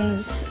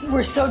Americans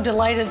were so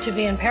delighted to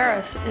be in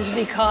Paris is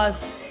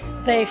because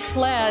they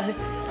fled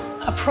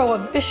a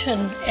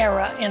prohibition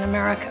era in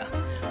America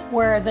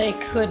where they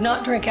could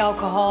not drink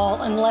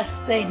alcohol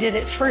unless they did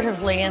it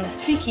furtively in a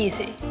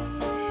speakeasy.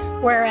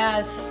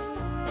 Whereas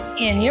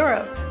in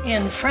Europe,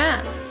 in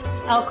France,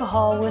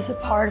 alcohol was a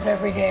part of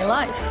everyday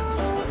life.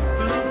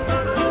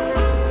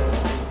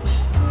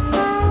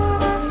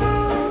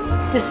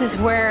 This is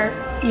where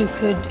you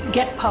could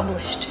get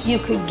published, you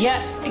could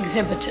get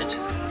exhibited,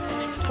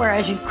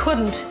 whereas you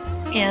couldn't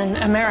in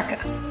America.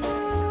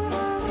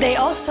 They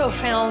also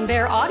found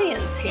their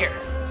audience here.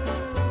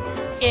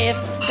 If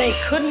they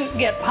couldn't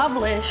get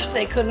published,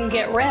 they couldn't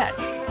get read.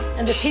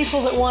 And the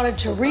people that wanted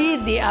to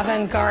read the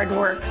avant-garde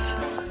works,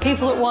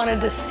 people that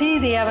wanted to see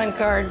the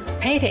avant-garde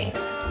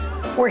paintings,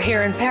 were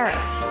here in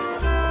Paris.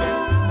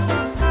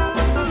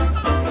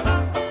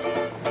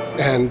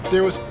 And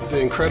there was the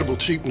incredible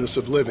cheapness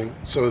of living,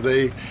 so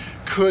they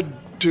could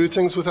do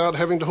things without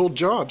having to hold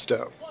jobs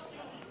down.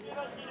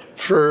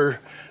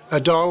 For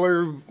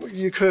 $1,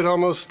 you could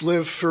almost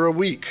live for a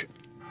week.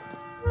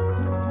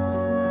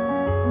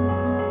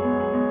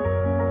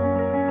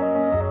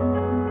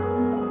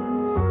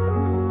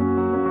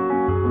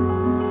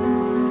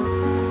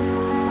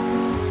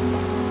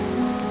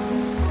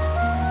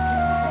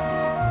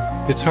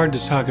 It's hard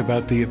to talk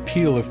about the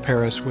appeal of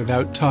Paris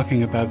without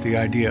talking about the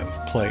idea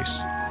of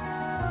place.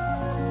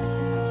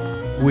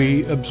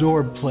 We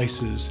absorb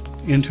places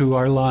into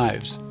our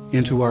lives,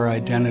 into our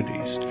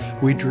identities.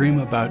 We dream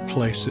about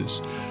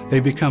places. They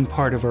become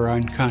part of our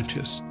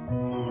unconscious.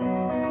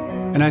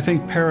 And I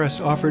think Paris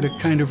offered a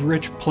kind of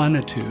rich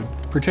plenitude,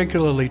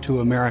 particularly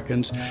to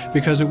Americans,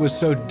 because it was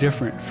so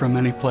different from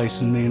any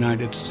place in the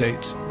United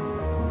States.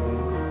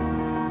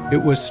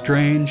 It was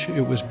strange,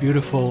 it was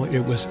beautiful,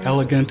 it was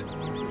elegant.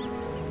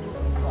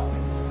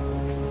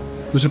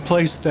 It was a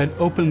place that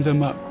opened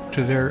them up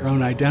to their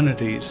own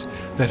identities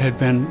that had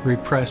been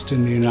repressed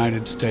in the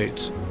United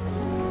States.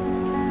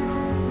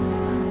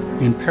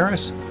 In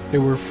Paris, they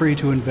were free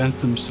to invent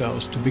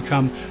themselves, to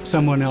become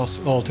someone else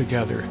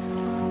altogether.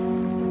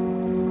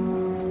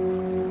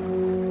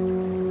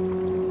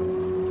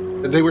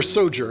 They were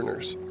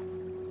sojourners.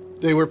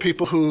 They were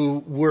people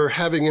who were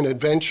having an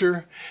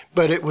adventure,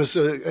 but it was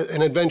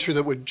an adventure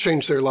that would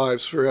change their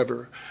lives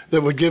forever,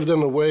 that would give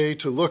them a way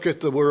to look at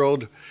the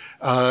world,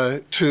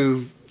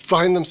 to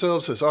find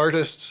themselves as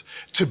artists,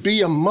 to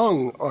be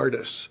among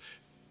artists.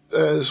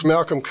 As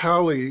Malcolm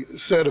Cowley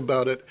said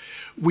about it,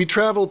 we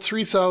traveled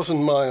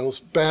 3,000 miles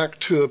back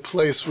to a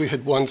place we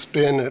had once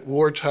been at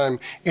wartime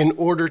in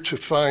order to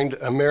find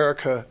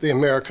America, the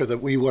America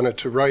that we wanted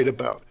to write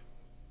about.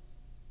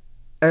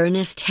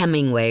 Ernest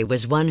Hemingway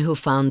was one who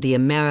found the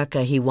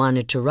America he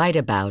wanted to write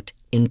about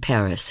in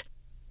Paris.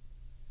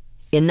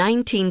 In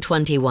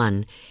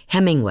 1921,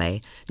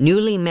 Hemingway,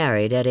 newly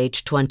married at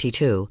age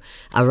 22,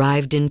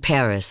 arrived in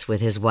Paris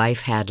with his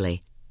wife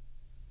Hadley.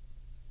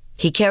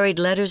 He carried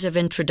letters of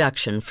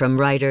introduction from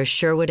writer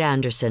Sherwood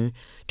Anderson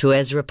to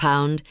Ezra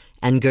Pound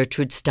and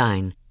Gertrude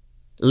Stein,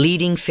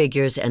 leading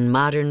figures in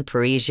modern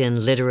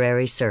Parisian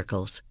literary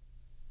circles.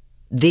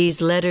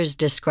 These letters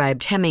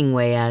described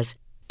Hemingway as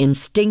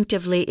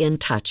instinctively in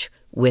touch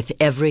with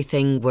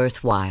everything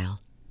worthwhile.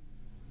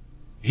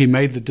 He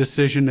made the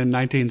decision in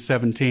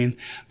 1917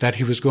 that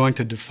he was going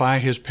to defy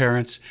his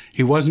parents.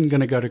 He wasn't going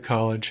to go to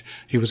college.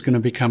 He was going to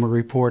become a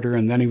reporter,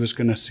 and then he was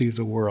going to see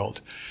the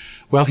world.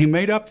 Well, he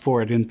made up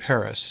for it in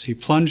Paris. He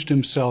plunged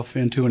himself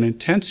into an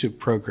intensive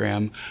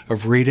program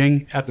of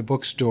reading at the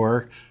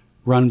bookstore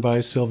run by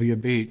Sylvia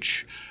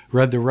Beach.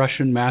 Read the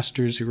Russian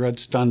masters. He read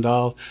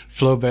Stendhal,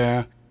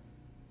 Flaubert.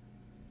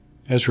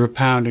 Ezra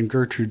Pound and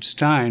Gertrude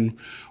Stein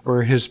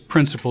were his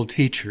principal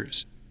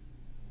teachers.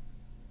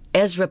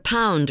 Ezra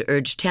Pound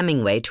urged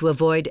Hemingway to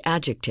avoid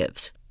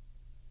adjectives.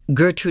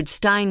 Gertrude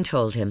Stein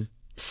told him,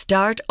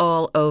 "Start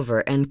all over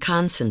and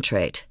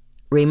concentrate.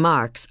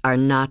 Remarks are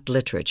not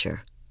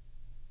literature."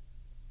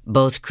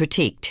 Both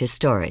critiqued his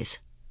stories.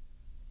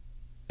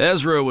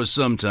 Ezra was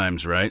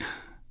sometimes right.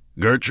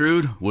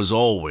 Gertrude was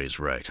always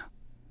right.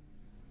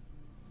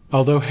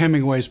 Although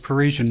Hemingway's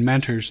Parisian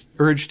mentors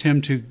urged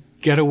him to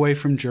get away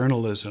from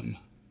journalism,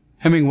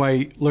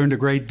 Hemingway learned a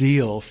great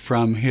deal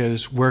from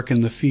his work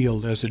in the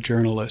field as a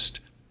journalist.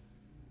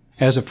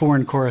 As a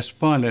foreign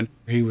correspondent,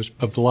 he was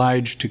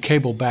obliged to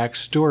cable back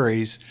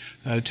stories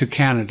to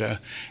Canada,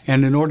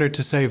 and in order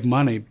to save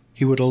money,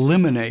 he would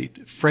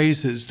eliminate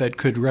phrases that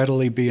could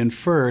readily be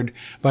inferred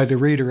by the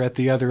reader at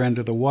the other end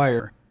of the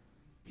wire.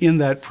 In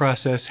that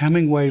process,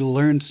 Hemingway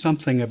learned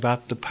something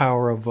about the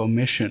power of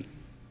omission,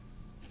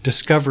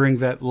 discovering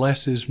that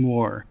less is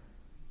more.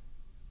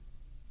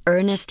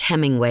 Ernest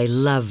Hemingway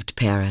loved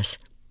Paris,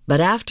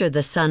 but after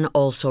The Sun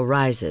Also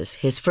Rises,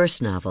 his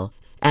first novel,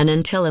 and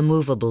Until a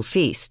Movable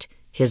Feast,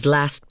 his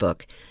last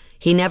book,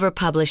 he never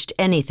published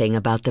anything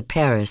about the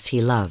Paris he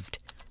loved.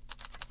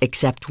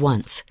 Except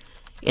once,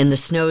 in The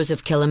Snows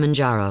of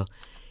Kilimanjaro,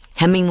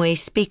 Hemingway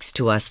speaks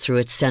to us through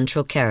its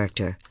central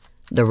character,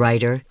 the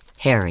writer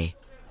Harry.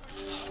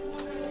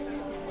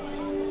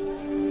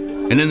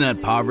 And in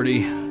that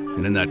poverty,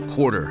 and in that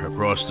quarter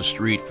across the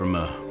street from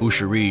a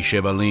boucherie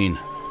Chevaline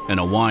and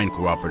a wine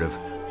cooperative,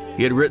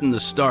 he had written the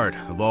start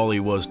of all he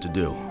was to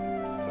do.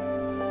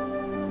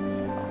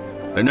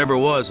 There never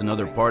was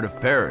another part of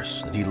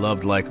Paris that he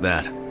loved like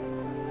that.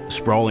 The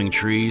sprawling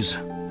trees,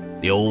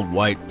 the old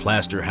white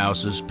plaster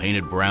houses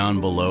painted brown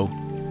below,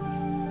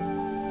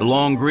 the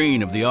long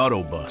green of the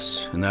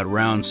autobus in that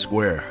round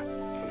square,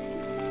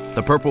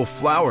 the purple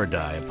flower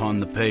dye upon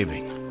the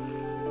paving,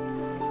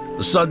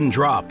 the sudden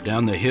drop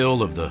down the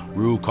hill of the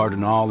Rue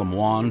Cardinal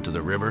Lemoine to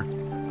the river,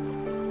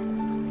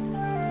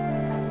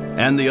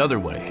 and the other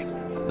way,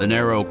 the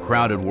narrow,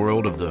 crowded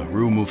world of the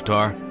Rue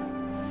Mouffetard.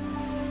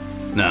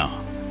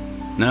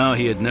 No,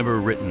 he had never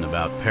written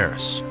about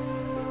Paris.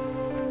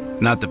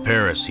 Not the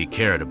Paris he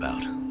cared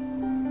about.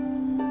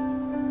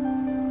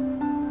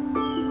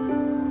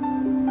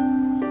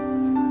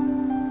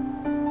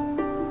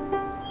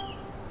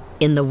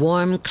 In the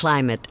warm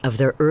climate of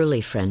their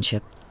early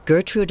friendship,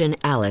 Gertrude and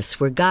Alice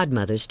were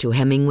godmothers to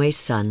Hemingway's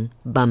son,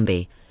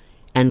 Bumby,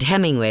 and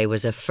Hemingway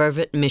was a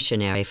fervent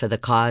missionary for the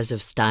cause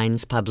of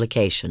Stein's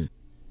publication.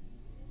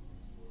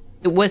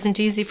 It wasn't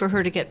easy for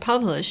her to get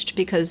published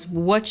because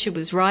what she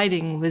was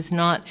writing was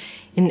not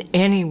in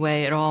any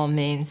way at all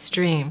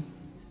mainstream.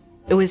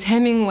 It was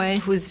Hemingway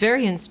who was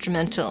very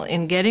instrumental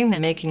in getting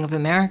The Making of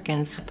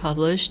Americans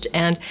published,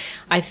 and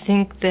I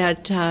think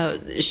that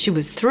she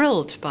was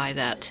thrilled by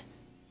that.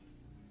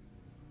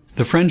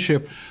 The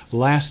friendship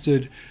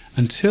lasted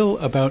until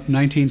about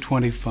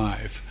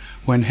 1925,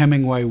 when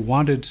Hemingway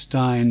wanted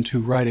Stein to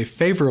write a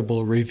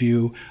favorable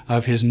review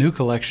of his new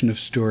collection of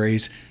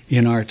stories,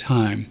 In Our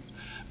Time,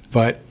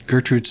 but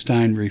Gertrude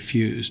Stein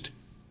refused.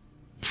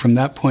 From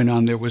that point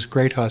on, there was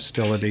great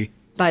hostility.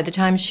 By the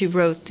time she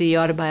wrote the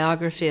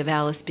autobiography of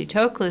Alice B.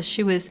 Toklas,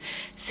 she was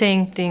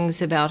saying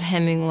things about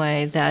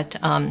Hemingway, that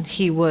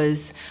he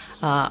was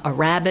a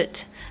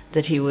rabbit,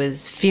 that he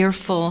was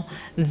fearful,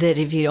 that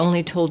if he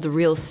only told the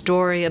real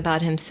story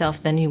about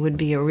himself, then he would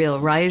be a real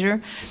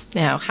writer.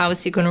 Now, how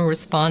is he going to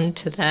respond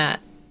to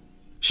that?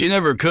 She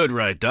never could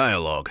write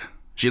dialogue.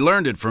 She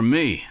learned it from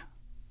me.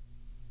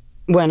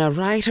 When a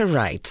writer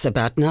writes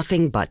about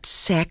nothing but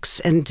sex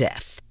and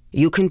death,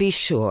 you can be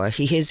sure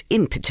he is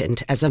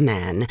impotent as a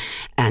man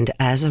and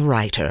as a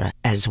writer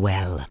as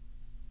well.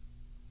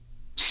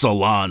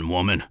 Salon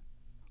woman.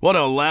 What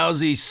a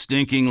lousy,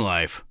 stinking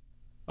life.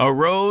 A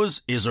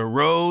rose is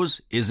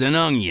an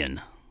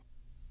onion.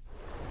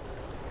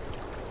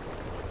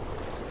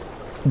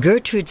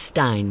 Gertrude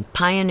Stein,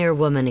 pioneer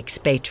woman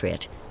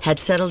expatriate, had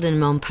settled in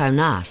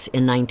Montparnasse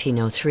in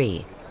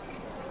 1903.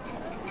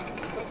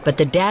 But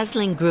the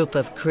dazzling group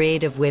of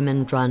creative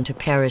women drawn to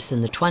Paris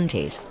in the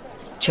 20s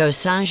chose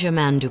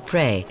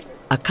Saint-Germain-du-Pré,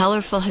 a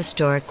colorful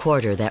historic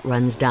quarter that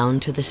runs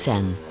down to the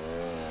Seine.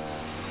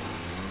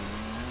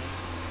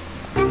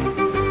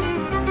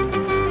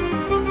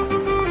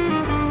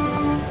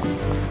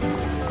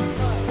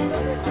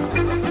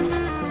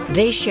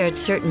 They shared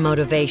certain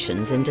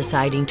motivations in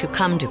deciding to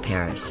come to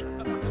Paris.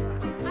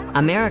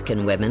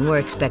 American women were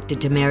expected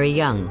to marry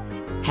young,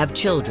 have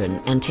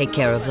children, and take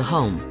care of the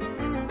home.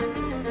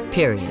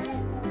 Period.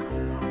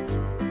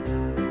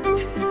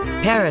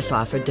 Paris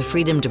offered the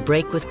freedom to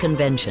break with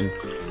convention,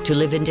 to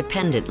live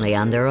independently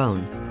on their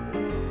own.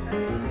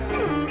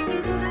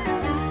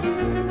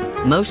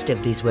 Most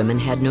of these women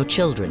had no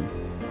children.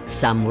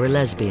 Some were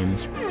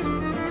lesbians.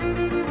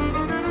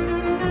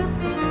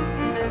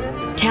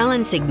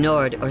 Talents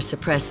ignored or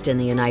suppressed in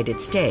the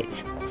United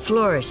States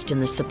flourished in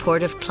the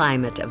supportive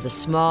climate of the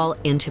small,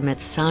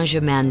 intimate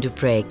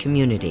Saint-Germain-du-Pré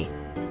community.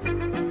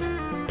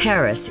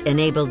 Paris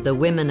enabled the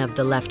women of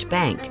the left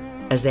bank,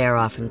 as they are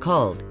often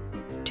called,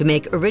 to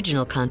make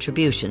original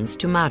contributions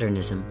to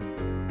modernism.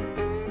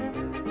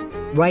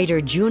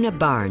 Writer Juna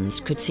Barnes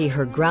could see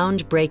her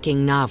groundbreaking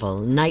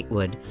novel,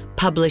 Nightwood,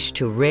 published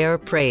to rare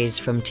praise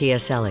from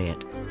T.S.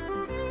 Eliot.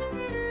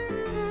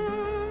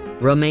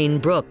 Romaine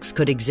Brooks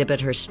could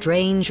exhibit her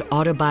strange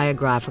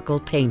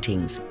autobiographical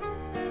paintings.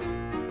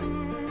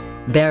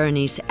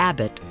 Berenice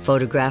Abbott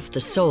photographed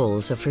the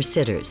souls of her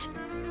sitters.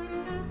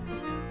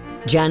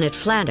 Janet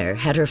Flanner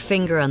had her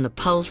finger on the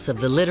pulse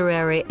of the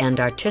literary and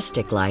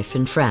artistic life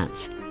in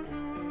France.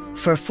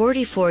 For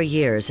 44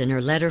 years, in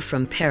her letter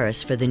from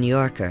Paris for The New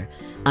Yorker,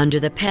 under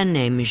the pen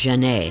name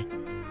Genet,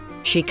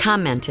 she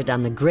commented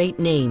on the great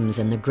names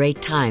and the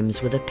great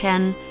times with a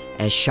pen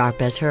as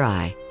sharp as her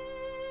eye.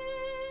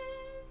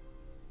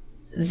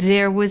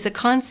 There was a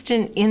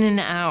constant in and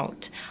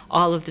out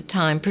all of the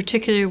time,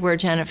 particularly where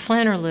Janet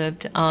Flanner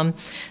lived.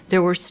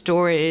 There were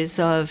stories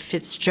of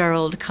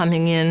Fitzgerald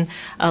coming in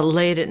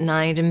late at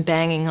night and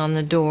banging on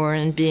the door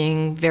and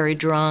being very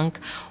drunk,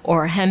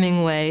 or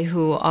Hemingway,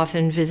 who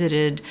often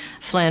visited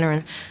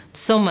Flanner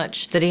so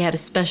much that he had a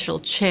special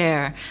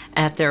chair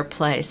at their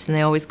place, and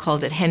they always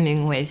called it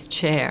Hemingway's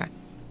chair.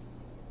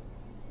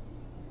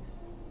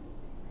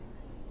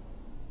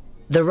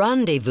 The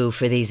rendezvous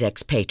for these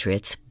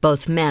expatriates,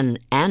 both men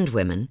and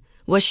women,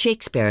 was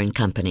Shakespeare and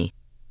Company,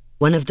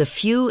 one of the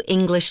few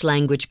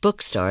English-language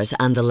bookstores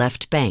on the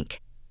left bank.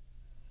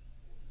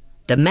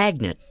 The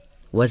magnet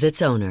was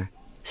its owner,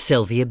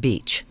 Sylvia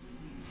Beach.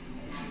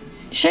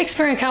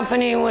 Shakespeare and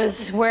Company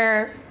was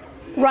where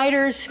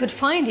writers would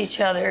find each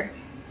other.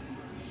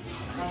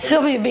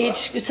 Sylvia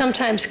Beach would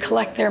sometimes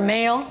collect their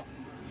mail.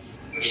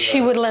 She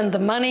would lend the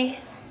money.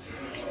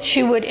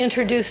 She would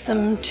introduce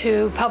them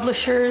to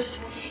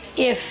publishers.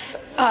 If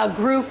a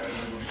group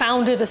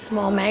founded a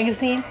small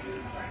magazine,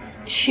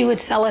 she would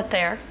sell it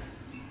there.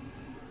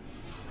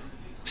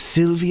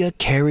 Sylvia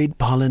carried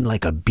pollen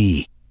like a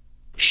bee.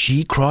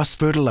 She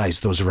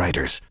cross-fertilized those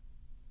writers.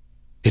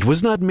 It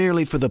was not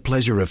merely for the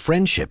pleasure of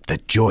friendship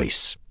that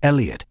Joyce,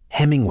 Eliot,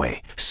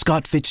 Hemingway,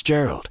 Scott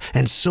Fitzgerald,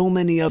 and so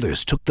many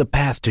others took the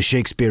path to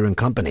Shakespeare and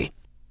Company.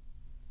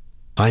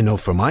 I know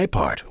for my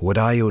part what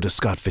I owe to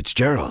Scott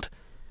Fitzgerald,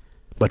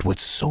 but what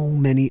so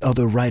many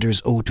other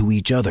writers owe to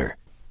each other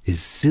is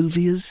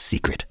Sylvia's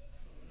secret.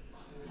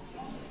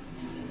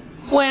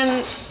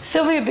 When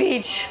Sylvia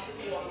Beach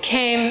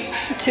came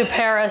to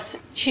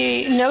Paris,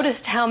 she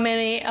noticed how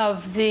many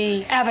of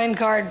the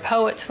avant-garde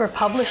poets were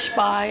published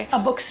by a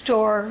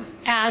bookstore,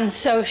 and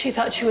so she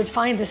thought she would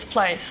find this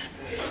place.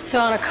 So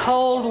on a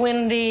cold,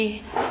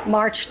 windy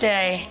March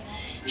day,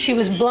 she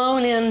was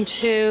blown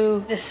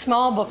into this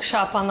small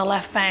bookshop on the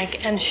left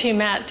bank, and she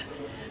met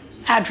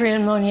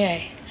Adrien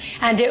Monnier.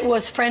 And it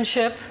was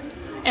friendship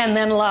and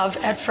then love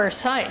at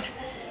first sight.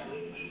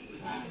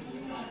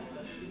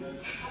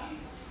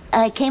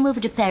 I came over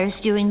to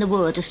Paris during the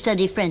war to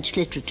study French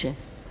literature.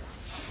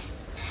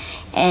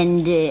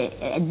 And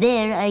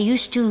there I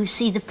used to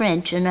see the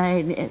French, and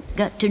I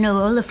got to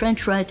know all the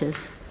French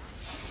writers.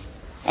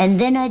 And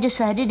then I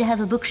decided to have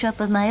a bookshop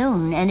of my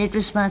own, and it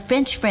was my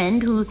French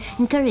friend who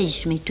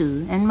encouraged me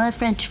to, and my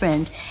French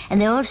friend. And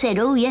they all said,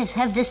 oh yes,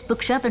 have this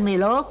bookshop and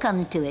we'll all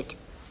come to it.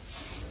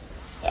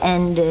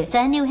 And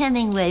I knew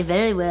Hemingway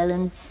very well,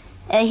 and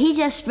he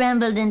just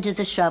rambled into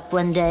the shop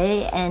one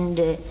day,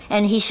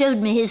 and he showed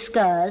me his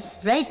scars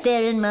right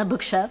there in my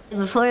bookshop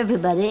before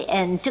everybody,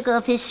 and took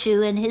off his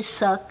shoe and his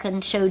sock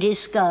and showed his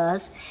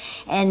scars.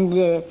 And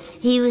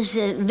he was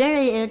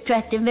very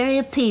attractive, very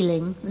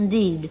appealing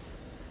indeed.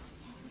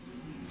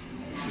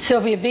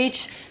 Sylvia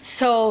Beach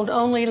sold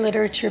only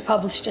literature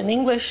published in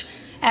English,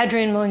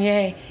 Adrien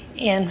Monnier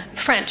in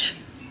French.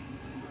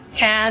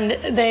 And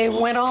they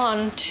went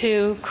on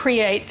to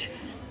create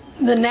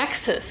the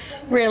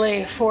nexus,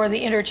 really, for the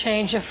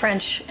interchange of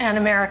French and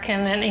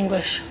American and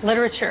English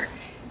literature.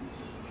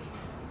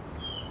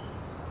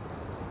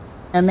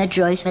 I met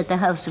Joyce at the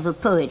house of a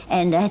poet,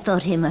 and I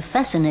thought him a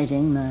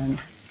fascinating man.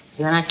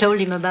 Then I told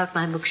him about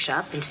my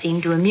bookshop. It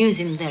seemed to amuse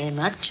him very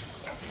much.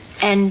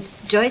 And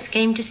Joyce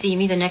came to see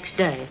me the next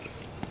day.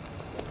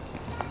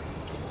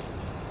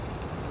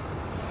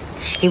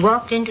 He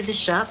walked into the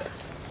shop,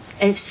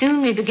 and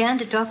soon we began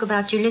to talk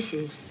about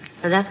Ulysses,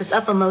 for that was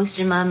uppermost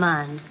in my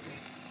mind.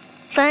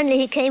 Finally,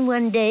 he came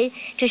one day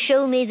to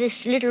show me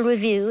this little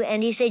review,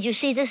 and he said, you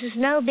see, this is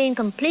now being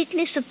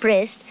completely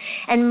suppressed,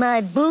 and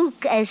my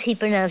book, as he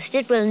pronounced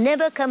it, will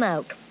never come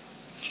out.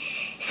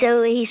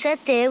 So he sat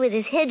there with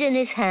his head in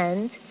his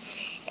hands,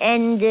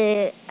 and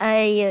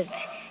I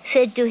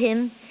said to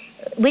him,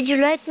 would you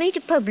like me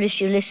to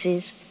publish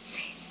Ulysses?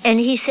 And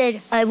he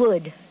said, I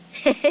would.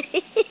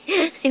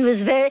 He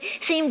was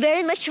seemed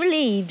very much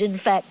relieved, in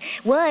fact.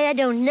 Why, I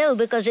don't know,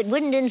 because it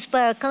wouldn't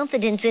inspire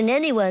confidence in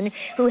anyone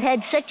who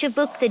had such a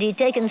book that he'd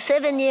taken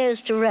 7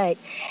 years to write,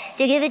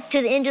 to give it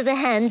into the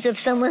hands of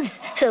someone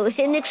so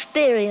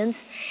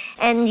inexperienced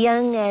and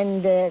young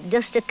and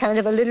just a kind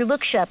of a little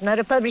bookshop, not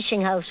a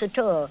publishing house at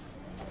all.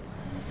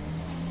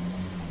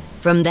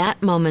 From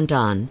that moment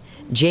on,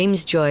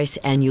 James Joyce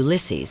and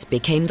Ulysses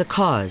became the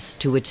cause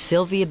to which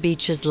Sylvia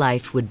Beach's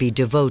life would be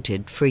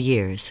devoted for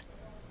years.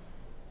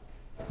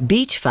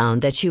 Beach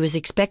found that she was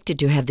expected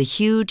to have the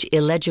huge,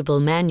 illegible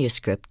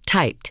manuscript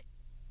typed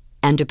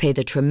and to pay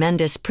the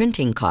tremendous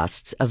printing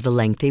costs of the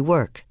lengthy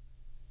work.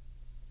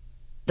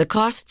 The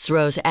costs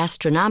rose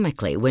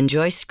astronomically when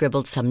Joyce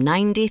scribbled some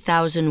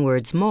 90,000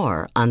 words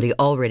more on the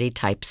already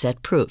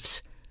typeset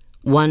proofs,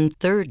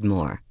 1/3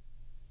 more.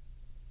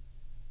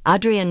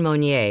 Adrien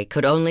Monnier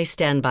could only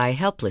stand by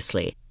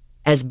helplessly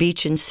as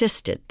Beach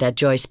insisted that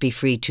Joyce be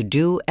free to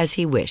do as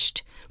he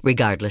wished,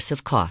 regardless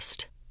of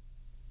cost.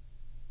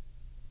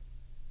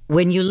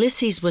 When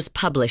Ulysses was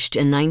published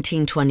in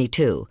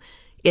 1922,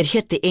 it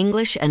hit the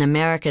English and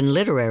American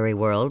literary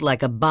world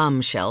like a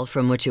bombshell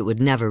from which it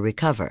would never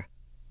recover.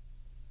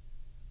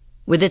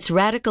 With its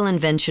radical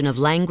invention of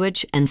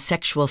language and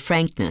sexual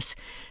frankness,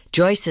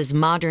 Joyce's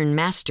modern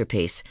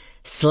masterpiece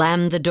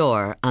slammed the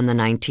door on the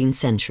 19th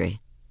century.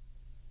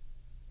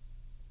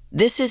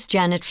 This is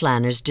Janet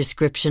Flanner's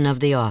description of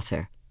the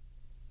author.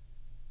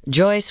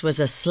 Joyce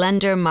was a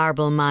slender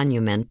marble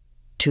monument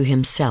to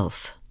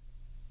himself.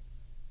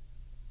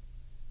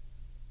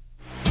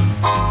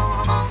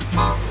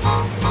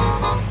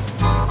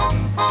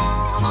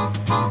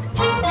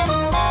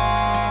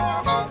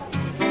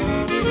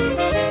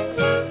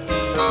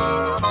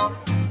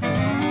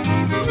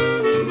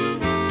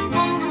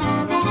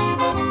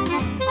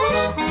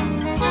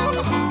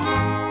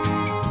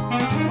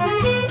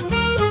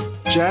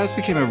 Jazz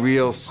became a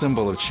real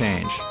symbol of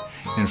change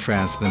in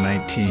France in the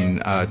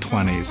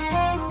 1920s.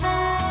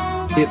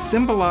 It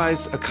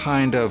symbolized a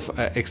kind of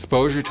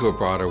exposure to a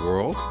broader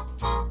world.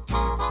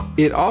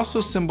 It also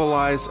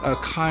symbolized a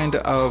kind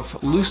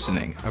of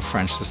loosening of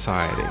French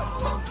society.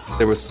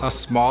 There was a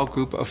small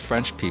group of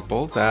French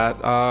people that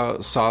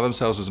saw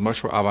themselves as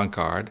much more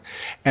avant-garde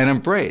and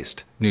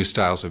embraced new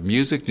styles of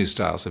music, new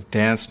styles of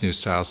dance, new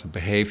styles of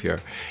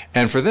behavior.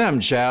 And for them,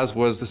 jazz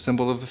was the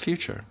symbol of the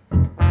future.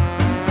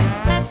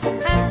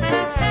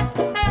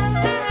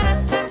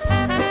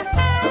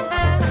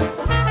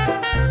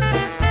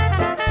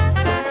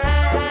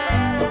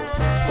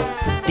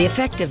 The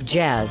effect of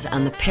jazz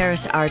on the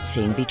Paris art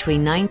scene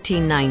between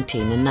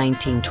 1919 and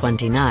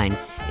 1929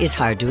 is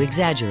hard to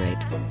exaggerate.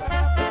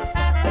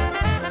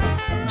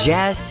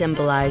 Jazz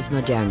symbolized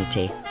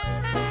modernity,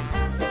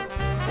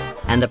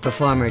 and the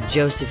performer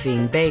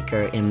Josephine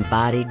Baker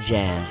embodied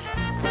jazz.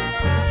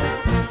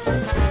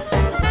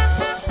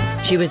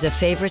 She was a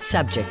favorite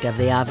subject of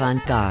the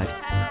avant-garde.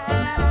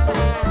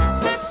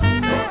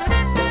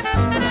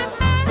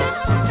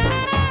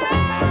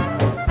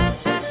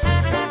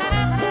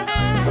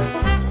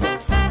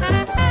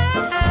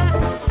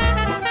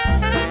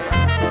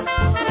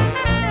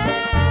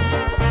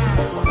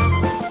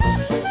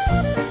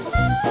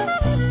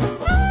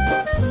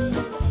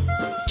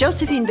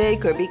 Josephine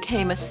Baker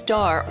became a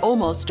star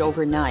almost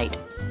overnight.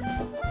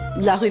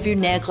 La Revue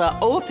Negre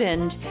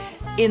opened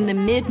in the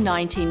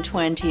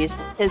mid-1920s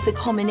as the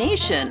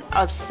culmination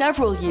of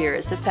several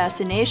years of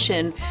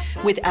fascination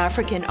with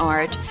African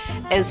art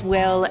as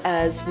well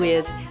as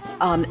with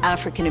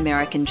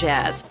African-American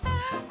jazz.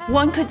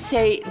 One could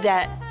say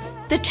that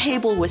the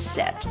table was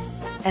set,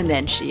 and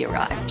then she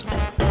arrived.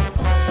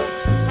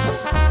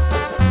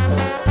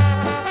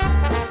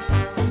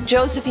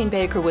 Josephine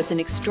Baker was an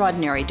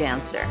extraordinary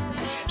dancer.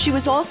 She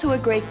was also a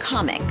great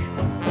comic.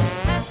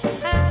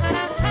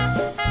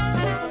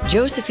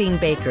 Josephine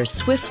Baker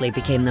swiftly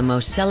became the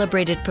most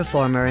celebrated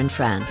performer in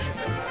France.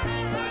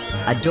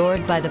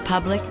 Adored by the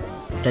public,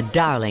 the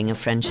darling of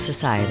French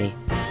society.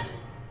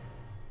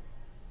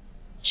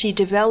 She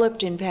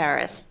developed in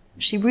Paris.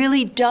 She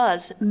really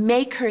does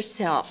make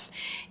herself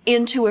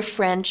into a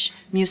French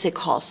music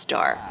hall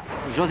star.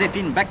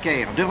 Josephine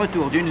Baker, de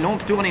retour d'une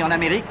longue tournée en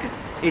Amérique,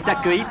 est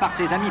accueillie par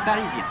ses amis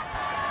parisiens.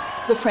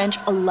 The French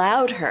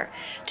allowed her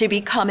to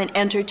become an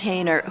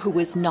entertainer who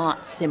was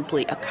not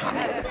simply a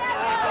comic.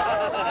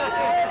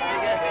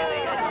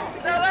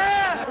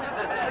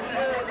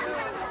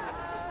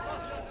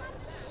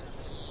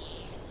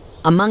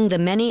 Among the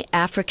many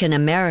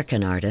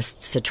African-American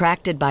artists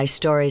attracted by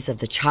stories of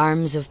the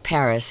charms of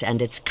Paris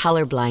and its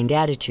colorblind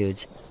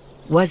attitudes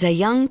was a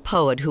young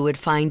poet who would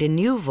find a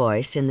new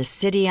voice in the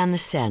city on the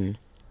Seine.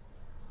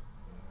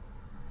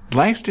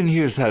 Langston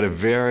Hughes had a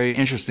very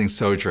interesting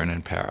sojourn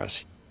in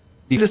Paris.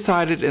 He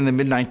decided in the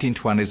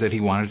mid-1920s that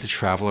he wanted to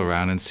travel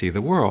around and see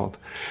the world.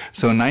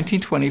 So in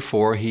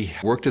 1924, he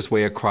worked his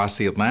way across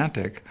the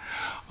Atlantic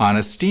on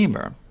a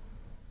steamer.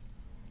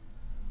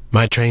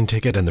 My train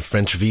ticket and the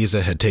French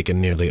visa had taken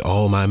nearly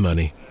all my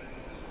money.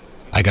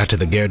 I got to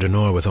the Gare du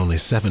Nord with only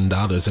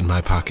 $7 in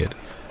my pocket.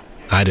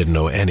 I didn't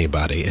know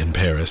anybody in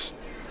Paris.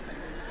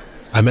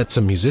 I met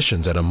some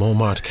musicians at a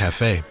Montmartre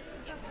cafe.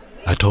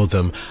 I told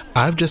them,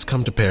 I've just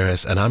come to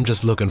Paris and I'm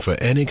just looking for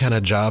any kind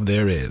of job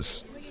there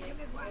is.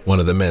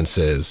 One of the men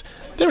says,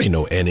 there ain't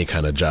no any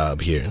kind of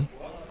job here.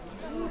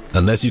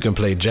 Unless you can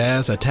play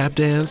jazz or tap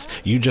dance,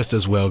 you just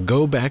as well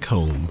go back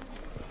home.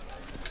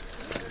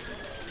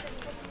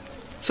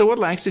 So what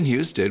Langston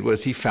Hughes did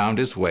was he found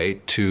his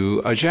way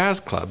to a jazz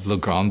club, Le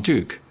Grand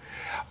Duc,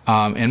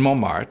 in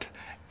Montmartre,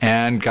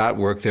 and got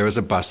work there as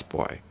a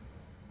busboy.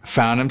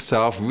 Found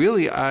himself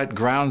really at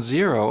ground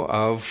zero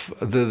of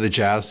the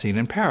jazz scene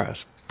in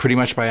Paris, pretty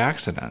much by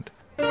accident.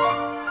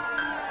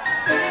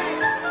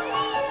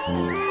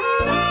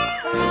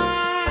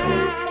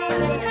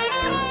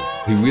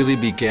 He really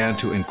began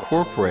to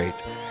incorporate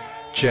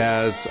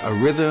jazz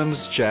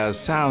rhythms, jazz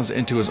sounds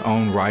into his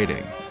own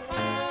writing.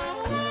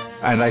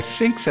 And I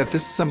think that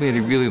this is something that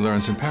he really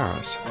learns in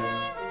Paris.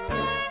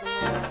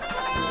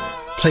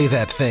 Play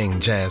that thing,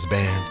 jazz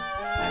band.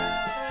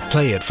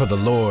 Play it for the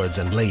lords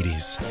and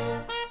ladies,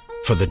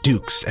 for the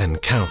dukes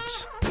and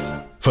counts,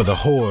 for the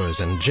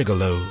whores and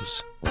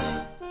gigolos,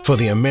 for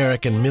the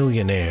American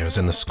millionaires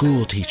and the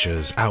school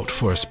teachers out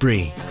for a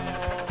spree.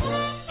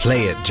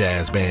 Play it,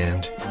 jazz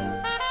band.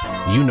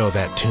 You know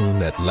that tune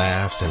that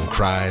laughs and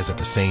cries at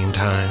the same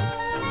time.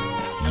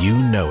 You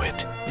know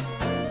it.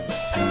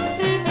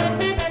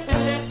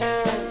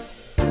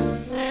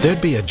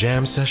 There'd be a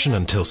jam session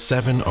until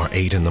 7 or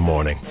 8 in the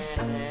morning.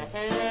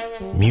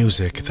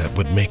 Music that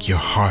would make your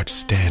heart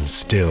stand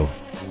still.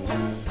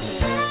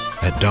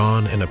 At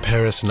dawn in a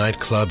Paris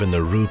nightclub in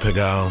the Rue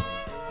Pigalle,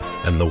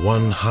 and the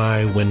one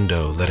high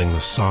window letting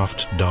the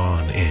soft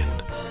dawn in.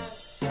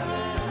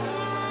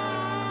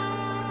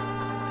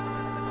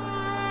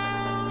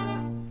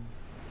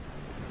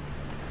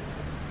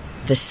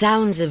 The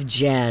sounds of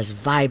jazz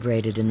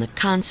vibrated in the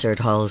concert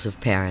halls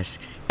of Paris,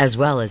 as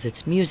well as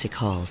its music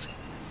halls.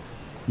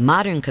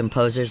 Modern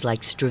composers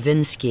like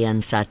Stravinsky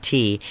and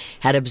Satie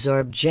had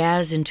absorbed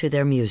jazz into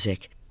their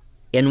music,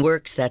 in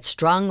works that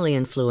strongly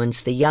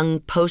influenced the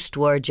young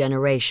post-war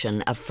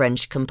generation of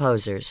French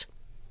composers.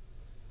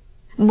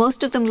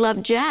 Most of them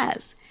loved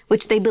jazz,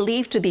 which they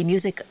believed to be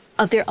music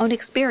of their own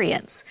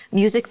experience,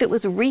 music that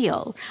was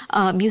real,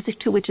 music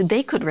to which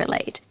they could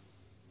relate.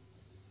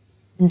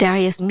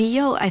 Darius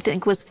Milhaud, I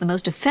think, was the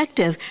most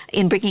effective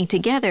in bringing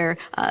together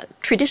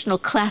traditional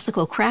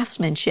classical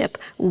craftsmanship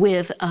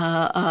with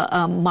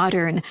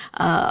modern,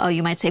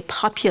 you might say,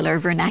 popular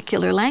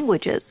vernacular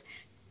languages.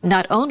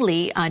 Not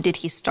only did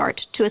he start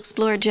to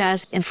explore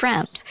jazz in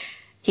France,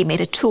 he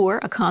made a tour,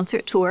 a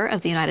concert tour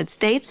of the United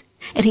States,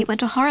 and he went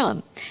to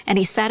Harlem, and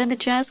he sat in the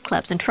jazz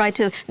clubs and tried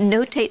to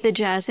notate the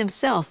jazz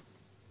himself.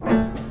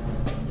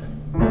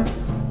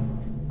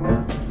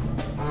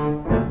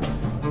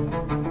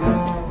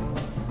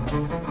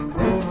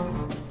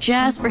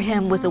 Jazz for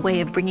him was a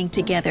way of bringing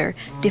together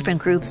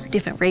different groups,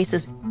 different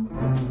races.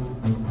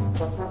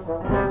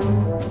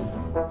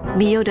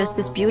 Milhaud does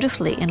this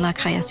beautifully in La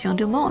Création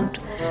du Monde,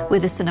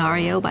 with a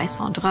scenario by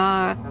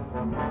Sandra,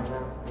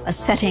 a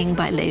setting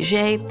by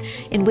Léger,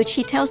 in which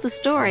he tells the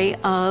story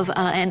of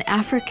an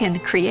African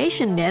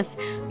creation myth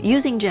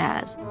using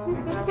jazz.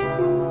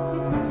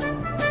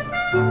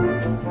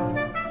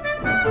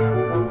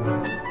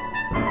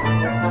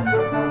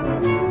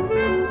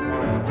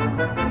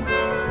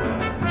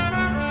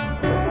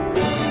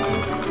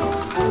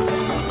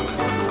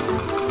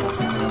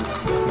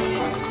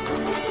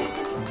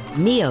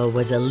 Milhaud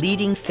was a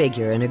leading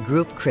figure in a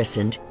group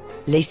christened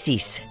Les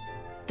Six,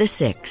 the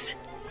Six,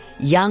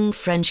 young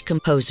French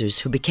composers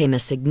who became a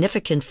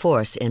significant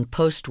force in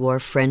post-war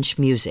French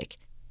music,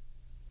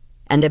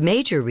 and a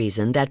major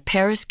reason that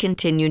Paris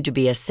continued to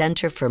be a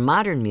center for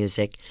modern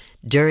music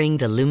during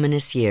the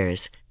Luminous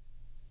years.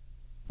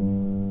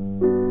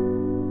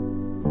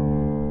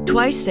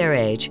 Twice their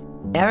age,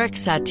 Erik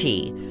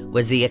Satie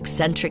was the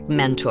eccentric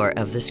mentor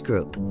of this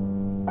group.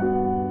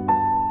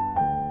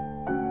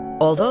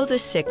 Although the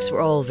Six were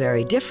all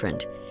very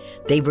different,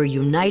 they were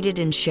united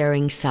in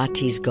sharing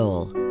Satie's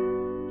goal: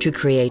 to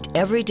create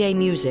everyday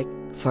music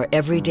for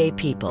everyday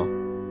people,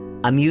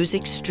 a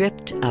music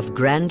stripped of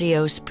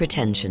grandiose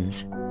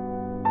pretensions.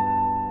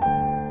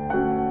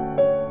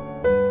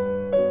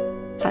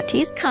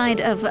 Satie's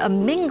kind of a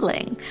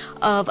mingling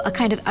of a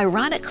kind of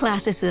ironic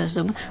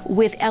classicism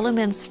with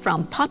elements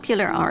from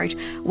popular art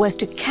was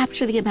to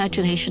capture the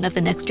imagination of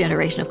the next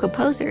generation of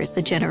composers,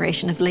 the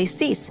generation of Les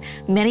Six,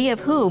 many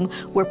of whom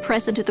were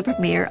present at the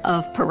premiere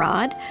of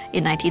Parade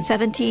in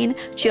 1917,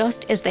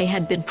 just as they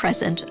had been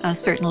present,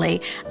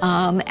 certainly,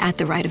 at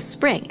the Rite of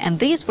Spring. And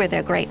these were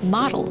their great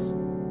models.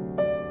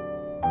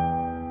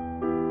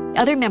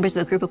 Other members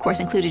of the group, of course,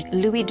 included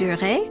Louis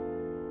Duret,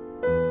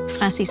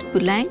 Francis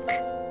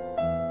Poulenc,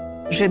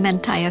 Germaine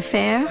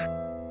Taillefer,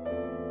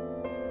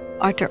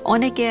 Arthur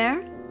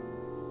Honegger,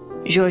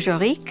 Georges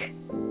Auric,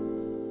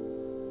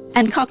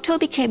 and Cocteau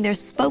became their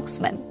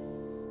spokesman.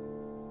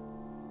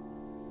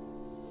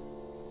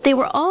 They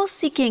were all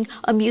seeking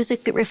a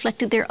music that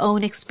reflected their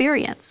own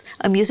experience,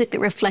 a music that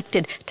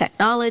reflected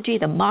technology,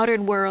 the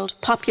modern world,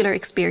 popular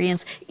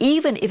experience,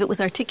 even if it was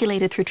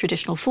articulated through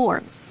traditional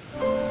forms.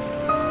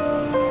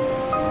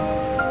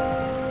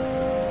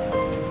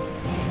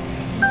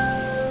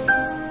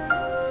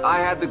 I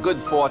had the good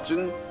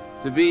fortune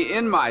to be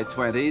in my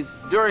 20s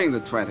during the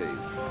 20s.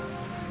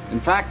 In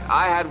fact,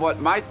 I had what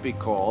might be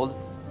called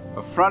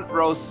a front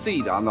row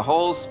seat on the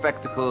whole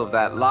spectacle of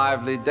that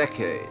lively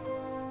decade.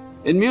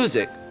 In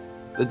music,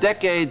 the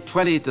decade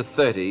 20 to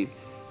 30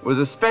 was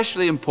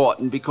especially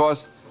important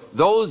because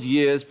those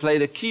years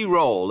played a key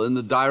role in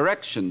the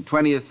direction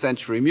 20th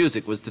century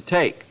music was to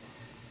take.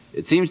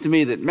 It seems to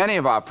me that many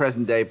of our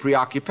present-day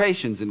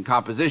preoccupations in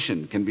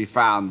composition can be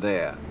found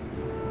there.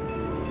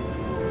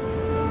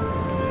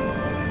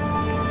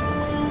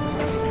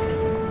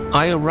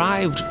 I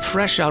arrived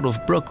fresh out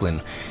of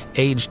Brooklyn,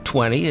 aged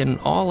 20 and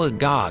all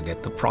agog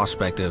at the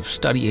prospect of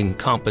studying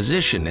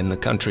composition in the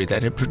country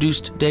that had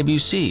produced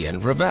Debussy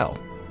and Ravel.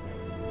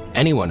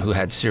 Anyone who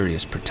had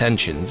serious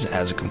pretensions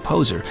as a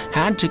composer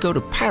had to go to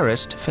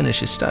Paris to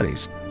finish his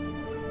studies.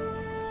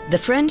 The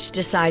French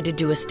decided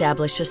to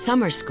establish a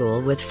summer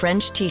school with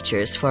French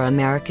teachers for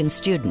American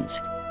students,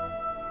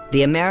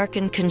 the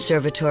American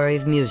Conservatory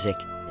of Music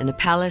in the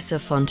Palace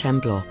of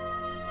Fontainebleau.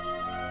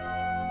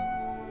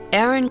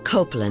 Aaron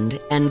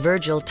Copland and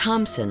Virgil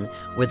Thompson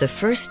were the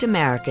first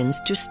Americans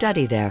to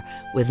study there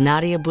with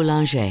Nadia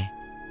Boulanger.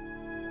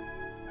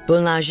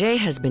 Boulanger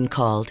has been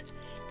called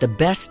the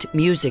best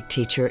music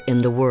teacher in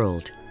the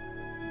world.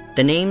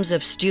 The names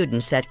of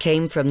students that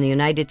came from the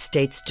United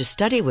States to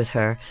study with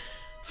her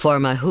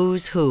form a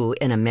who's who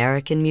in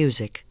American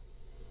music.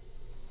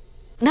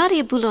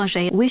 Nadia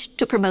Boulanger wished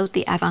to promote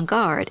the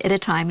avant-garde at a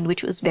time in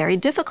which it was very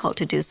difficult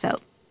to do so.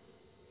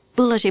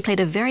 Boulanger played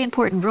a very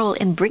important role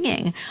in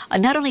bringing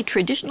not only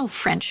traditional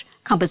French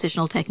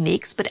compositional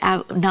techniques, but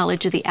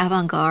knowledge of the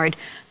avant-garde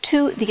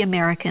to the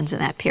Americans in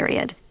that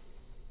period.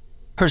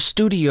 Her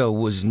studio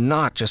was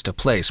not just a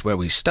place where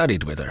we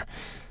studied with her.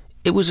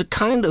 It was a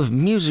kind of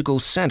musical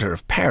center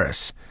of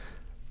Paris.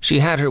 She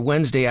had her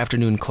Wednesday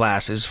afternoon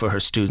classes for her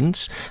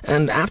students,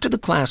 and after the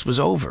class was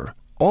over,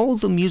 all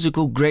the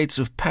musical greats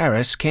of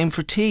Paris came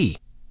for tea.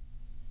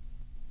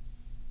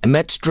 I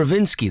met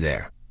Stravinsky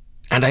there,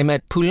 and I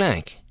met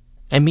Poulenc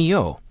and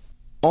Milhaud,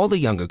 all the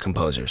younger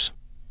composers.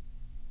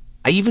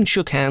 I even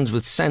shook hands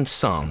with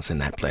Saint-Saëns in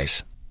that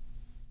place.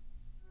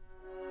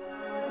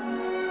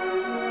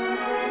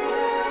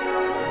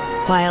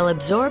 While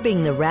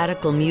absorbing the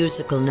radical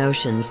musical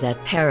notions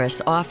that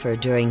Paris offered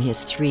during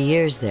his 3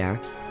 years there,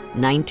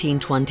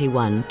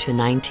 1921 to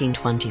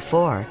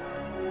 1924,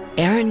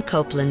 Aaron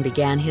Copland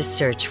began his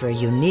search for a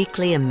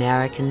uniquely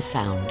American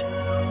sound.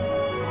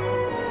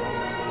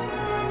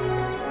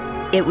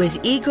 It was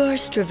Igor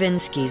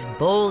Stravinsky's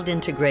bold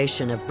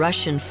integration of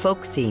Russian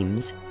folk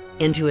themes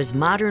into his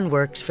modern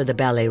works for the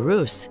Ballet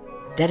Russe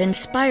that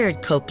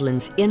inspired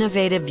Copland's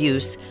innovative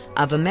use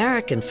of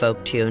American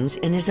folk tunes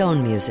in his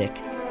own music.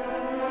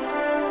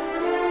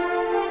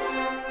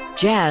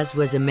 Jazz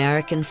was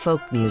American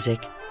folk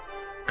music,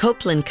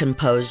 Copland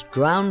composed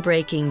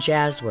groundbreaking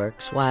jazz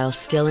works while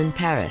still in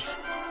Paris.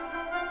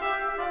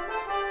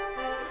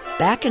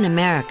 Back in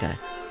America,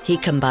 he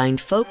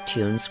combined folk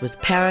tunes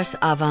with Paris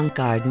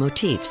avant-garde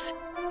motifs,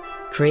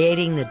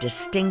 creating the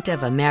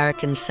distinctive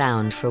American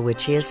sound for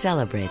which he is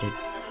celebrated.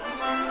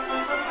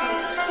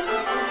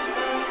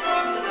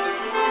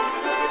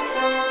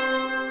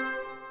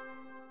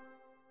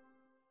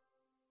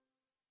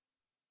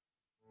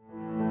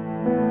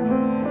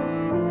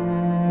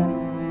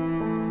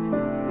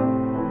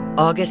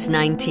 August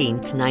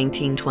 19th,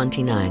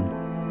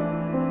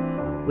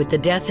 1929. With the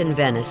death in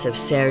Venice of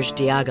Serge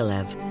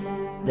Diaghilev,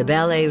 the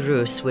Ballet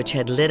Russe, which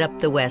had lit up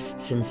the West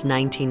since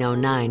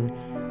 1909,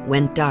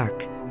 went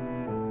dark.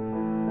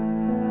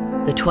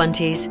 The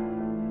 20s,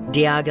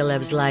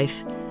 Diaghilev's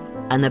life,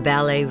 and the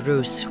Ballet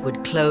Russe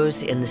would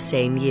close in the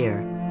same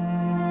year.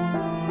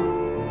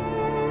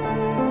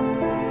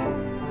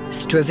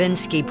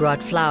 Stravinsky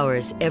brought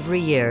flowers every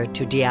year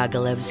to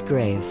Diaghilev's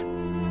grave.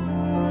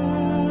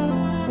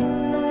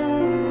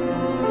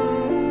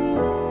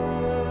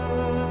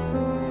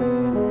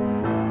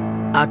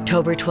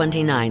 October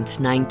 29th,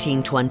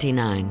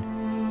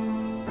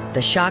 1929.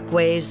 The shock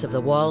waves of the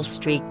Wall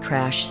Street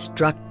crash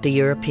struck the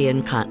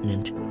European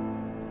continent,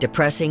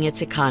 depressing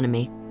its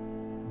economy,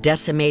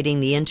 decimating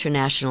the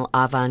international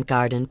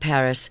avant-garde in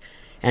Paris,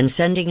 and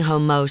sending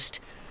home most,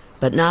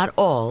 but not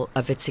all,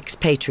 of its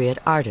expatriate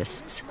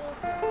artists.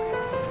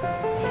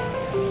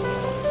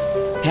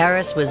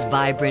 Paris was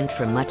vibrant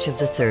for much of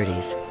the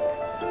 30s.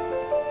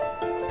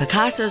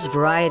 Picasso's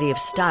variety of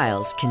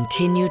styles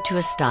continued to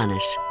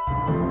astonish.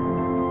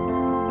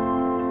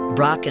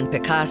 Braque and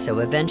Picasso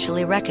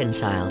eventually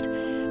reconciled,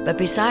 but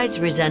besides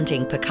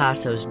resenting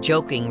Picasso's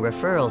joking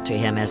referral to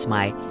him as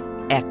my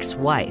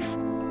ex-wife,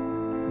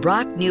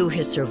 Braque knew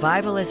his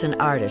survival as an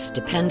artist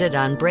depended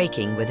on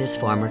breaking with his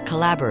former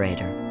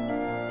collaborator.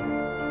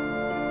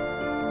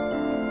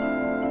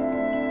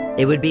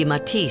 It would be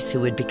Matisse who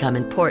would become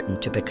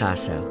important to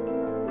Picasso.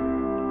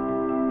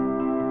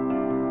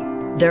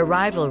 Their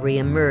rivalry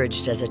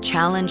emerged as a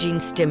challenging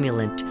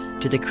stimulant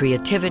to the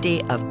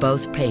creativity of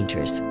both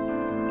painters.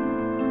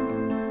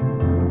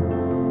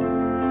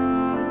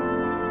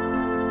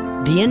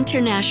 The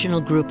international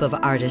group of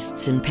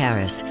artists in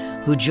Paris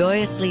who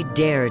joyously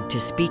dared to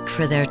speak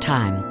for their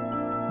time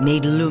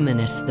made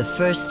luminous the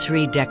first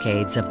 3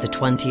 decades of the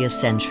 20th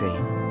century.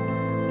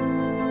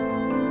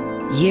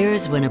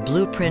 Years when a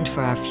blueprint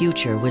for our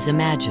future was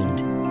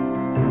imagined.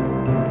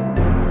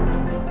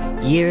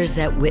 Years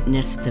that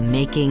witnessed the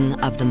making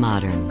of the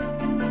modern.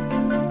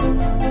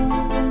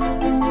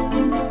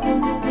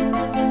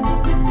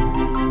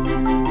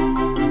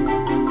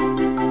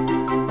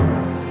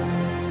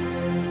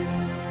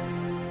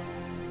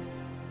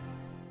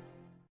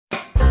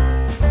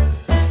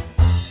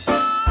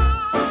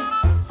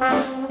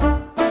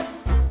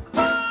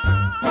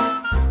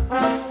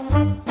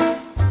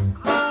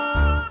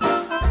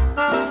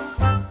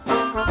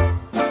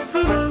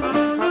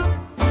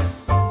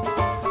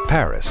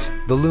 Paris,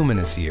 The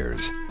Luminous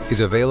Years, is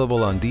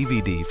available on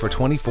DVD for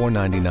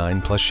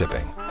 $24.99 plus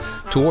shipping.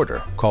 To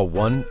order, call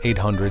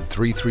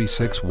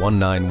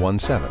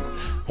 1-800-336-1917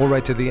 or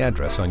write to the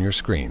address on your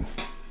screen.